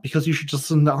 or not, because you should just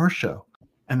listen to our show.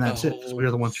 And that's it, because we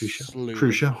are the one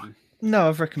true show. No,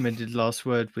 I've recommended Last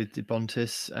Word with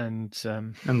Debontis and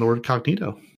Lord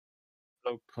Cognito.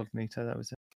 Lord Cognito, that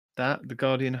was it. The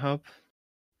Guardian Hub,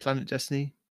 Planet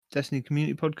Destiny, Destiny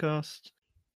Community Podcast,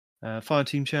 Fire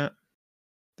Team Chat.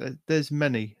 There's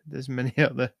many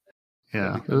out there.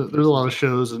 Yeah, there's a lot of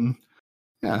shows, and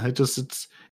yeah, it's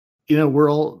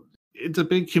it's a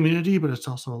big community, but it's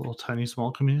also a little tiny, small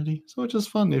community. So it's just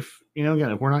fun if,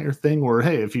 again, if we're not your thing, or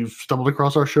hey, if you've stumbled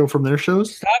across our show from their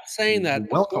shows. Stop saying that.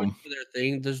 Welcome. For their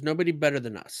thing. There's nobody better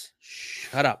than us.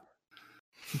 Shut up.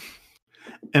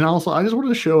 And also, I just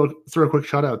wanted to throw a quick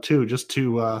shout out too, just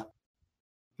to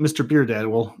Mr. Beer Dad,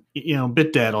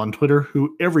 Bit Dad on Twitter,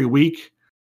 who every week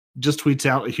just tweets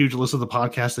out a huge list of the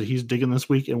podcasts that he's digging this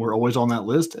week, and we're always on that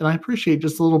list. And I appreciate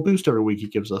just a little boost every week he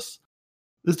gives us.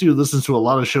 This dude listens to a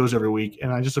lot of shows every week,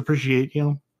 and I just appreciate,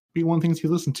 being one things he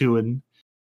listens to, and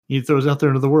he throws out there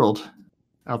into the world,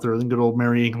 out there in good old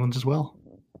Merry England as well.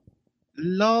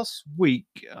 Last week,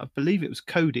 I believe it was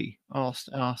Cody asked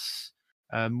us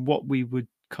what we would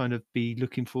kind of be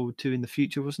looking forward to in the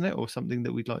future, wasn't it? Or something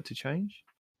that we'd like to change?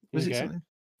 Was it something?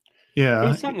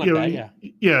 Yeah, something like that.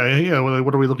 Yeah. Well,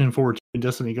 what are we looking forward to in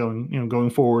Destiny going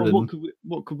forward? Well,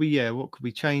 what could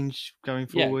we change going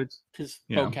forward? Because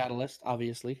Catalyst,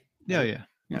 obviously. Yeah.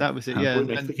 That was it. How Yeah, do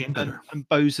we make the game better? and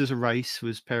Bowser's Race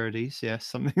was parodies. Yes,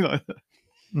 something like that.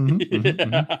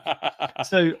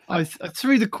 So I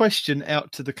threw the question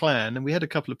out to the clan, and we had a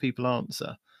couple of people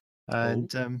answer.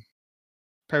 And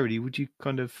Parody, would you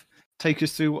kind of take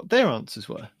us through what their answers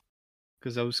were?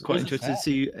 Because I was quite interested to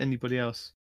see anybody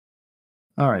else.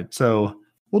 All right, so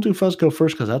we'll do Fuzzco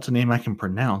first because that's a name I can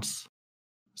pronounce.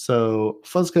 So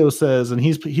Fuzzco says, and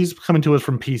he's coming to us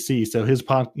from PC, so his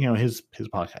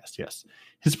podcast, yes,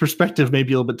 his perspective may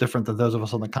be a little bit different than those of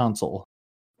us on the console.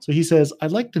 So he says,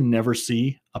 I'd like to never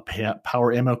see a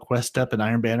power ammo quest step in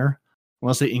Iron Banner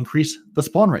unless they increase the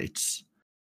spawn rates,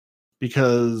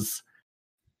 because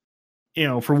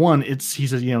for one, he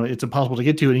says it's impossible to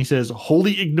get to, and he says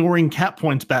wholly ignoring cap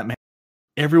points, Batman.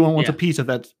 Everyone wants a piece of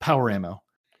that power ammo,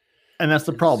 and that's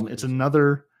the problem. It's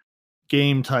another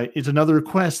game type. It's another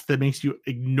quest that makes you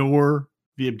ignore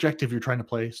the objective you're trying to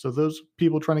play. So those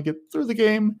people trying to get through the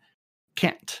game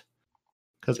can't,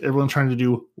 because everyone's trying to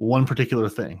do one particular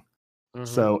thing.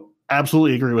 So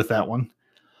absolutely agree with that one.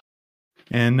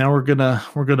 And now we're gonna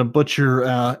butcher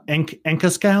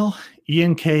Enkaskal,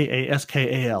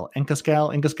 Enkaskal,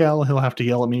 Enkaskal. He'll have to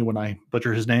yell at me when I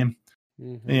butcher his name.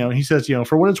 He says,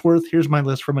 for what it's worth, here's my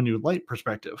list from a new light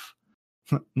perspective.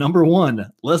 Number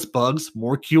 1, less bugs,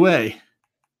 more QA.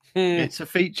 It's a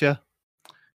feature.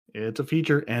 It's a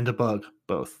feature and a bug,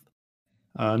 both.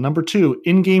 Number 2,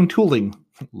 in-game tooling.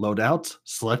 Loadouts,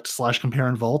 select/compare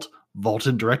and vault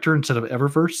in Director instead of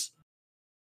Eververse.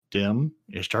 Dim,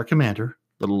 Ishtar Commander,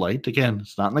 little light. Again,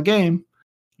 it's not in the game.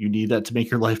 You need that to make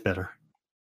your life better.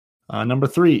 Number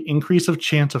 3, increase of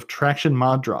chance of traction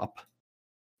mod drop.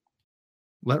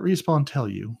 Let Respawn tell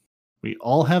you, we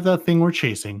all have that thing we're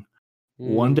chasing.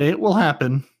 One day it will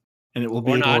happen, and it will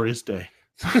be a glorious day.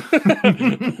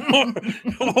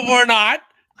 Or not.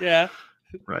 Yeah.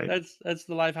 Right. That's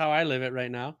the life how I live it right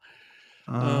now.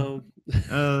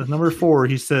 Number 4,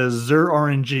 he says Xur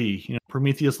RNG,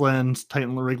 Prometheus lens,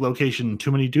 Titan rig location,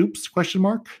 too many dupes? ? Which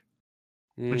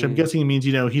I'm guessing means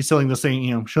he's selling the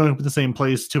same, showing up at the same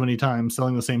place too many times,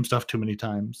 selling the same stuff too many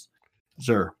times.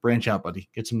 Xur, branch out, buddy.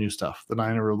 Get some new stuff. The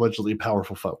 9 are allegedly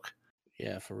powerful folk.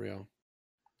 Yeah, for real.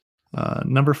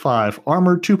 Number 5,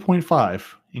 Armor 2.5,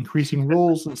 increasing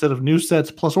rolls instead of new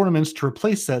sets plus ornaments to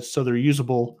replace sets so they're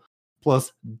usable,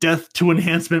 plus death to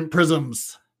enhancement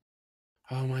prisms.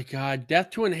 Oh my God,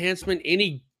 death to enhancement,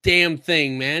 any damn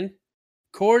thing, man.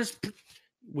 Cores,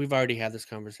 we've already had this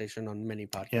conversation on many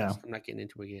podcasts. Yeah. I'm not getting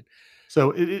into it again.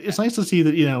 So it's nice to see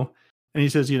that, and he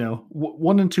says,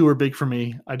 1 and 2 are big for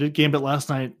me. I did Gambit last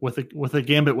night with a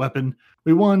Gambit weapon.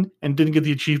 We won and didn't get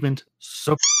the achievement.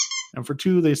 So, and for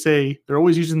 2, they say they're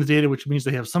always using the data, which means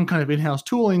they have some kind of in-house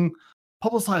tooling.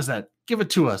 Publicize that. Give it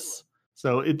to us.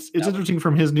 So it's interesting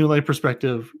from his new life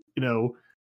perspective.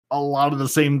 A lot of the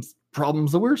same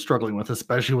problems that we're struggling with,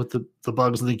 especially with the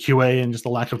bugs and the QA and just the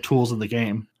lack of tools in the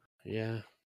game. Yeah.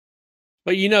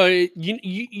 But you know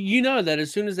that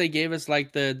as soon as they gave us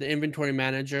like the inventory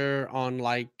manager on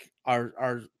like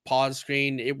our pause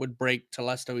screen, it would break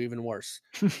Telesto even worse.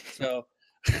 So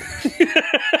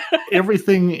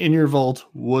everything in your vault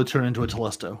would turn into a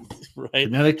Telesto. Right.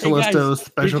 Kinetic Telesto,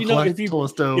 special collect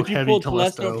Telesto, if you heavy pull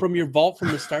Telesto from your vault from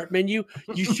the start menu,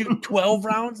 you shoot 12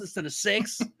 rounds instead of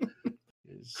 6.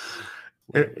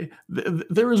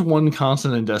 There is one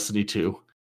constant in Destiny 2.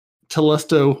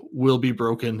 Telesto will be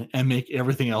broken and make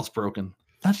everything else broken.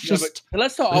 That's just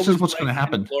what's going to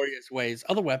happen. Glorious ways.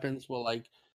 Other weapons will like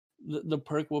the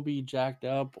perk will be jacked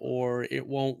up, or it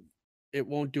won't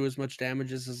do as much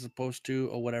damage as it's supposed to,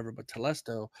 or whatever. But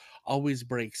Telesto always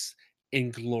breaks in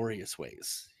glorious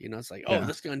ways. It's like,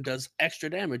 this gun does extra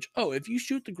damage. Oh, if you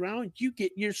shoot the ground, you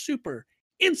get your super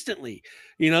instantly.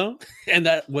 And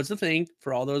that was the thing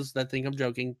for all those that think I'm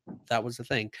joking. That was the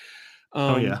thing.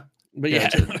 But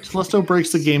Telesto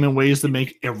breaks the game in ways that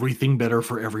make everything better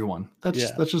for everyone. That's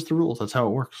just the rules. That's how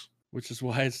it works. Which is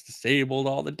why it's disabled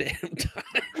all the damn time.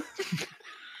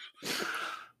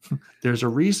 There's a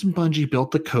reason Bungie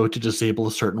built the code to disable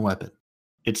a certain weapon.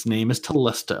 Its name is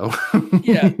Telesto.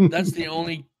 Yeah, that's the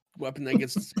only weapon that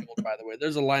gets disabled, by the way.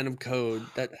 There's a line of code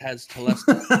that has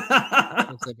Telesto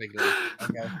specifically.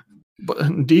 Okay. But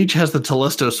Deej has the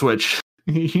Telesto switch.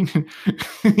 He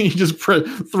just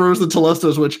throws the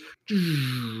Telesto switch.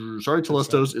 Sorry,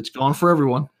 Telestos, it's gone for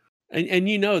everyone. And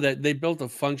that they built a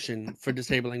function for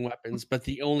disabling weapons, but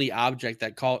the only object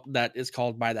that is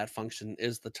called by that function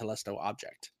is the Telesto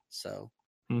object. So,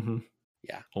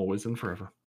 yeah, always and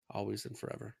forever. Always and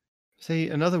forever. See,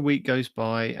 another week goes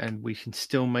by, and we can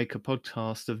still make a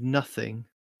podcast of nothing.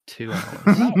 2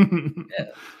 hours. Yeah.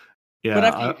 Yeah, But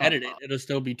after you edit it, it'll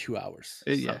still be 2 hours.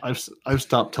 Yeah. I've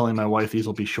stopped telling my wife these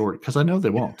will be short because I know they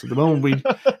won't. The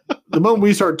moment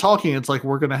we start talking, it's like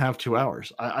we're going to have 2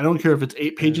 hours. I don't care if it's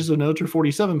 8 pages of notes or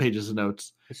 47 pages of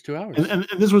notes. It's 2 hours. And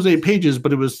this was 8 pages,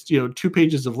 but it was 2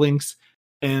 pages of links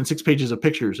and 6 pages of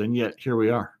pictures, and yet here we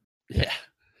are. Yeah.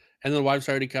 And the wife's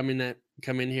already come in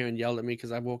here and yelled at me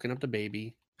because I've woken up the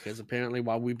baby. Because apparently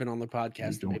while we've been on the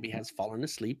podcast, the baby has fallen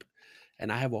asleep,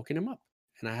 and I have woken him up,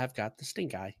 and I have got the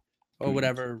stink eye or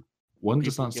whatever. One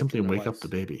does not simply wake up the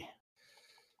baby.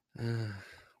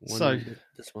 There's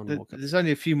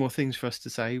only a few more things for us to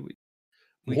say. We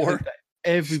More? hope that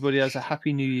everybody has a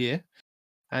happy new year,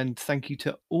 and thank you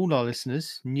to all our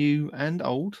listeners, new and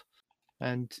old.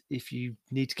 And if you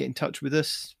need to get in touch with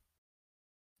us,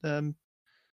 you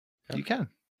can.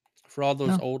 For all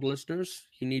those old listeners,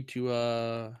 you need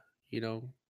to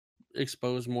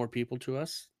expose more people to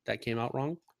us that came out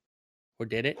wrong or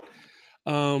did it.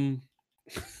 And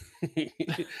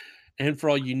for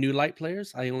all you new light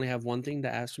players, I only have one thing to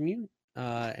ask from you,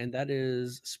 and that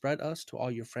is spread us to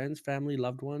all your friends, family,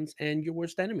 loved ones, and your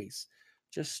worst enemies.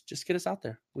 Just get us out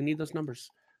there. We need those numbers.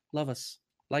 Love us,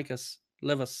 like us,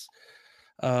 live us.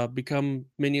 Become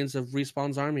minions of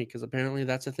Respawn's army, because apparently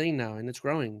that's a thing now and it's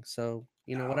growing. So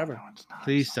whatever.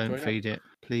 Please don't feed it.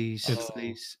 Please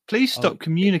stop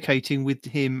communicating with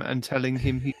him and telling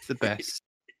him he's the best.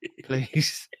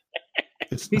 Please.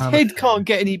 His head can't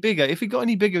get any bigger. If he got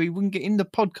any bigger, he wouldn't get in the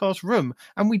podcast room,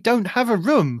 and we don't have a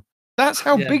room. That's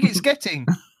how big it's getting.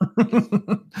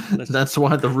 That's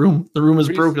why the room is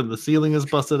broken. The ceiling is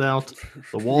busted out.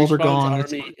 The walls are gone.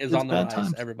 Army is on the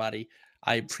rise, everybody.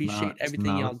 I appreciate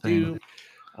everything y'all do.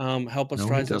 Help us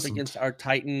rise up against our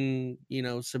Titan,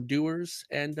 subduers.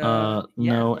 And let's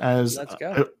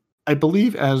go. I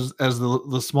believe as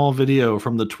the small video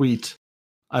from the tweet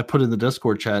I put in the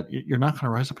Discord chat, you're not going to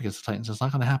rise up against the Titans. It's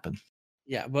not going to happen.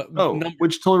 Yeah, but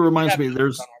which totally reminds me,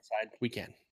 there's on our side. We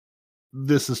can.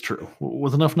 This is true.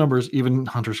 With enough numbers, even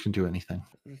hunters can do anything.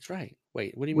 That's right.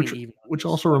 Wait, what do you mean? Even which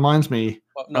also reminds me.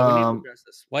 We need to address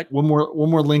this. What? One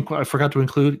more link I forgot to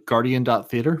include: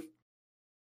 Guardian.theater.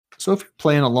 So if you're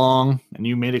playing along and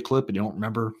you made a clip and you don't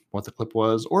remember what the clip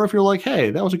was, or if you're like,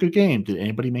 "Hey, that was a good game. Did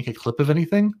anybody make a clip of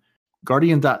anything?"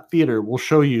 Guardian.theater will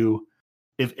show you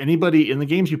if anybody in the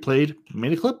games you played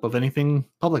made a clip of anything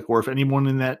public, or if anyone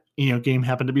in that game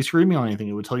happened to be streaming on anything.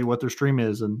 It would tell you what their stream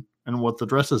is and what the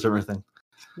dress is and everything.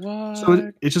 What?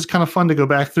 So it's just kind of fun to go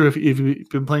back through if you've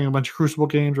been playing a bunch of Crucible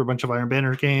games or a bunch of Iron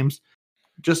Banner games,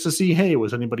 just to see, hey,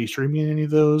 was anybody streaming any of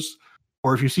those?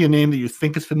 Or if you see a name that you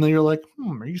think is familiar, like,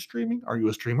 are you streaming? Are you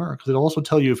a streamer? Because it'll also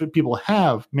tell you if people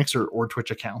have Mixer or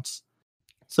Twitch accounts.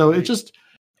 So it just...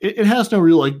 It has no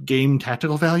real game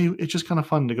tactical value. It's just kind of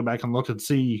fun to go back and look and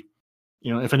see,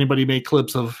 if anybody made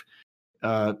clips of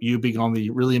you being on the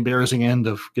really embarrassing end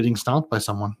of getting stomped by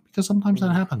someone, because sometimes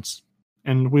that happens,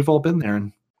 and we've all been there.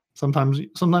 And sometimes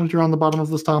you're on the bottom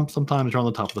of the stomp, sometimes you're on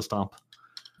the top of the stomp.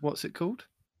 What's it called?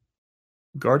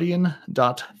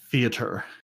 Guardian.theater.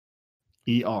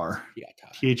 ER.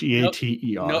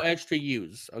 THEATER. No extra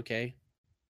U's, okay?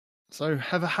 So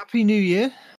have a happy new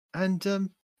year,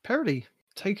 and Perry,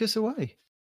 take us away.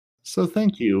 So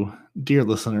thank you, dear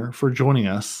listener, for joining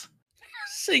us.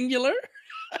 Singular?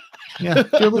 Yeah,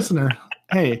 dear listener.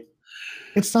 Hey,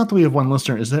 it's not that we have one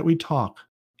listener, it's that we talk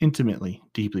intimately,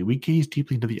 deeply. We gaze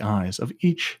deeply into the eyes of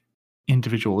each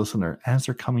individual listener as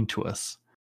they're coming to us.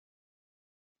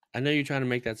 I know you're trying to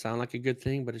make that sound like a good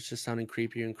thing, but it's just sounding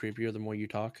creepier and creepier the more you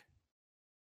talk.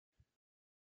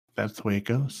 That's the way it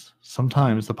goes.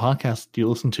 Sometimes the podcast you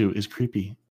listen to is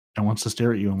creepy and wants to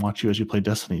stare at you and watch you as you play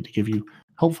Destiny to give you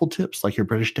helpful tips like your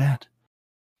British dad.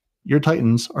 Your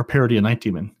Titans are parody a Night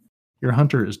Demon. Your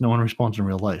Hunter is no one responds in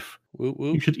real life. Woo,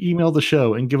 woo. You should email the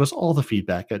show and give us all the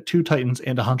feedback at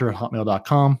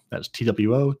 2titansandahunter@hotmail.com. That's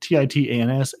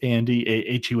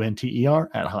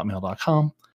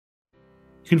TWOTITANSANDAHUNTER@hotmail.com.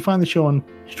 You can find the show on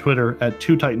Twitter at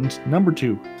 2Titans, number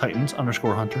 2 Titans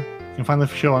 _Hunter. You can find the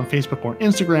show on Facebook or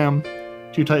Instagram,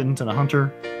 2 Titans and a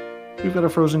Hunter. We've got a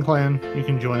Frozen Clan. You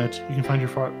can join it. You can find your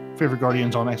favorite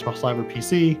Guardians on Xbox Live or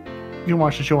PC. You can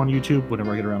watch the show on YouTube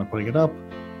whenever I get around to putting it up.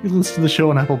 You can listen to the show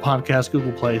on Apple Podcasts,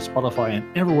 Google Play, Spotify,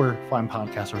 and everywhere fine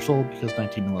podcasts are sold, because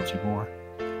 19 loves you more.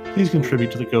 Please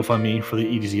contribute to the GoFundMe for the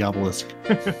EDZ Obelisk.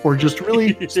 Or just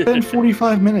really spend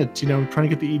 45 minutes, trying to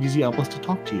get the EDZ Obelisk to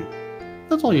talk to you.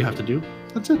 That's all you have to do.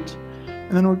 That's it.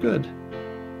 And then we're good.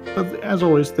 But as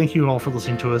always, thank you all for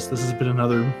listening to us. This has been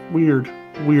another weird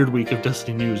week of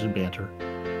Destiny news and banter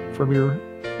from your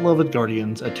beloved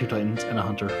Guardians at 2 Titans and a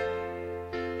Hunter.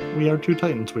 We are 2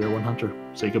 Titans. We are 1 Hunter.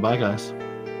 Say goodbye, guys.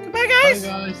 Goodbye, guys.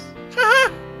 Bye,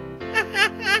 guys.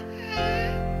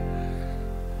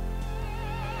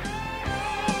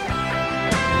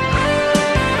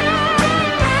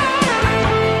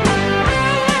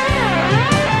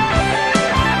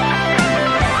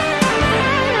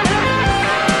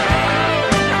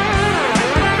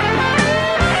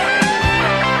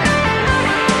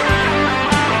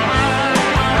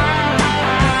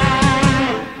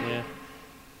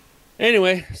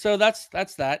 Anyway, so that's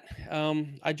that.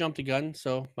 I jumped the gun,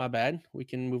 so my bad. We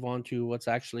can move on to what's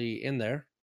actually in there,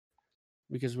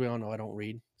 because we all know I don't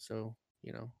read. So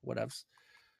whatevs.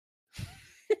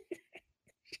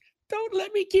 Don't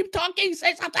let me keep talking.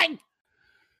 Say something.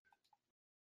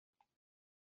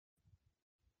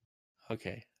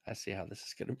 Okay, I see how this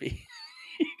is gonna be.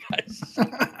 You guys.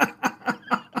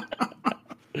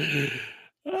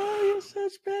 Oh, you're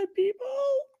such bad people.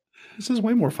 This is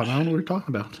way more fun. I don't know what you're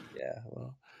talking about. Yeah,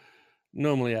 well,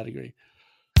 normally I'd agree.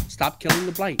 Stop killing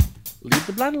the blight. Leave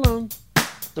the blight alone.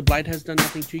 The blight has done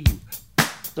nothing to you.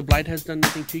 The blight has done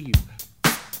nothing to you.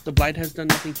 The blight has done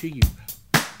nothing to you.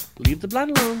 Leave the blight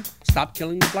alone. Stop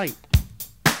killing the blight.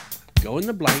 Go in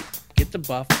the blight. Get the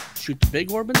buff. Shoot the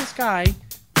big orb in the sky.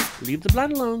 Leave the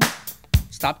blight alone.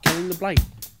 Stop killing the blight.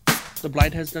 The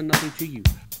blight has done nothing to you.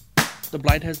 The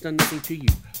blight has done nothing to you.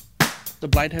 The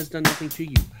blight has done nothing to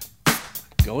you.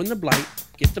 Go in the blight.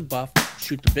 Get the buff.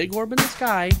 Shoot the big orb in the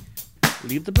sky.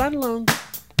 Leave the blight alone.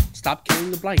 Stop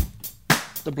killing the blight.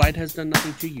 The blight has done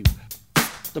nothing to you.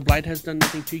 The blight has done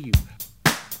nothing to you.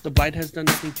 The blight has done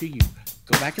nothing to you.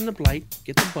 Go back in the blight.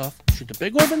 Get the buff. Shoot the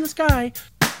big orb in the sky.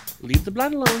 Leave the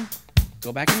blight alone.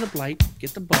 Go back in the blight.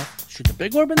 Get the buff. Shoot the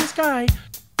big orb in the sky.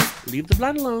 Leave the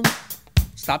blight alone.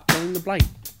 Stop killing the blight.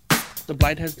 The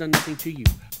blight has done nothing to you.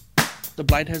 The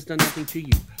blight has done nothing to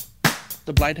you.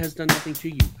 The blight has done nothing to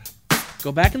you.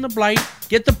 Go back in the blight.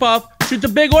 Get the buff. Shoot the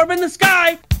big orb in the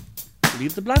sky.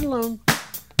 Leave the blight alone.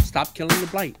 Stop killing the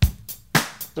blight.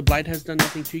 The blight has done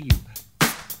nothing to you.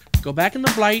 Go back in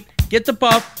the blight. Get the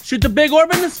buff. Shoot the big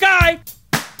orb in the sky.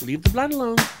 Leave the blight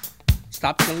alone.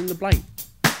 Stop killing the blight.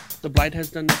 The blight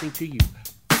has done nothing to you.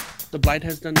 The blight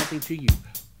has done nothing to you.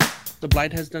 The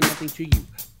blight has done nothing to you.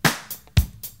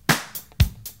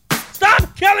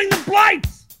 Stop killing the blight!